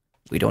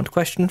 We don't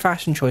question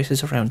fashion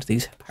choices around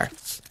these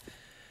parts.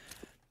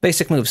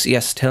 Basic moves.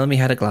 Yes, tell me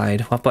how to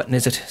glide. What button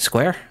is it?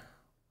 Square?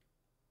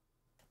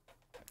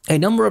 A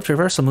number of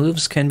traversal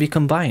moves can be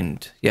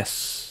combined.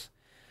 Yes.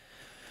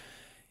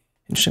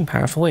 Interesting,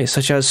 powerful ways,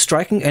 such as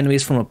striking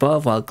enemies from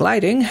above while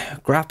gliding,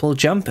 grapple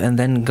jump and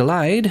then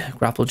glide,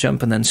 grapple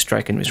jump and then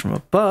strike enemies from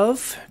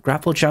above,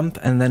 grapple jump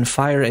and then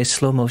fire a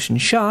slow motion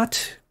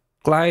shot,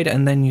 glide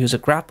and then use a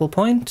grapple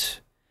point,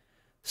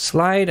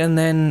 slide and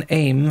then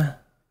aim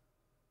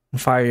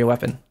and fire your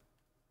weapon.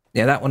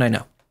 Yeah, that one I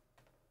know.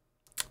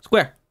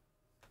 Square.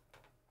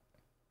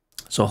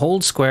 So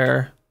hold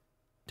square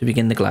to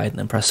begin the glide and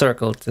then press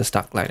circle to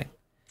stop gliding.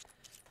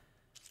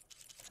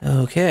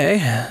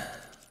 Okay.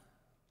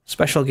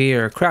 Special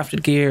gear,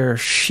 crafted gear,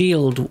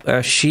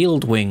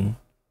 shield wing.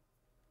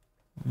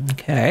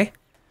 Okay.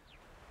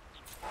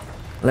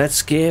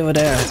 Let's give it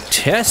a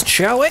test,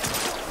 shall we?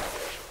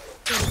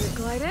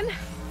 Glide in.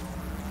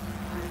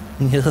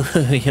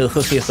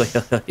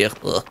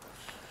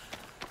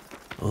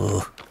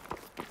 Oh.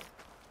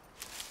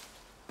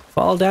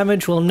 Fall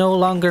damage will no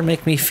longer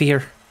make me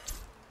fear.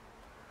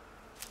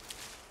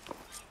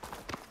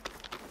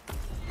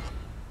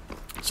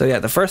 So yeah,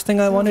 the first thing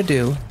I want to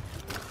do...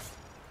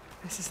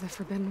 This is the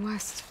Forbidden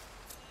West.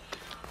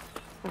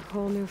 A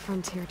whole new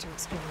frontier to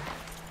explore.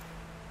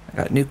 I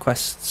got new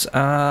quests.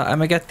 I'm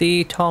gonna get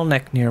the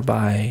Tallneck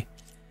nearby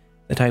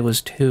that I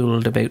was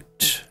told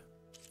about.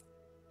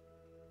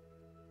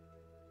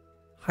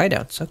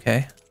 Hideouts,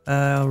 okay.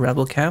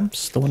 Rebel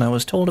camps, the one I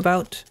was told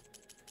about.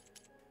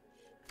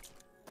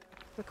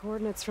 The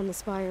coordinates from the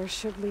spires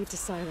should lead to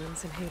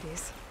Silence in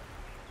Hades.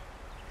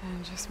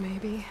 And just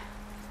maybe...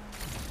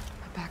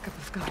 a backup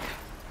of Gaia.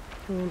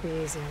 It won't be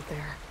easy out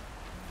there.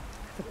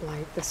 The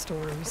blight, the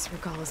storms,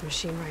 Regala's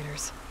machine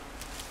riders.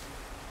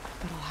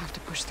 But I'll have to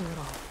push through it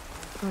all.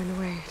 Find a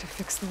way to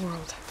fix the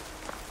world.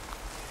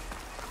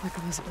 Like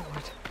Elizabeth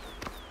would.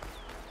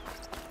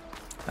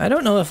 I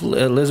don't know if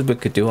Elizabeth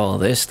could do all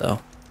this,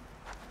 though.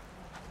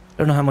 I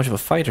don't know how much of a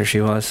fighter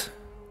she was.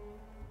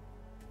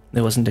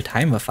 There wasn't a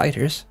time of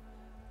fighters.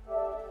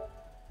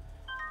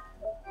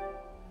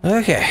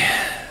 Okay.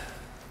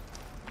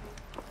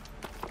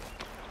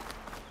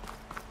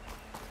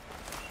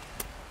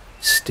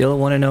 Still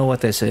want to know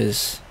what this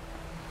is.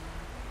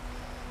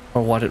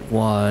 Or what it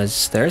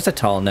was. There's a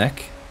Tallneck.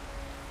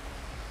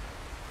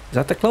 Is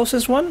that the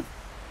closest one?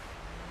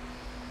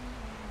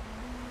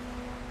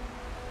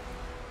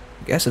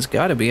 I guess it's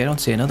gotta be. I don't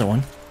see another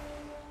one.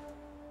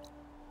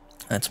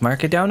 Let's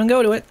mark it down and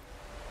go to it.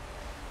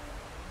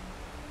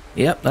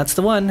 Yep, that's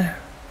the one.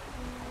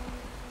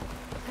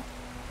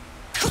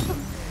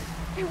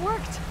 It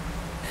worked!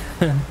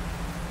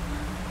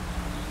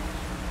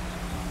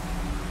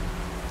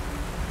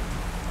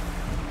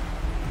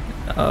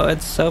 Oh,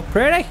 it's so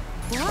pretty.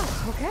 Wow,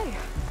 okay.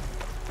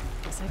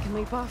 Guess I can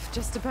leap off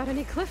just about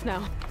any cliff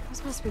now.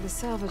 Those must be the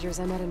salvagers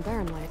I met in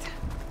Barren Light.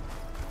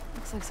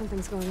 Looks like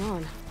something's going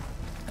on.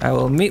 I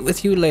will meet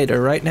with you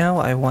later. Right now,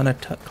 I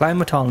want to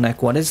climb a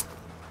Tallneck. What is...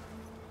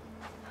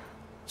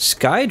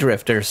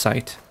 Skydrifter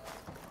site.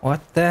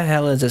 What the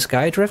hell is a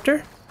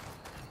Skydrifter?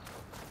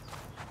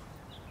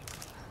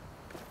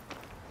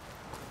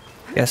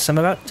 Guess I'm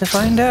about to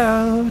find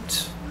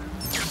out.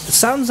 It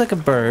sounds like a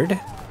bird.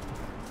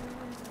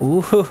 Ooh,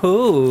 hoo,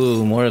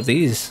 hoo, more of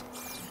these.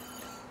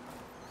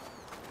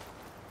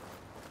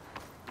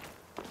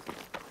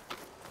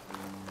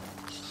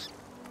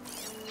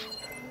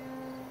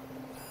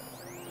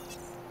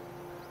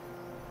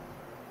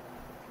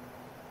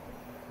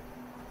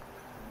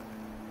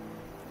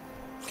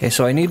 Okay,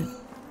 so I need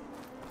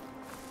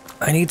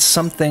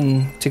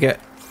something to get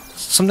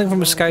something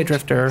from a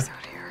Skydrifter.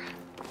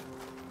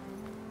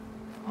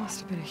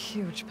 Must have been a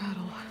huge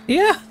battle.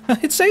 Yeah,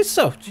 I'd say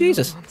so.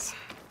 Jesus.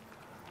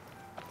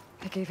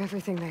 They gave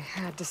everything they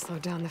had to slow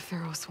down the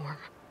Pharaoh swarm.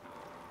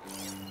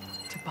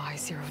 To buy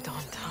Zero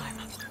Dawn time.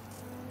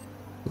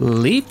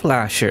 Leap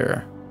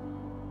Lasher.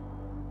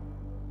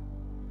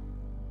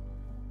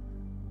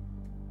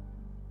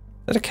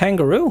 Is that a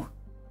kangaroo?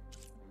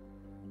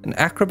 An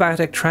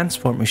acrobatic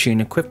transport machine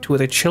equipped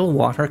with a chill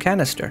water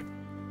canister.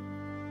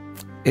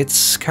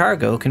 Its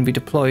cargo can be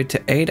deployed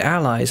to aid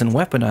allies and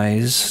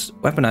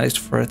weaponized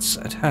for its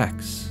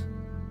attacks.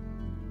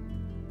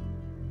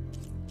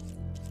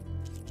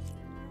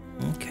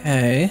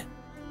 Okay.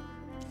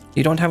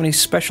 You don't have any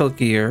special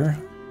gear.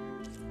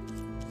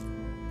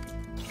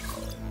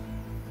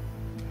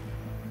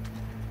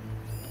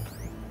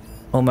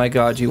 Oh my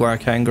god, you are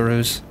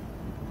kangaroos.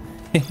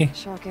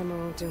 Shock ammo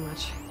won't do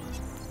much.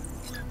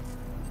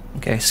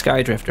 Okay,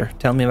 Skydrifter.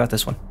 Tell me about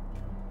this one.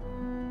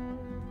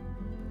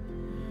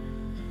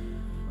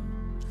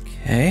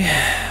 Okay.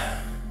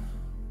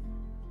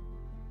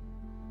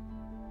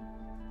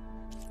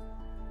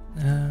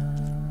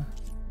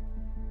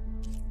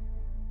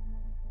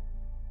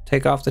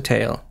 Take off the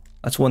tail.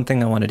 That's one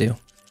thing I want to do.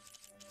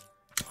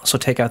 Also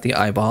take out the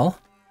eyeball.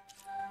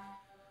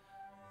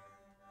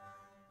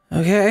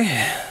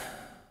 Okay.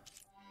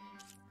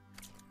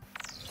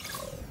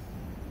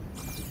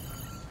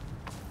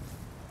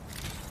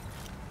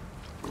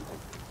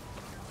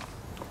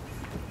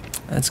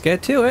 Let's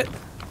get to it.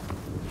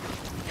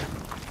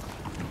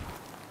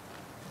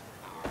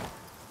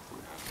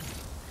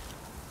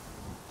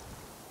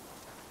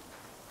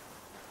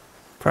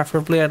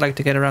 Preferably, I'd like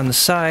to get around the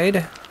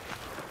side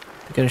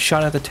to get a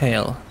shot at the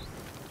tail.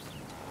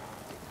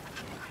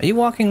 Are you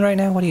walking right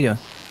now? What are you doing?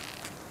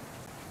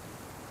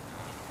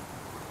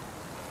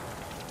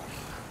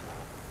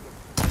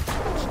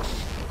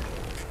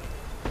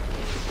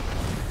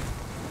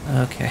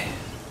 Okay.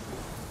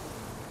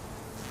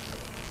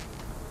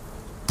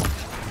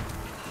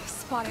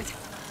 Spotted.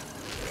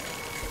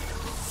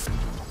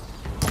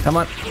 Come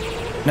on.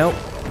 Nope.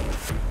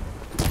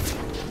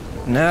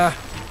 Nah.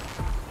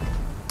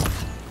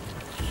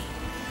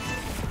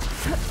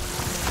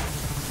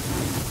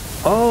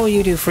 Oh,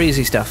 you do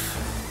freezy stuff.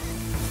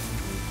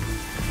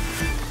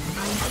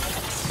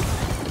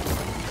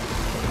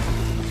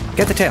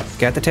 Get the tail.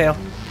 Get the tail.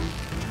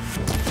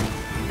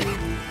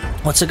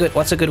 What's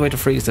a good way to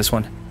freeze this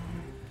one?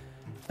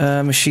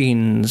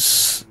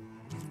 Machines.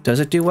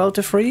 Does it do well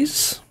to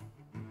freeze?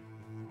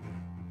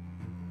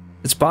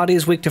 Its body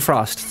is weak to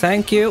frost.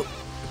 Thank you.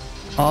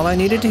 All I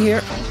needed to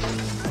hear.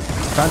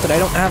 Granted, I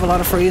don't have a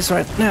lot of freeze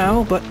right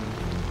now, but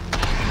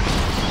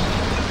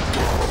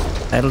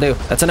that'll do.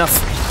 That's enough.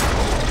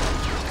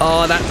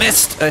 Oh, that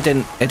missed. It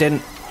didn't. It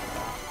didn't.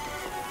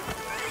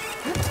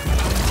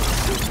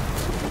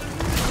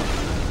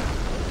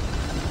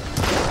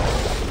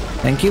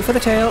 Thank you for the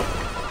tail.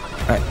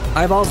 Alright,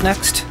 eyeballs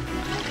next.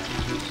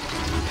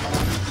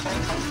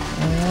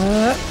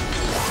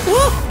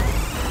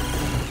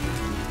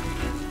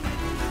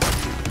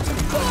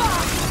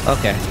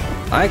 Okay.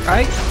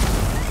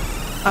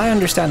 I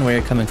understand where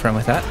you're coming from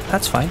with that.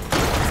 That's fine.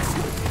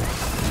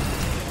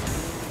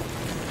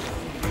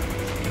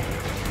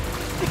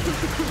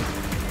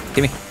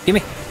 Gimme,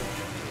 gimme.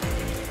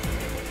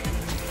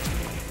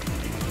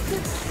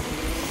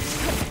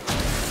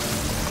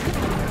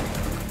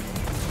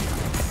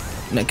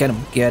 No, get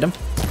him, get him.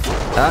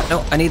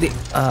 No, I need the,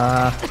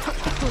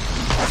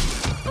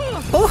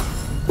 Oh!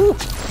 Ooh.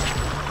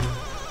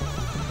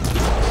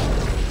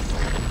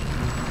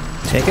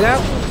 Take it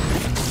out.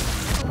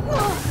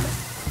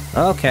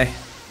 Okay.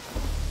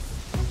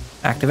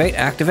 Activate,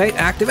 activate,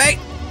 activate!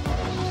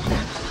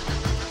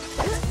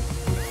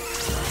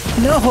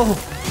 No!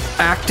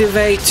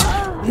 Activate!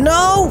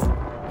 No!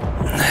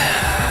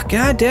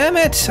 God damn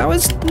it! I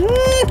was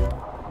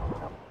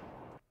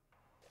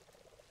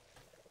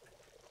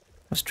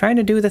trying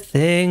to do the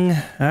thing.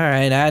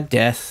 Alright, add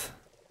death.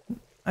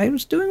 I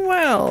was doing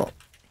well.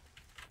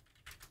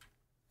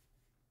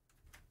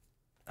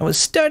 I was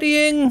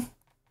studying.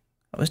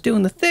 I was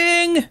doing the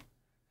thing.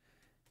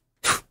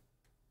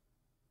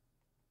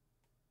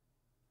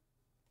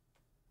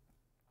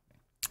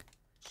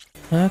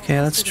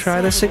 Okay, let's try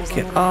this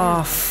again.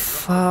 Oh,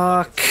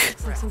 fuck.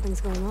 Looks like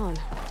something's going on.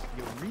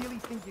 You really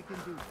think you can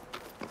do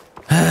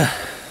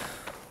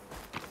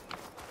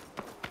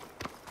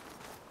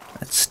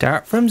Let's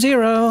start from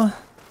 0.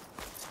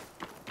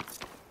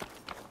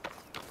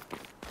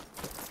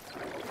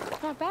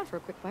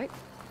 Quick bite.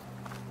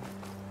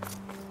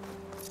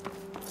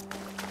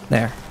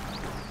 There.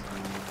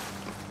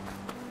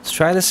 Let's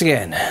try this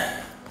again.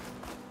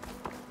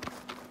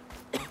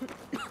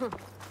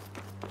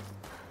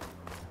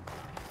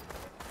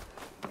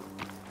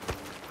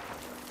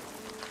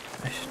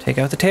 I should take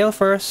out the tail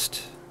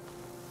first.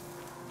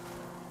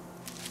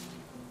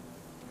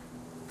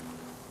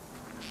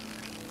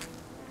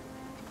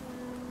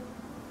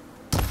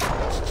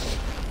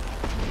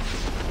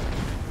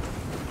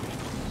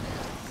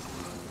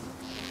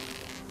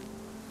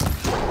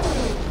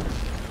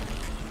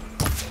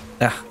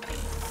 Ah.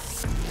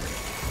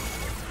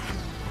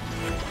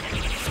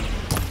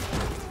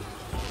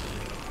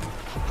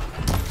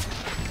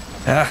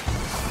 Ah.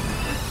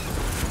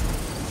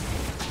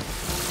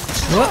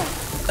 Whoa.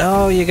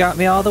 Oh, you got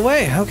me all the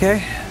way.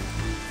 Okay.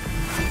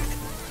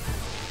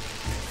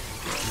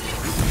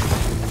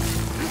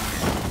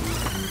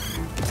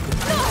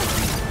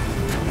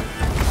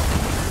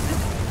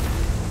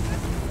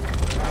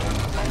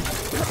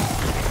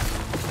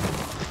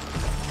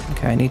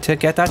 Okay, I need to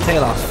get that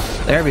tail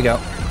off. There we go.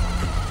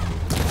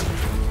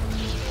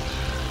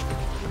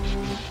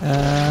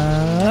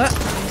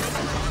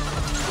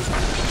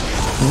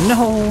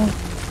 No,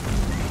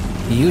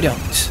 you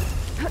don't.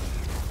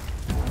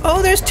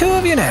 Oh, there's two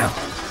of you now.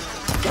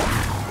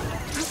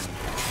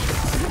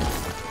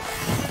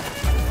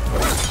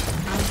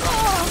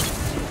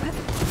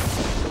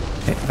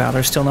 Okay,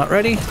 Valor's still not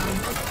ready.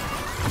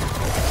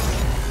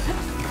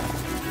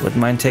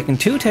 Wouldn't mind taking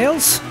two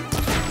tails.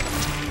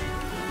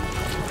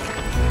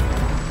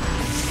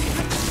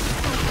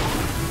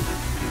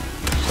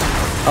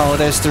 Oh,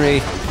 there's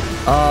three.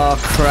 Oh,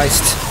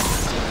 Christ.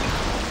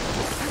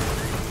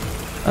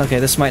 Okay,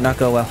 this might not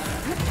go well.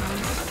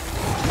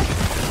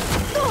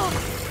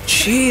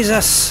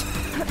 Jesus!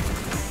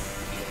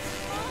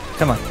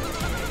 Come on.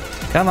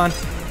 Come on.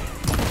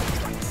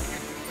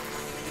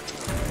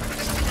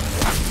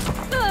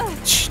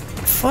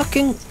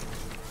 Fucking...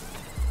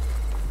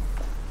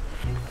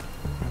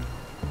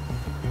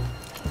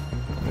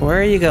 Where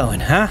are you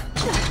going, huh?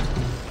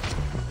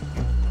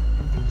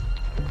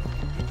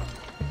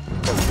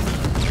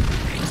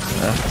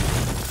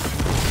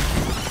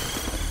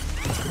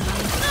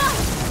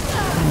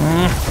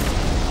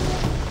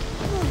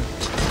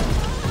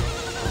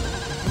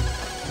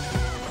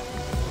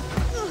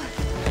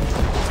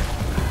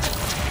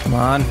 Come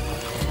on.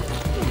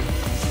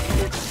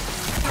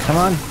 Come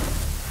on.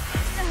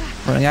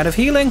 Running out of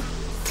healing.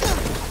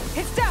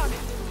 It's down.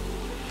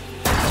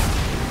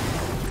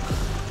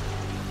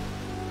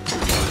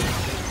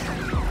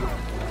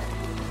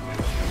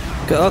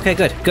 Okay,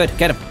 good, good.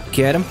 Get him.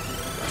 Get him.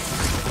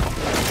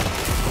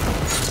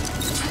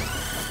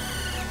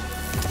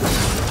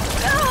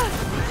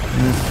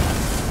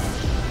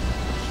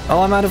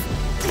 Oh, I'm out of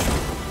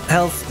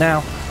health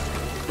now.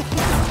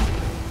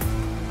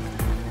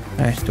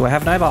 Alright, do I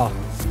have an eyeball?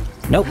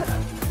 Nope.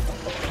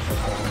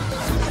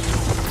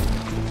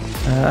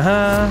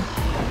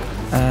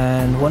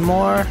 And one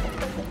more.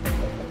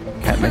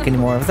 Can't make any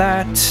more of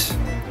that.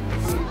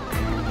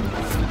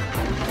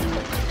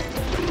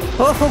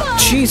 Oh,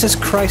 Jesus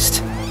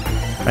Christ.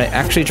 Right,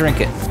 actually drink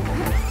it.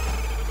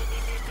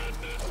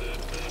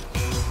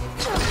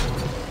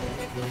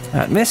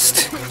 That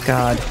missed.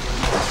 God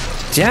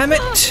damn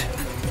it.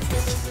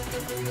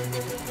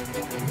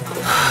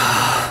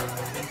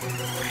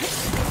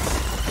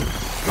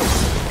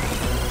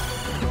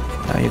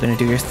 Now you're gonna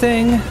do your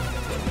thing.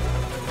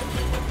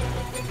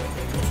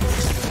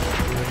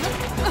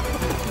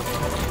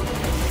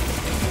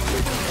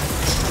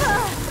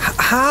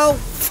 How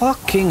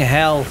fucking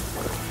hell?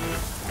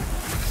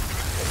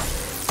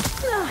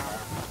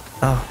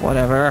 Oh,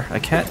 whatever. I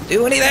can't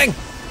do anything.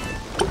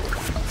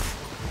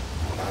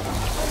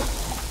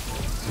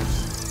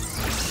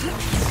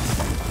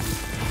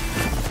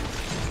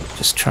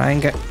 Just try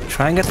and get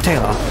the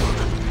tail off.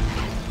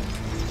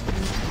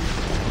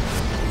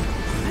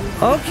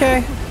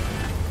 Okay.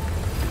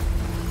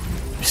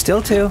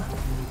 Still two.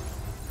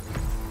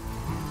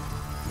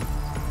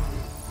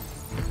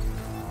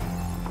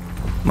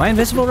 Am I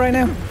invisible right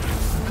now?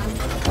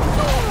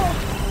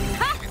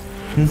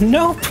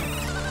 Nope.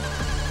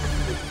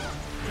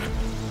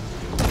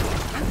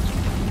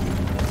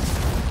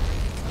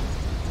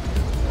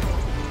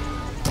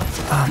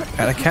 Oh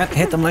God, I can't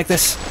hit them like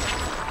this.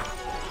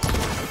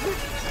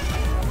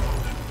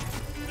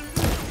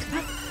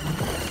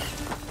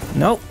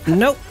 Nope,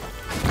 nope.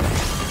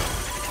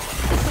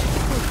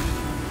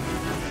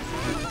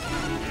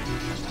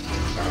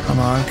 Come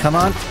on, come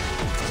on.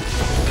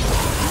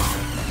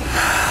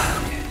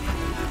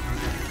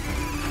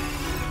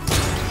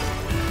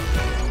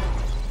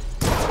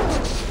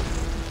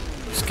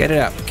 Just get it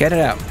out, get it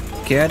out,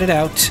 get it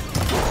out.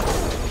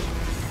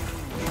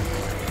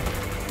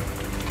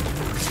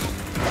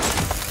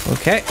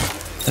 Okay,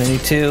 I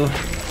need to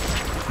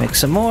make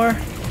some more.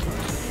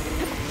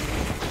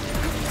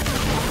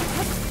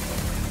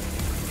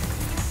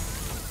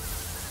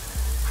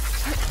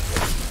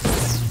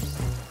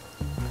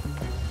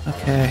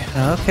 Okay,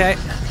 okay.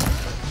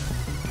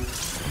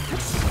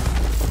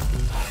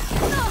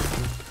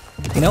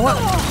 You know what?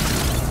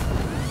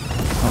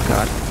 Oh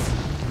god.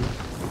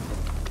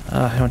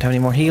 I don't have any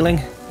more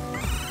healing.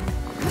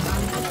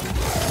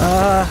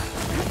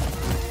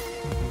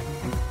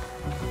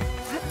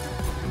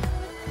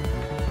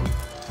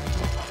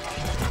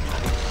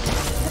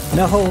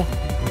 No.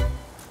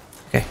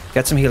 Okay,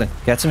 get some healing.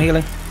 Get some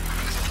healing.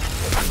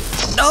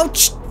 No,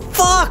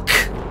 fuck!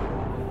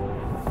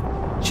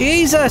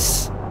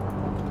 Jesus!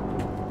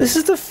 This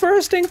is the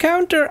first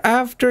encounter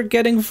after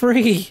getting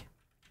free.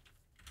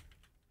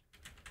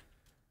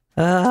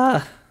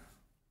 And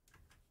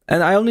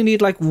I only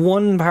need like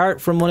one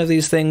part from one of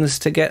these things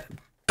to get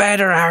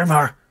better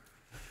armor.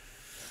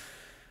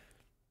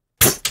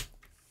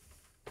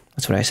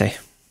 That's what I say.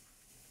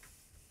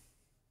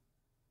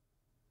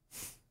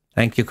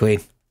 Thank you, Queen.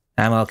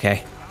 I'm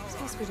okay.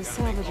 Supposed to be the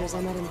salvagers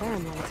I met in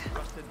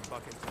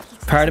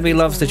Barrenlight. Part of me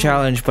loves the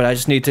challenge, but I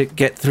just need to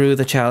get through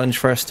the challenge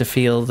first to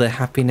feel the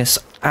happiness.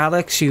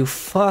 Alex, you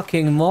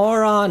fucking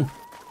moron!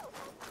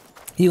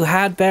 You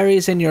had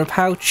berries in your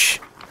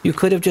pouch. You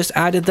could have just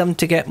added them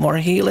to get more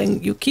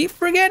healing. You keep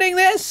forgetting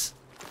this!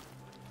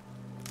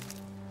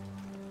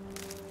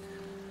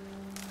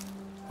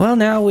 Well,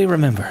 now we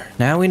remember.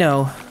 Now we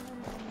know.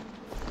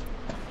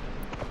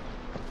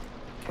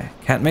 Okay,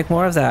 can't make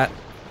more of that.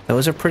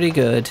 Those are pretty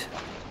good.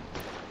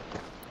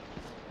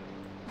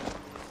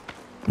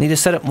 Need to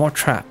set up more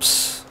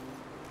traps.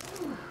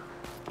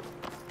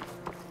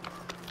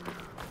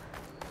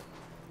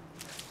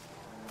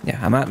 Yeah,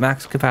 I'm at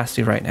max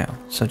capacity right now,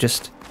 so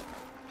just...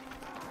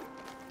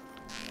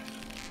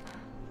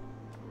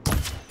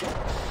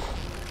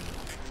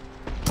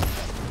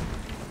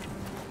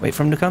 wait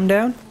for him to come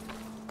down.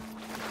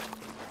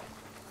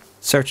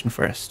 Searching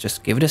for us.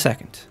 Just give it a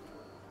second.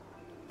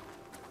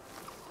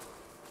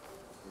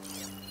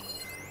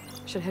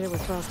 Should hit it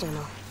with frost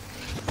ammo.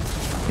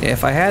 Yeah,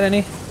 if I had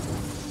any.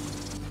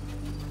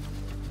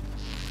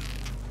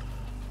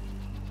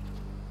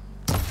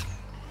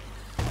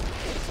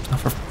 Oh,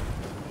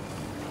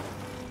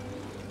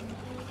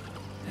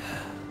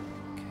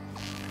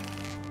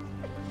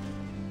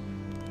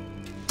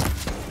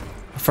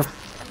 for...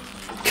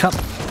 Come.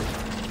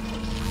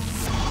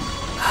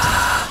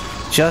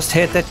 Just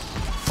hit it.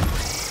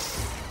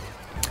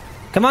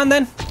 Come on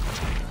then.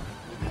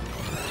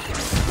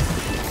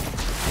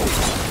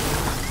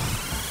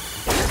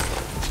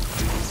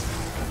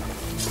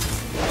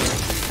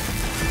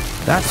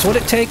 That's what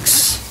it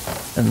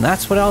takes, and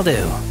that's what I'll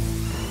do.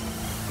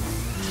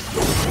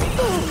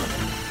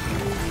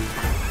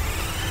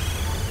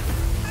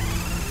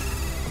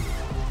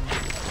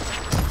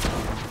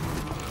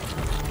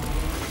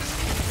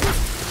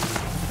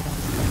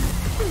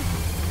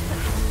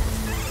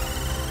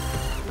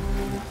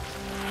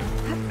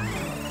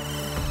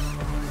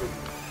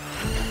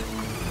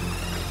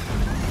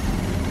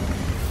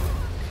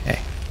 Okay,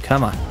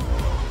 come on.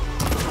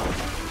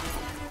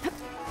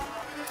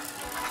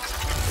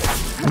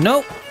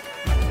 Nope.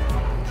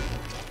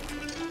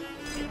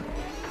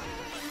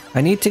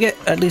 I need to get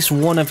at least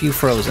one of you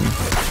frozen.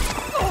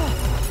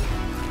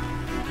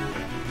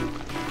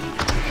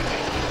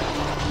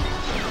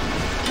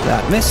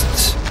 That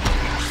missed.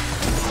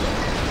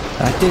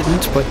 That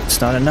didn't, but it's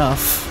not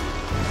enough.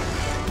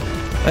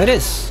 It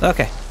is.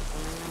 Okay.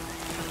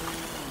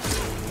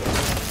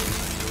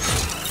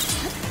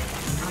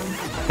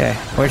 Okay,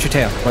 where's your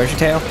tail? Where's your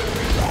tail?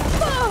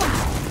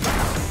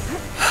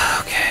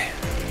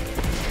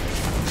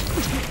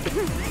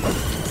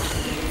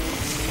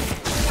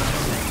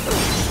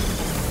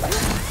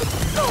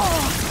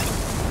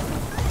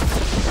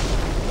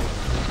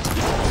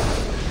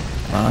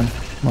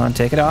 Come on,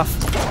 take it off.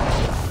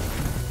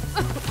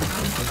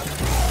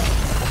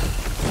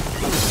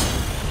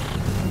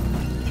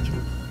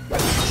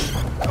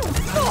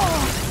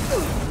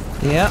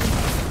 Yep.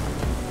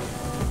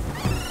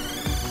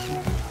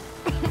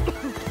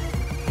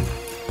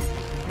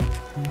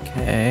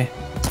 Okay.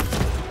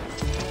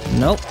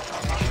 Nope.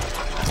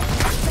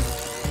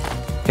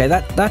 Okay,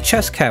 that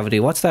chest cavity,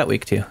 what's that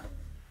weak to?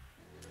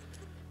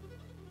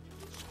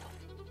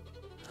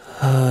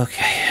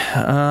 Okay.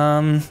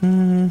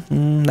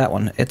 That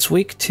one. It's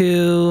weak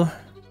to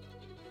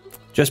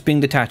just being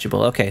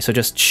detachable. Okay, so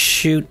just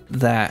shoot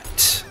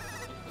that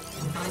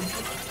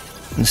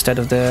instead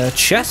of the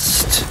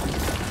chest.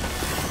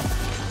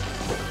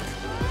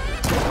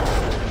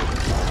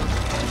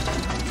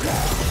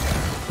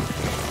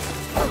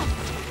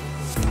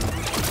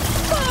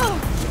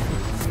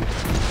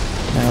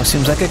 Now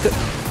seems like a good...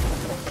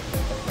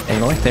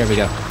 Anyway, there we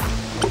go.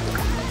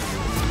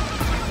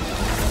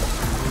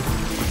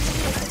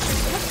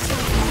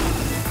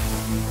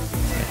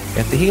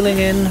 Get the healing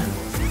in.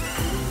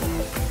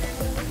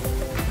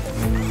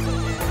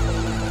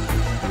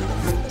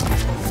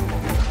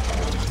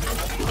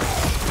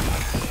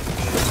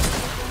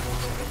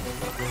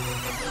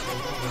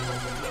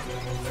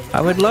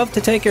 I would love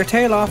to take your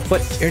tail off,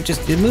 but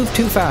you move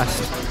too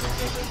fast.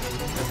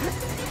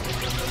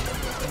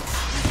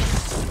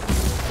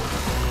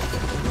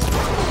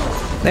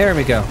 There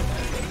we go.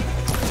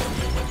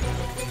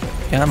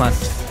 Come on.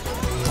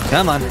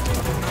 Come on.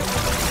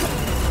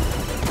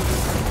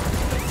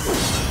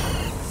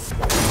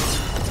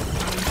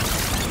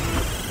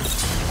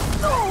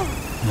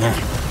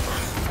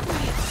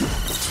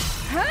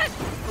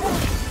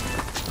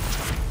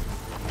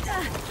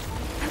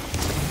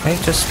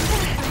 Okay, just...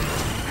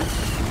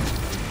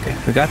 Okay,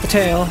 we got the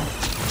tail.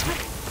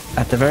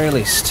 At the very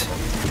least.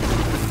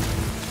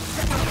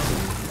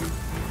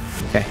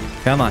 Okay,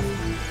 come on.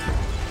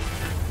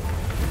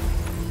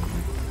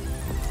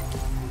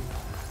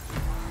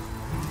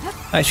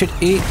 I should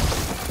eat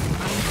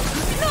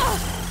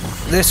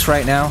this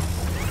right now.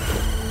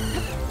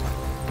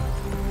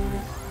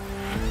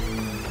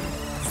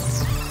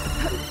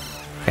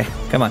 Okay,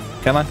 come on,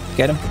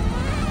 get him.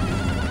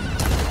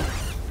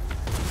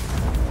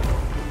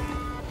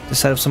 To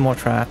set up some more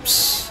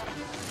traps.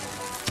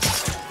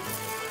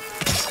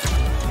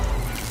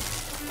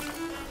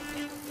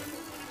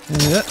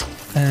 Yep,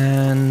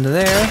 and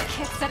there.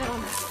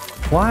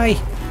 Why?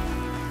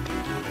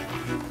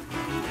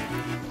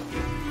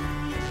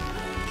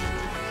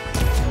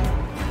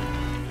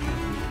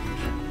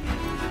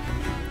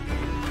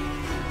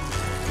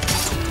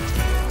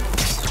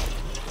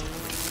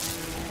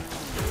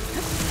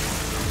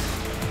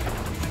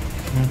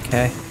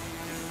 Okay.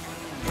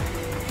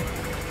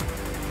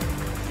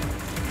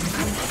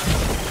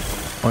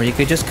 Or you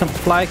could just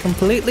fly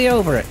completely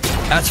over it.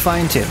 That's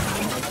fine too.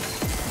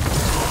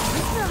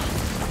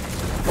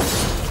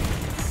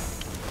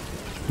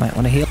 Might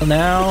want to heal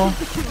now.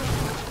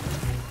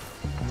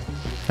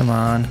 Come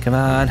on, come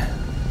on.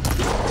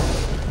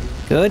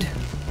 Good.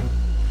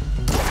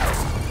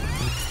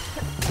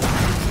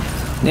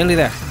 Nearly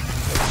there.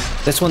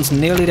 This one's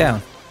nearly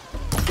down.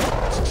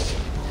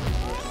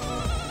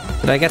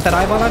 Did I get that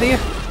eyeball out of you?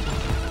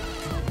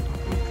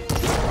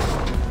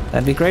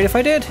 That'd be great if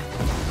I did.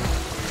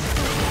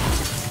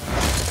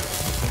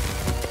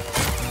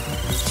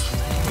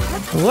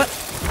 What?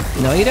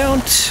 No, you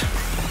don't.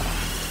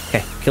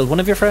 Okay, killed one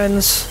of your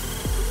friends.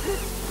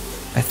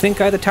 I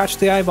think I detached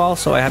the eyeball,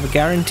 so I have a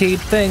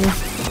guaranteed thing.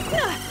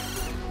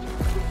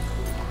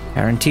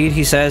 Guaranteed,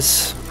 he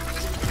says.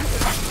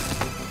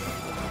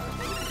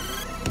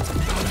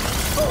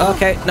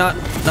 Okay, not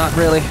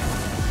really.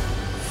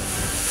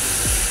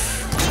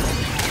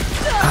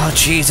 Oh,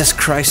 Jesus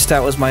Christ,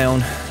 that was my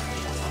own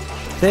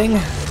thing.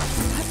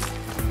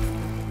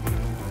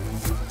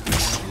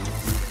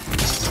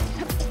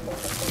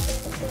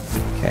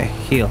 Okay,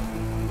 heal.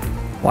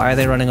 Why are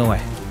they running away?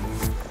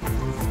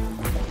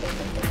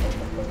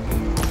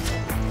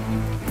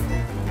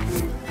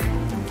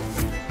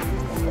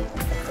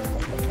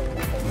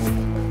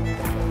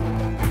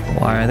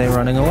 Why are they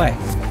running away?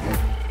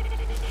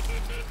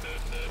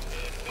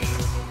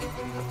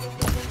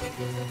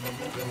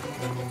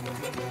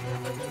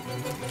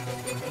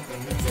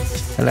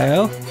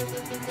 Hello?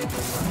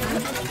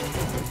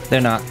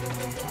 They're not.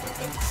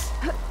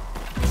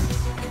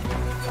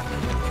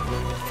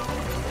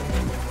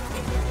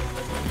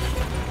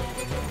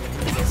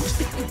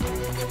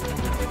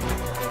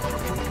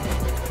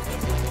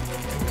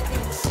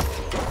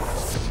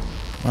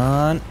 Come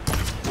on.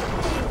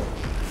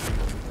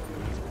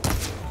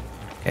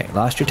 Okay,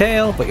 lost your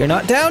tail, but you're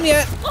not down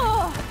yet.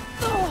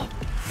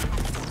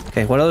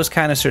 Okay, what are those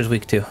canisters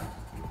weak to?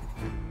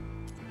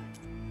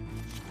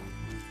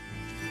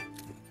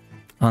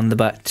 On the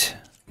butt.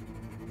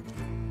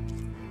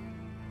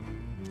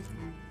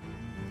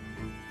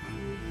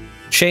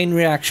 Chain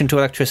reaction to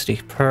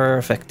electricity.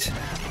 Perfect.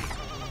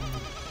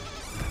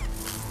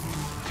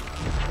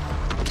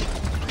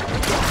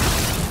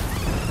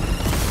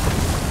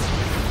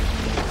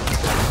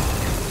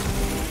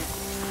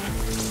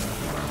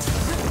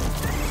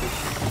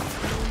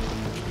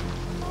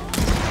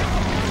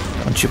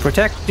 Once you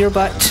protect your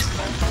butt.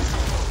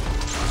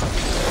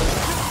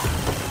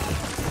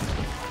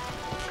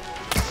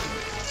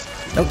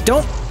 No,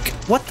 don't.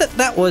 What the?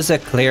 That was a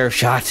clear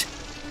shot.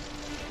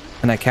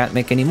 And I can't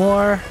make any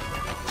more.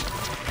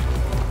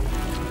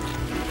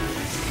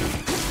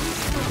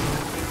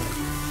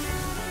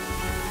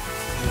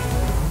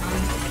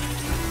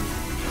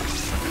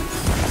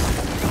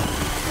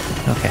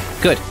 Okay,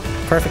 good.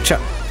 Perfect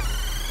shot.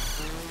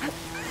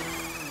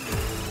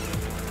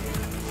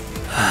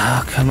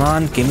 Oh, come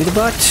on, give me the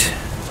butt.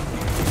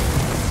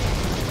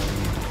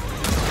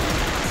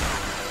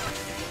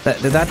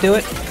 Did that do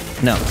it?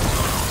 No.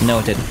 No,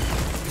 it didn't.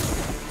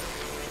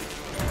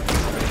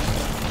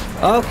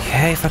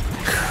 Okay,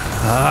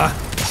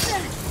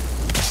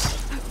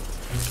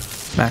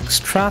 max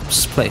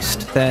traps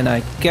placed. Then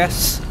I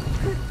guess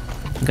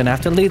I'm gonna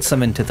have to lead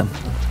some into them.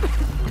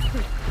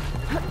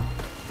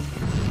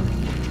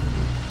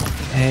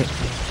 Okay.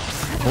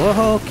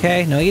 Whoa,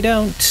 okay. No, you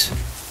don't.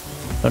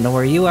 Don't know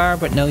where you are,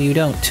 but no, you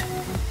don't.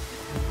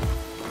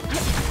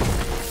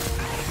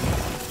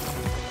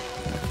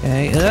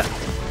 Okay.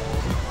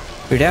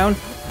 You're down.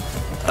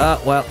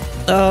 Well.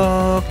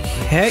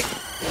 Okay.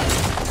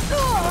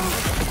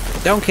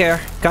 Don't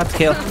care. Got the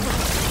kill.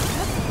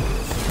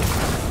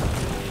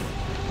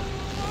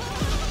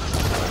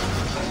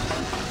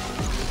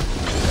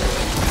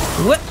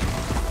 What?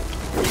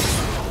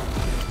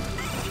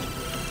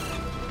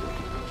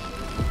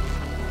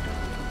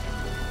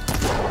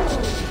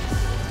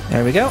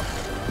 There we go.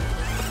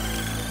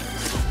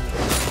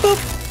 Boop.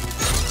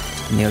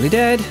 Nearly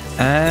dead.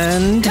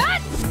 And...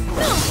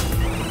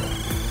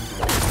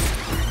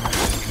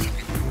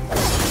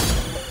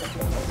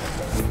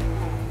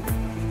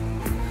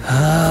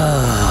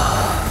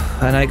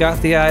 And I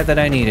got the eye that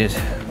I needed.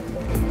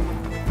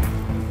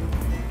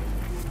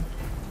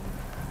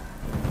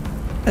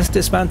 Let's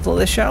dismantle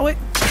this, shall we?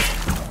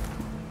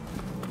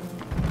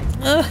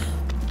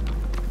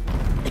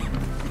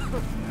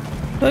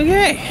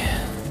 Okay.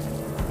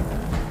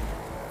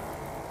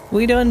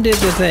 We done did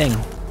the thing.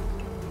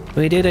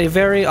 We did a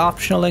very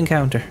optional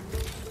encounter.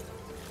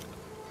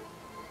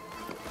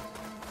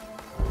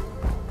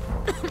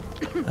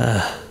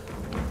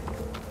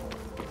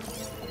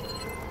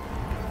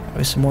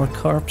 There's some more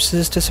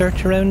corpses to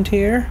search around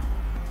here.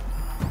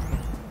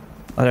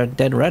 Oh, they're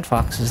dead red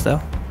foxes,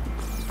 though.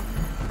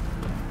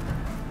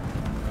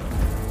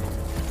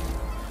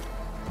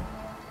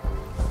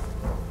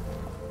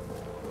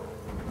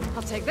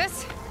 I'll take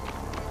this.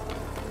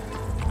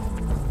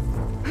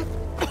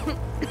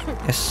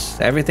 Yes,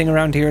 everything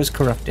around here is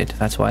corrupted.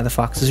 That's why the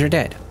foxes are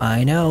dead.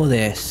 I know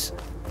this.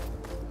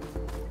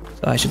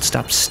 So I should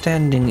stop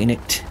standing in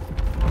it.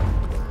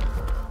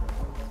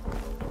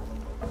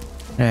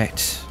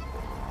 Right.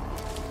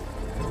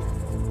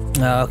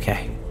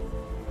 Okay.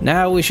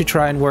 Now we should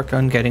try and work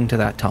on getting to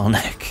that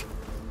Tallneck.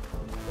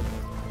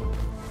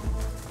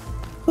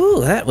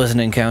 Ooh, that was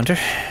an encounter.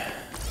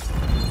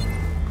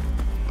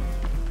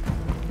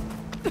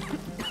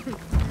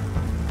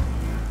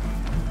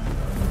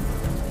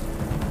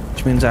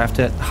 Which means I have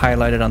to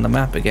highlight it on the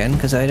map again,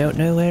 because I don't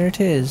know where it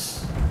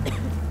is.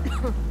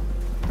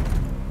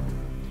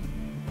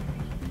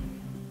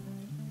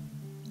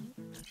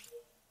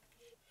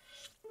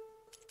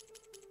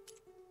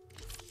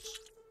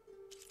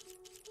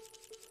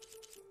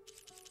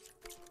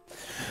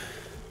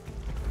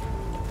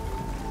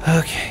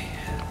 Okay.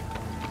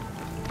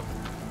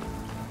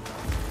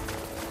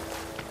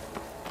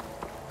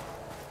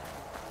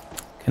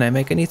 Can I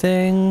make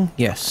anything?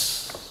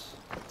 Yes.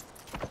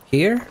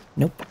 Here?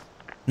 Nope.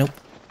 Nope.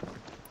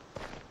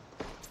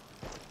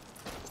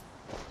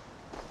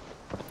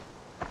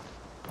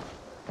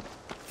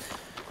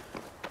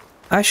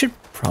 I should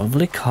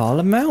probably call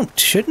a mount,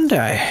 shouldn't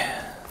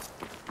I?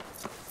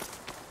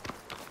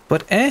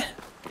 But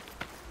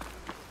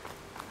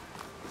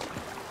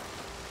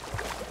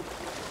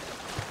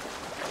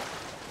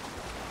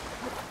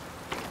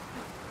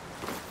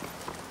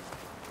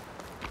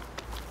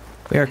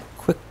we are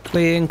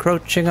quickly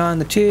encroaching on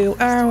the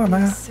 2-hour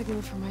mark.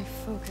 Signal for my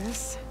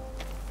focus.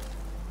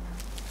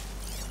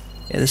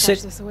 Yeah, the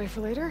Stash this away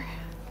for later.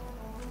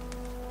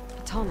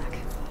 A Tallneck.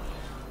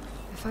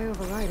 If I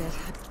override it.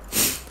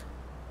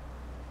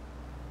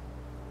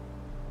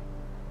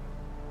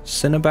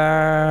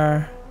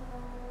 Cinnabar.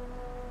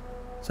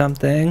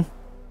 Something.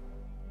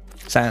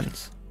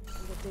 Sands.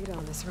 Get data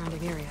on the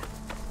surrounding area.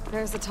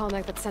 There's the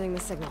Tallneck that's sending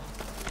the signal.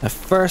 The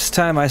first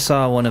time I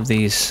saw one of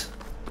these,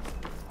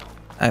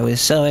 I was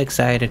so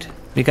excited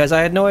because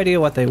I had no idea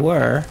what they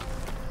were.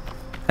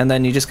 And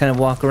then you just kind of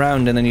walk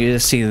around and then you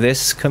just see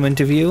this come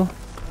into view.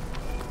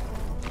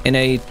 In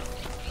a...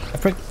 I'm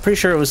pretty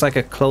sure it was like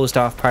a closed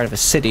off part of a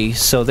city,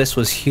 so this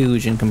was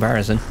huge in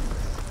comparison.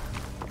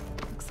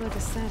 Looks like a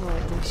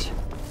satellite dish.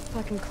 If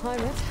I can climb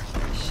it,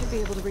 I should be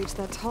able to reach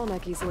that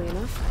Tallneck easily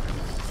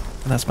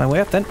enough. That's my way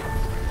up then.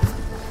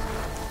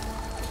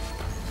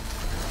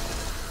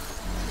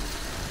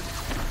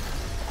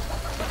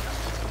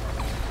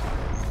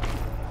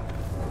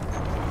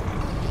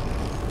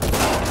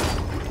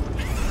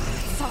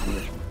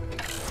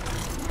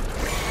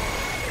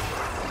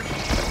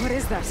 What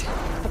is that?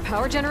 A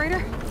power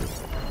generator?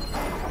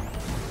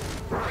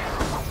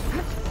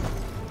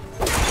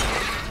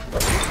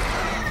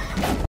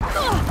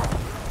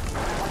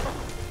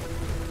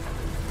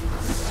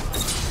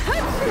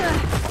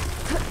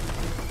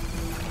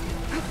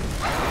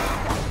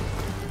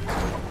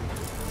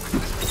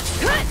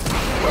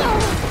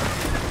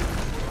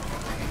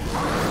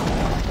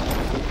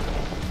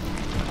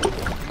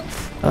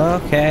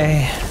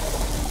 Okay.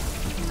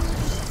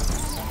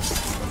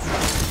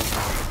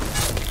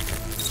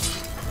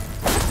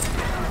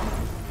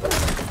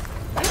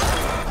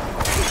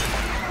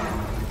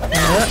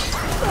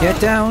 Get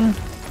down.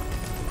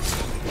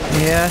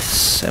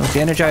 Yes, and with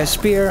the energized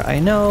spear, I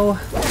know.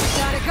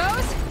 Down it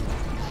goes.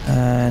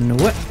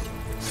 And what?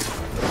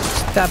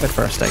 Stab it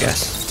first, I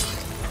guess.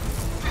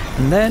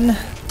 And then...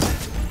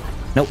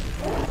 Nope.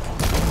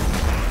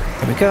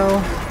 There we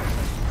go.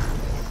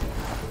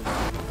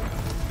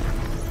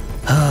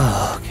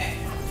 Oh, okay.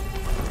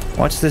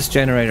 What's this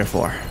generator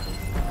for?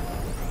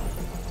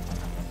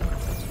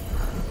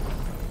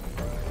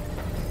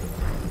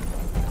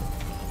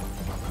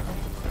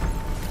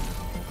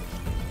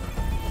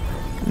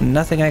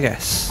 Nothing, I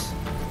guess.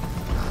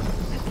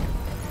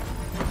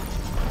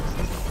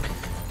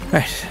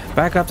 Right,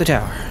 back up the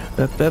tower.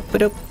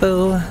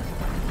 Ba-ba-ba-da-boo.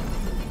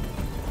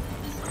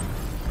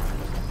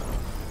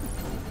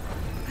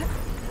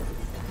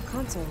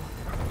 Console.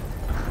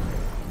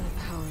 No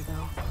power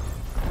though.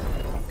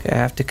 Okay, I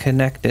have to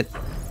connect it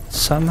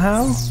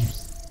somehow.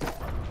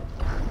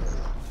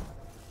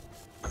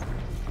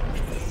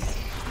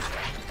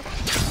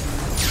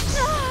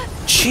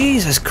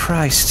 Jesus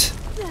Christ.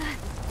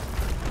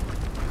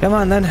 Come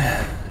on then.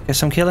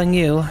 Guess I'm killing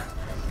you.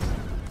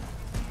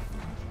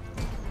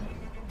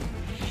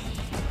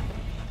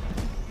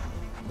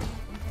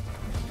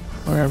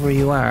 Wherever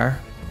you are.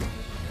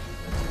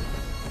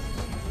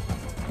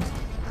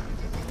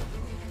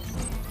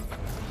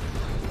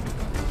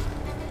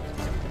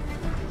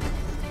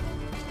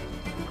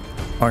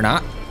 Or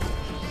not.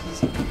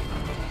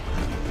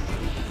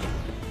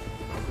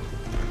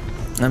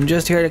 I'm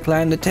just here to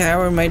climb the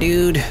tower, my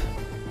dude.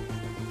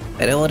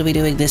 I don't want to be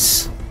doing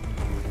this.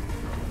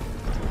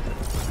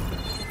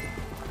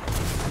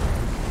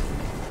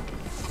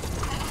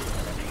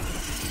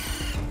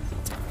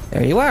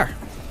 There you are.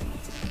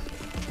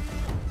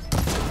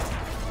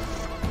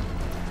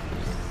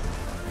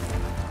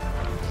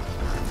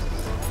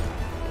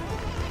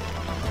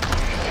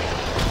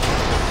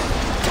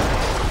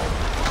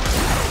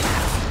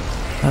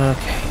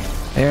 Okay,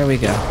 there we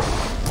go.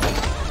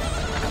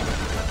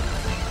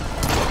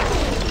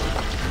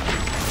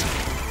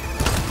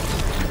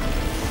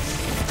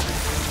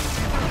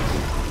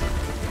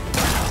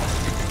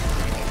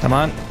 Come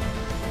on.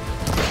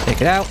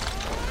 Take it out.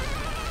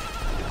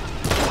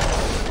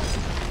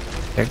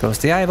 There goes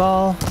the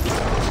eyeball.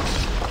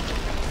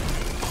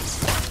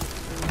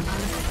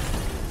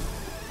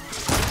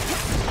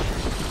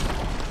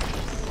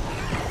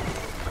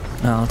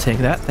 I'll take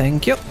that,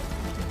 thank you.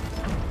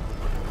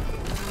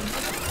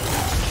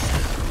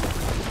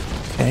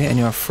 Okay, and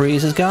your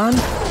freeze is gone.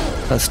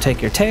 Let's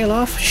take your tail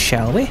off,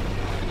 shall we?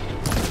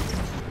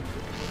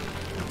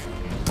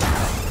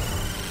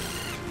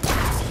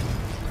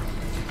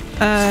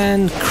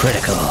 And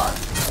critical.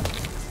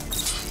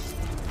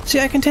 See,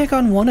 I can take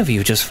on one of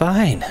you just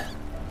fine.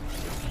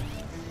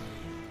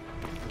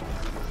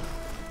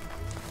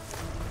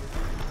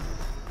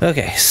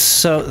 Okay,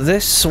 so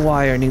this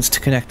wire needs to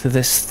connect to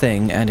this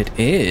thing, and it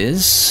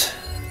is...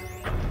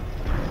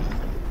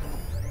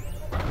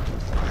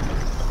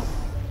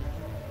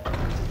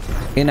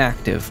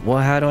 inactive. Well,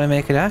 how do I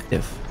make it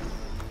active?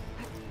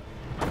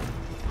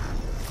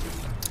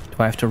 Do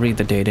I have to read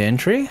the data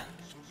entry?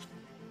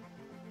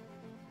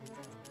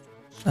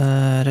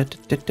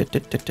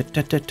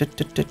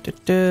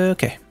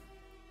 Okay.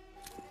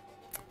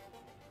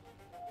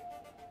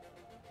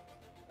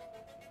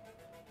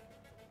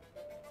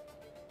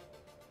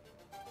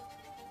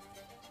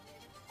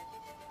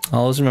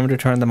 Always remember to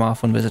turn them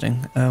off when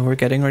visiting. We're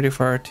getting ready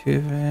for our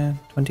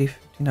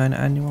 2059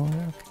 annual.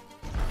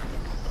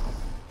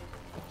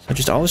 So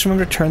just always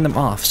remember to turn them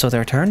off. So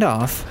they're turned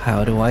off.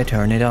 How do I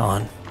turn it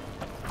on?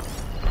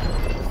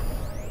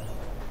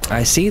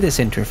 I see this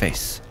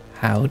interface.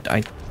 How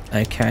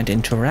I can't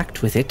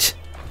interact with it.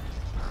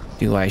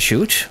 Do I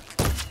shoot?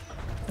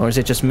 Or is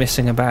it just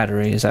missing a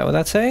battery? Is that what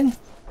that's saying?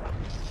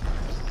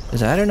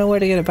 Because I don't know where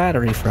to get a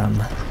battery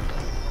from.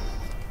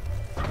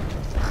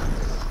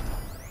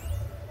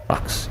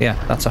 Box.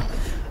 Yeah, that's a...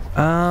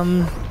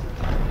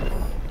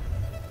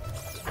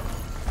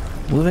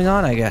 moving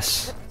on, I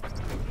guess.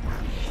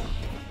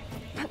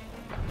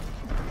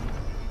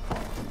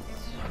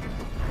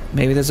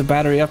 Maybe there's a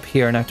battery up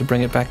here and I have to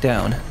bring it back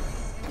down.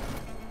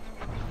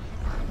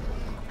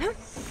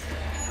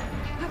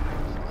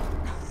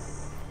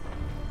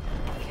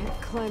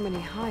 Climb any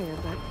higher,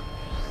 but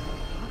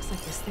looks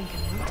like this thing can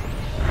rotate.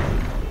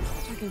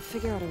 If I can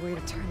figure out a way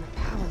to turn the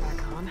power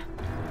back on,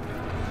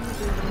 I might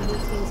be able to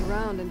move things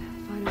around and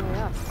find a way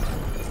up.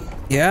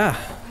 Yeah.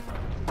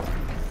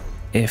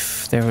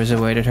 If there was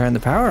a way to turn the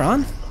power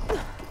on.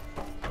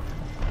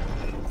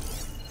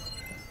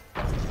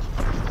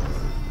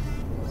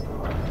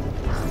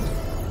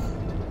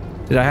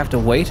 Did I have to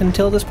wait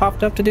until this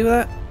popped up to do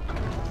that?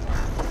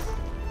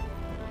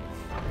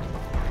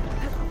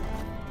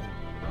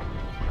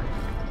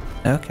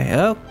 Okay,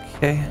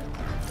 okay.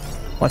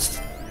 What's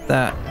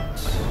that?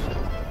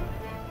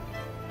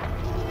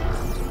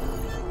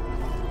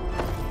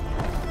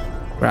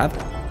 Grab.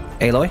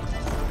 Aloy.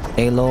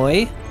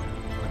 Aloy.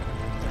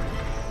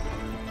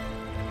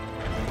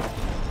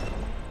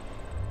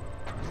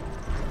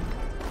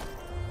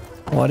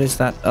 What is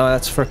that? Oh,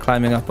 that's for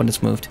climbing up when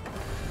it's moved.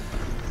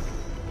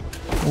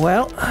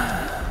 Well.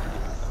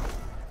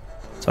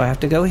 So I have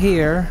to go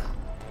here.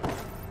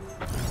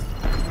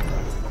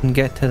 And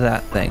get to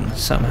that thing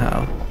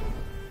somehow.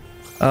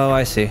 Oh,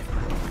 I see.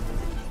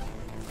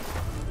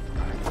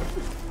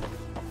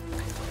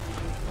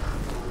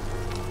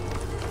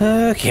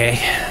 Okay.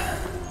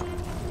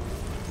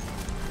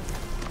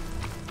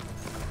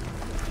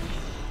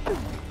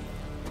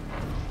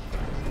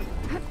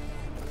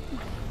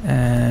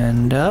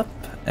 And up,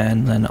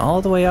 and then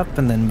all the way up,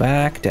 and then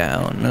back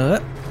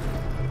down.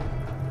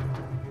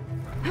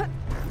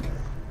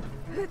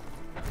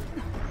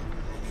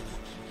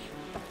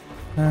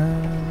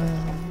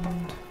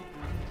 And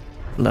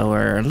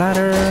lower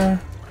ladder,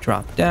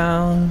 drop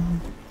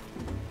down.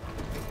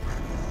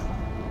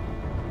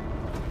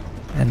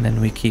 And then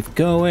we keep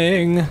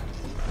going.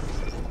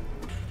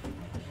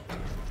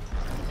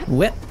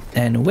 Whip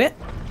and whip.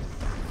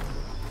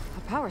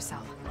 A power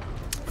cell.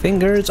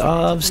 Fingers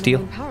of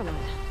steel. Power line.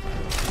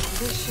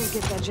 This should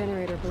get that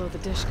generator below the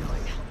dish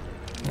going.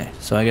 Okay,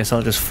 so I guess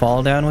I'll just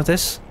fall down with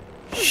this.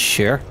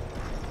 Sure.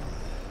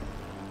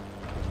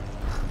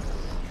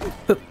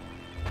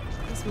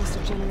 This must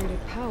have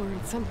generated power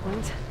at some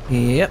point.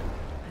 Yep.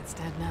 It's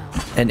dead now.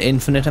 An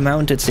infinite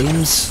amount, it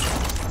seems.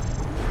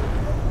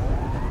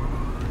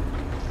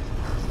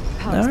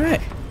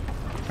 Alright.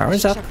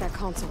 Power's up. Check that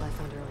console I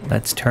found earlier.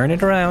 Let's turn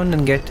it around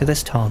and get to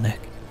this Tallneck.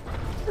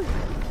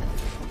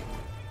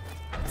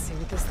 Let's see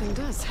what this thing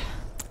does.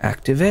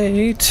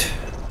 Activate.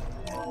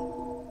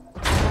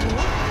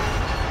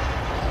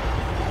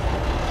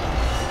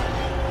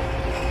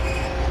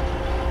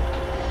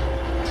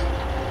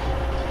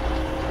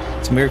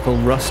 It's a miracle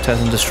rust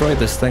hasn't destroyed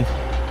this thing.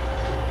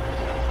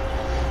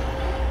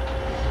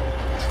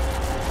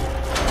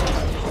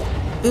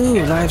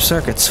 Ooh, live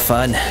circuits,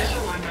 fun.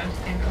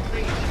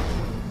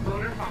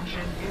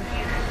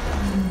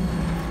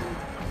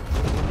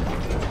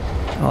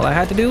 All I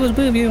had to do was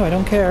move you, I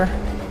don't care.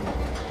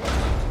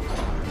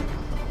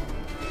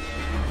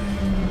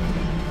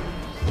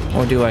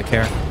 Or do I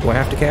care? Do I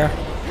have to care?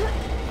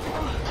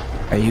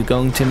 Are you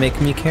going to make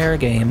me care,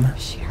 game?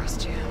 Shear's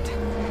jammed.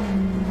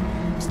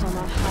 I'm still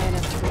not high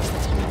enough to reach the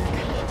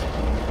Tallneck.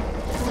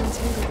 I'll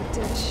untangle the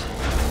ditch.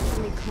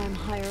 Let me climb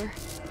higher.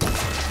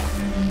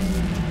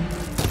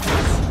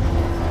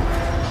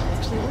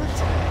 Actually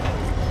worked.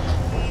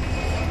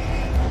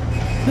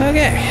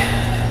 Okay.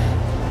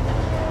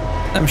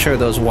 I'm sure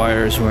those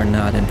wires were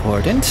not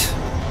important.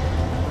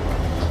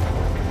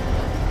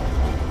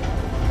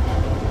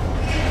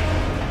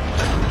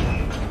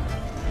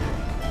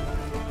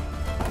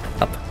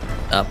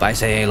 Up, I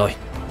say, Aloy.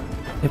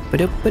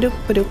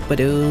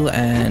 Doop-a-doop-a-doop-a-doop-a-doo,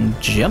 and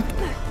jump. I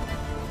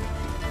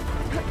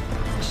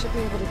should be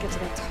able to get to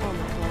that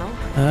Tallneck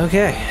now.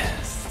 Okay.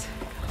 Just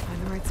gotta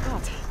find the right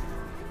spot.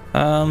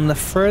 The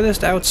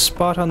furthest out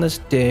spot on this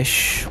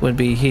dish would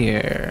be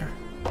here.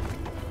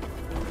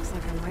 Looks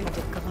like I might have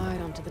to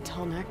glide onto the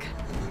Tallneck.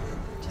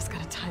 Just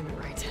gotta time it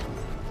right.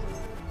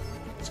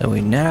 So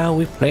we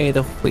play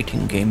the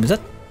waiting game. Is that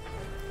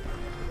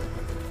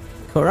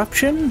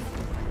corruption?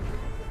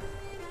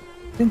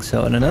 I think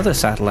so, and another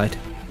satellite.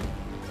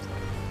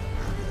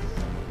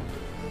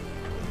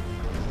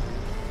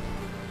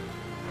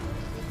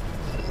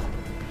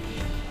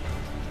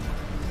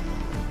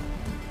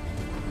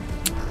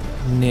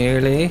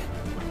 Nearly.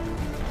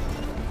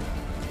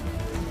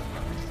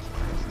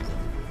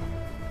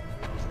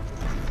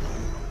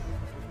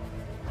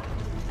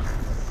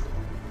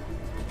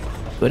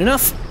 Good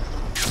enough.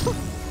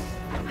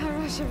 A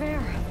rush of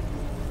air.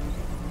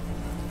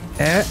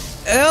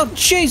 Oh,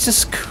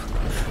 Jesus!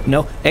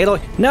 No,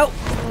 Aloy, no!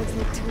 Legs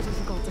look too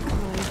difficult to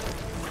climb.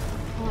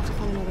 I'll have to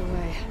find another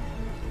way.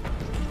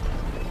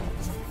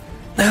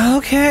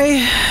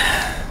 Okay.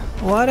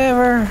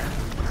 Whatever.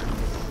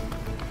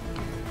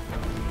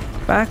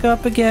 Back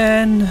up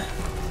again.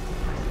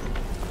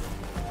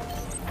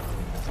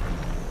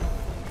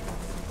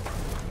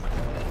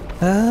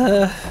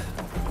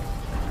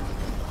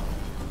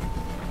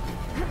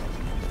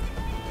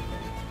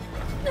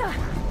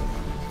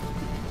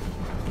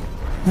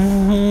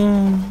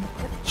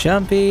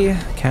 Jumpy,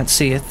 can't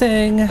see a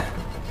thing.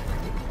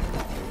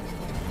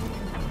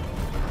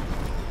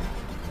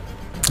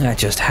 That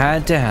just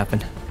had to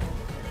happen.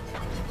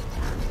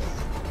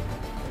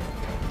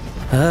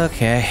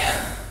 Okay.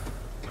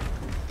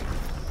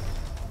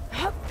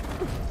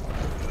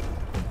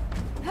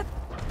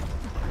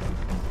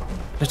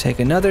 It'll take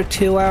another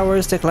 2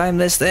 hours to climb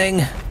this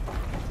thing.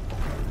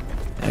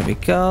 There we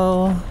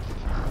go.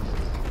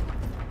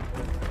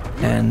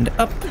 And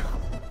up.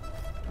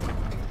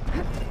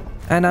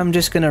 And I'm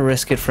just gonna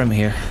risk it from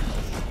here.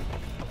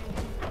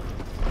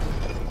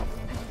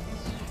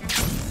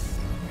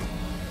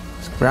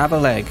 Just grab a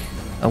leg,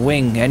 a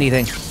wing,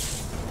 anything.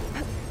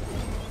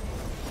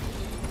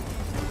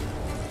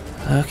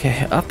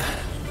 Okay, up,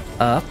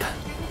 up.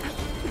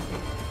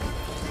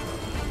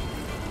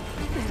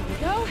 There we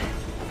go.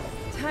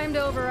 Time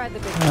to override the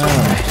big one.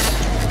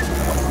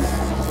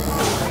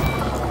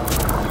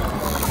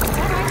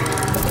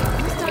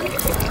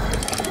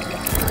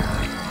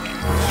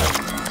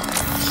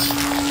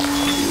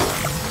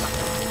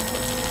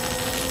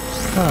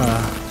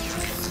 Alright.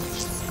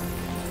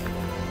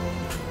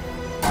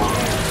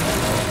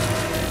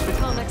 The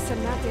Tallneck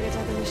send map data to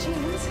other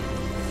machines.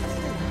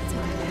 That's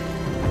mine.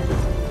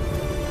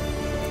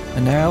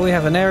 And now we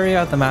have an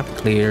area of the map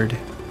cleared.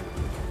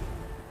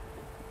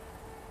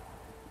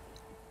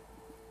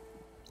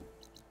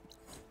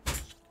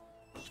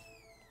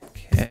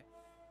 Okay.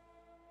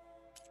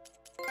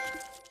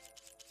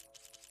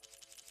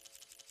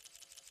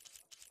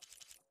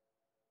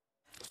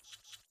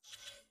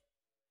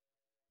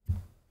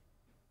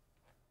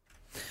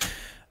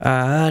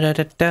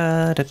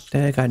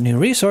 Got new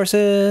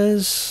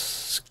resources.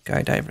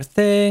 Skydiver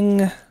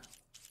thing.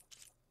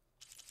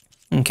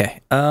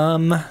 Okay,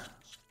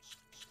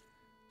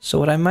 so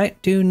what I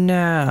might do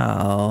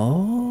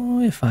now,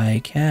 if I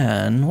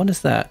can, what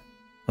is that?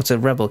 What's a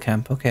rebel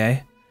camp?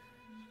 Okay.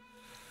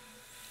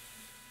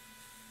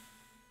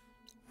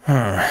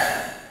 And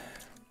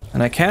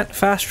I can't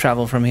fast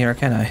travel from here,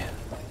 can I?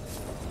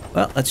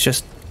 Well, let's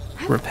just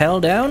rappel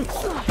down.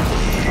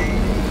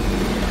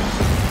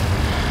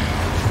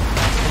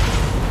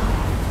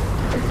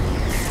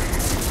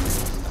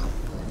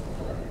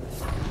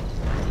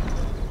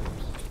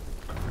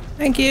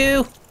 Thank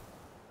you!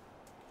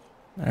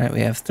 Alright, we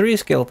have 3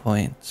 skill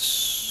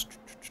points.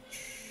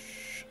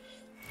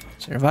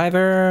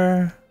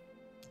 Survivor.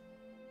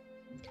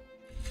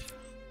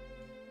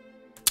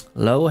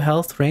 Low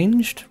health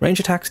ranged. Range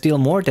attacks deal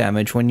more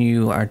damage when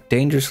you are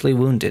dangerously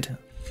wounded.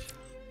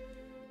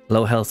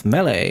 Low health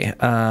melee.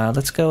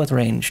 Let's go with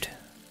ranged.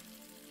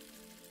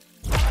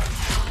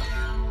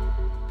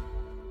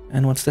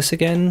 And what's this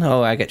again?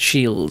 Oh, I get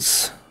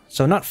shields.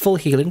 So not full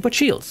healing, but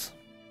shields.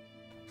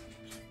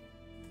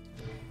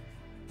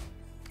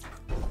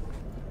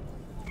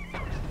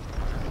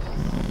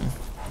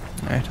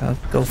 Alright, I'll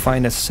go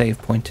find a save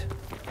point.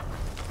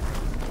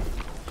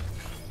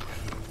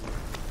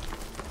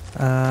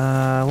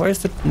 Where's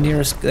the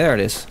nearest? There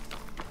it is.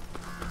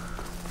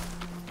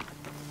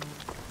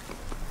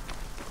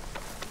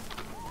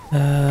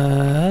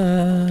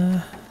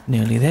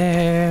 Nearly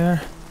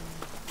there.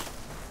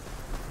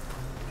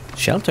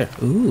 Shelter.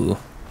 Ooh.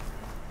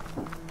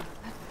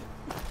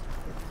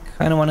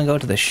 Kinda wanna go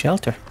to the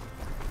shelter.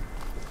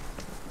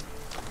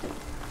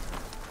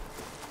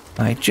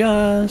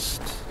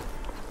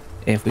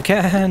 If we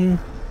can.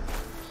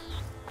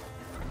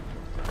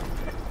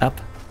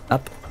 Up,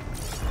 up.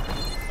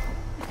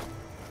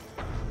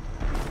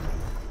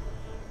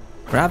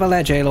 Grab a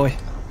ledge, Aloy.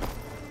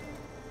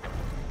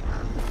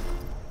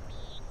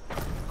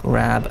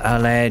 Grab a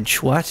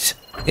ledge. What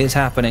is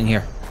happening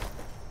here?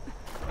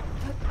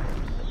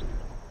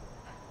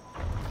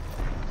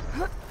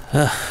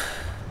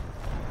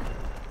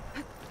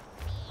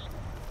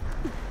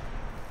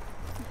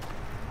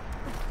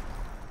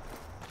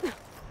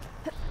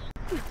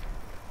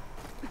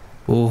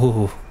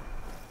 Ooh,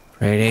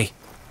 pretty.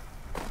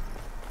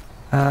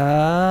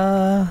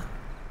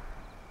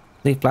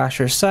 Leaf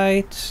Blasher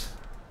sight.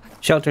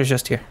 Shelter's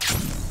just here.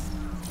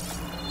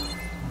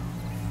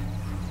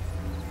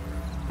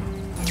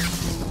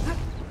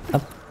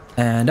 Up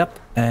and up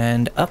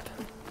and up.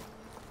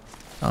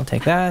 I'll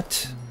take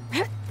that.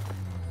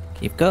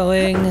 Keep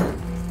going.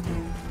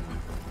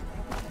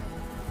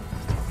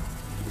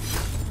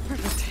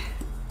 Perfect.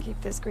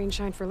 Keep this green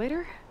shine for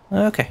later.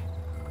 Okay.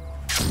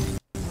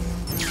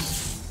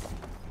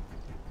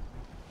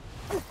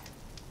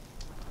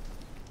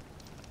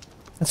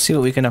 Let's see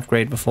what we can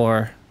upgrade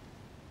before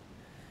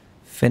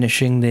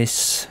finishing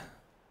this.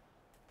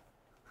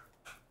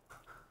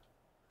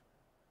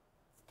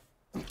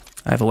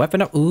 I have a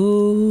weapon up.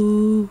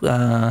 Ooh.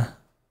 I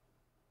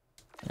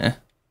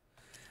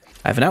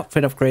have an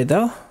outfit upgrade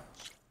though.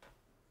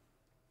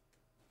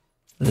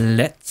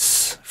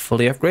 Let's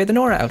fully upgrade the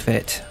Nora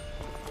outfit.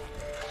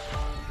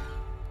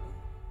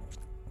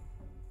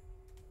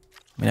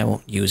 I mean, I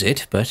won't use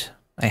it, but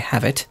I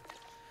have it.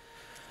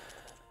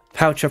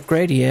 Pouch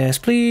upgrade, yes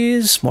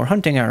please. More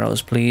hunting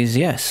arrows, please,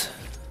 yes.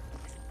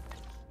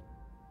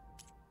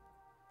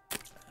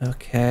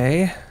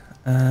 Okay,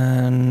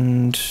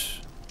 and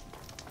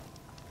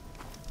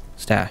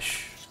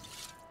stash.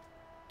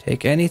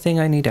 Take anything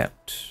I need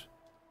out.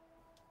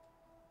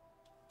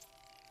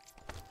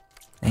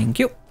 Thank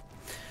you.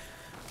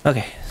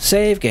 Okay,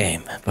 save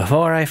game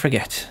before I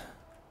forget.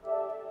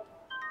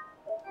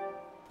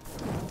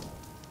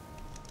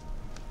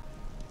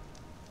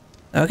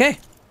 Okay,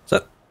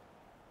 so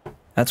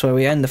that's where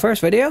we end the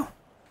first video.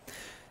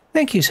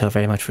 Thank you so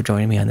very much for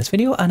joining me on this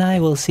video, and I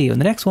will see you in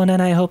the next one,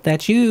 and I hope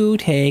that you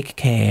take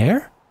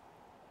care.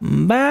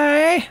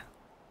 Bye!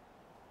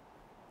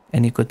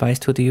 Any goodbyes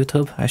to the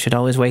YouTube? I should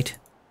always wait,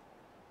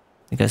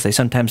 because they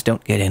sometimes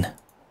don't get in.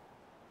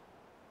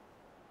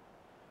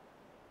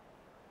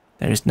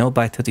 There is no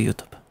bye to the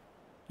YouTube.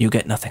 You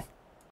get nothing.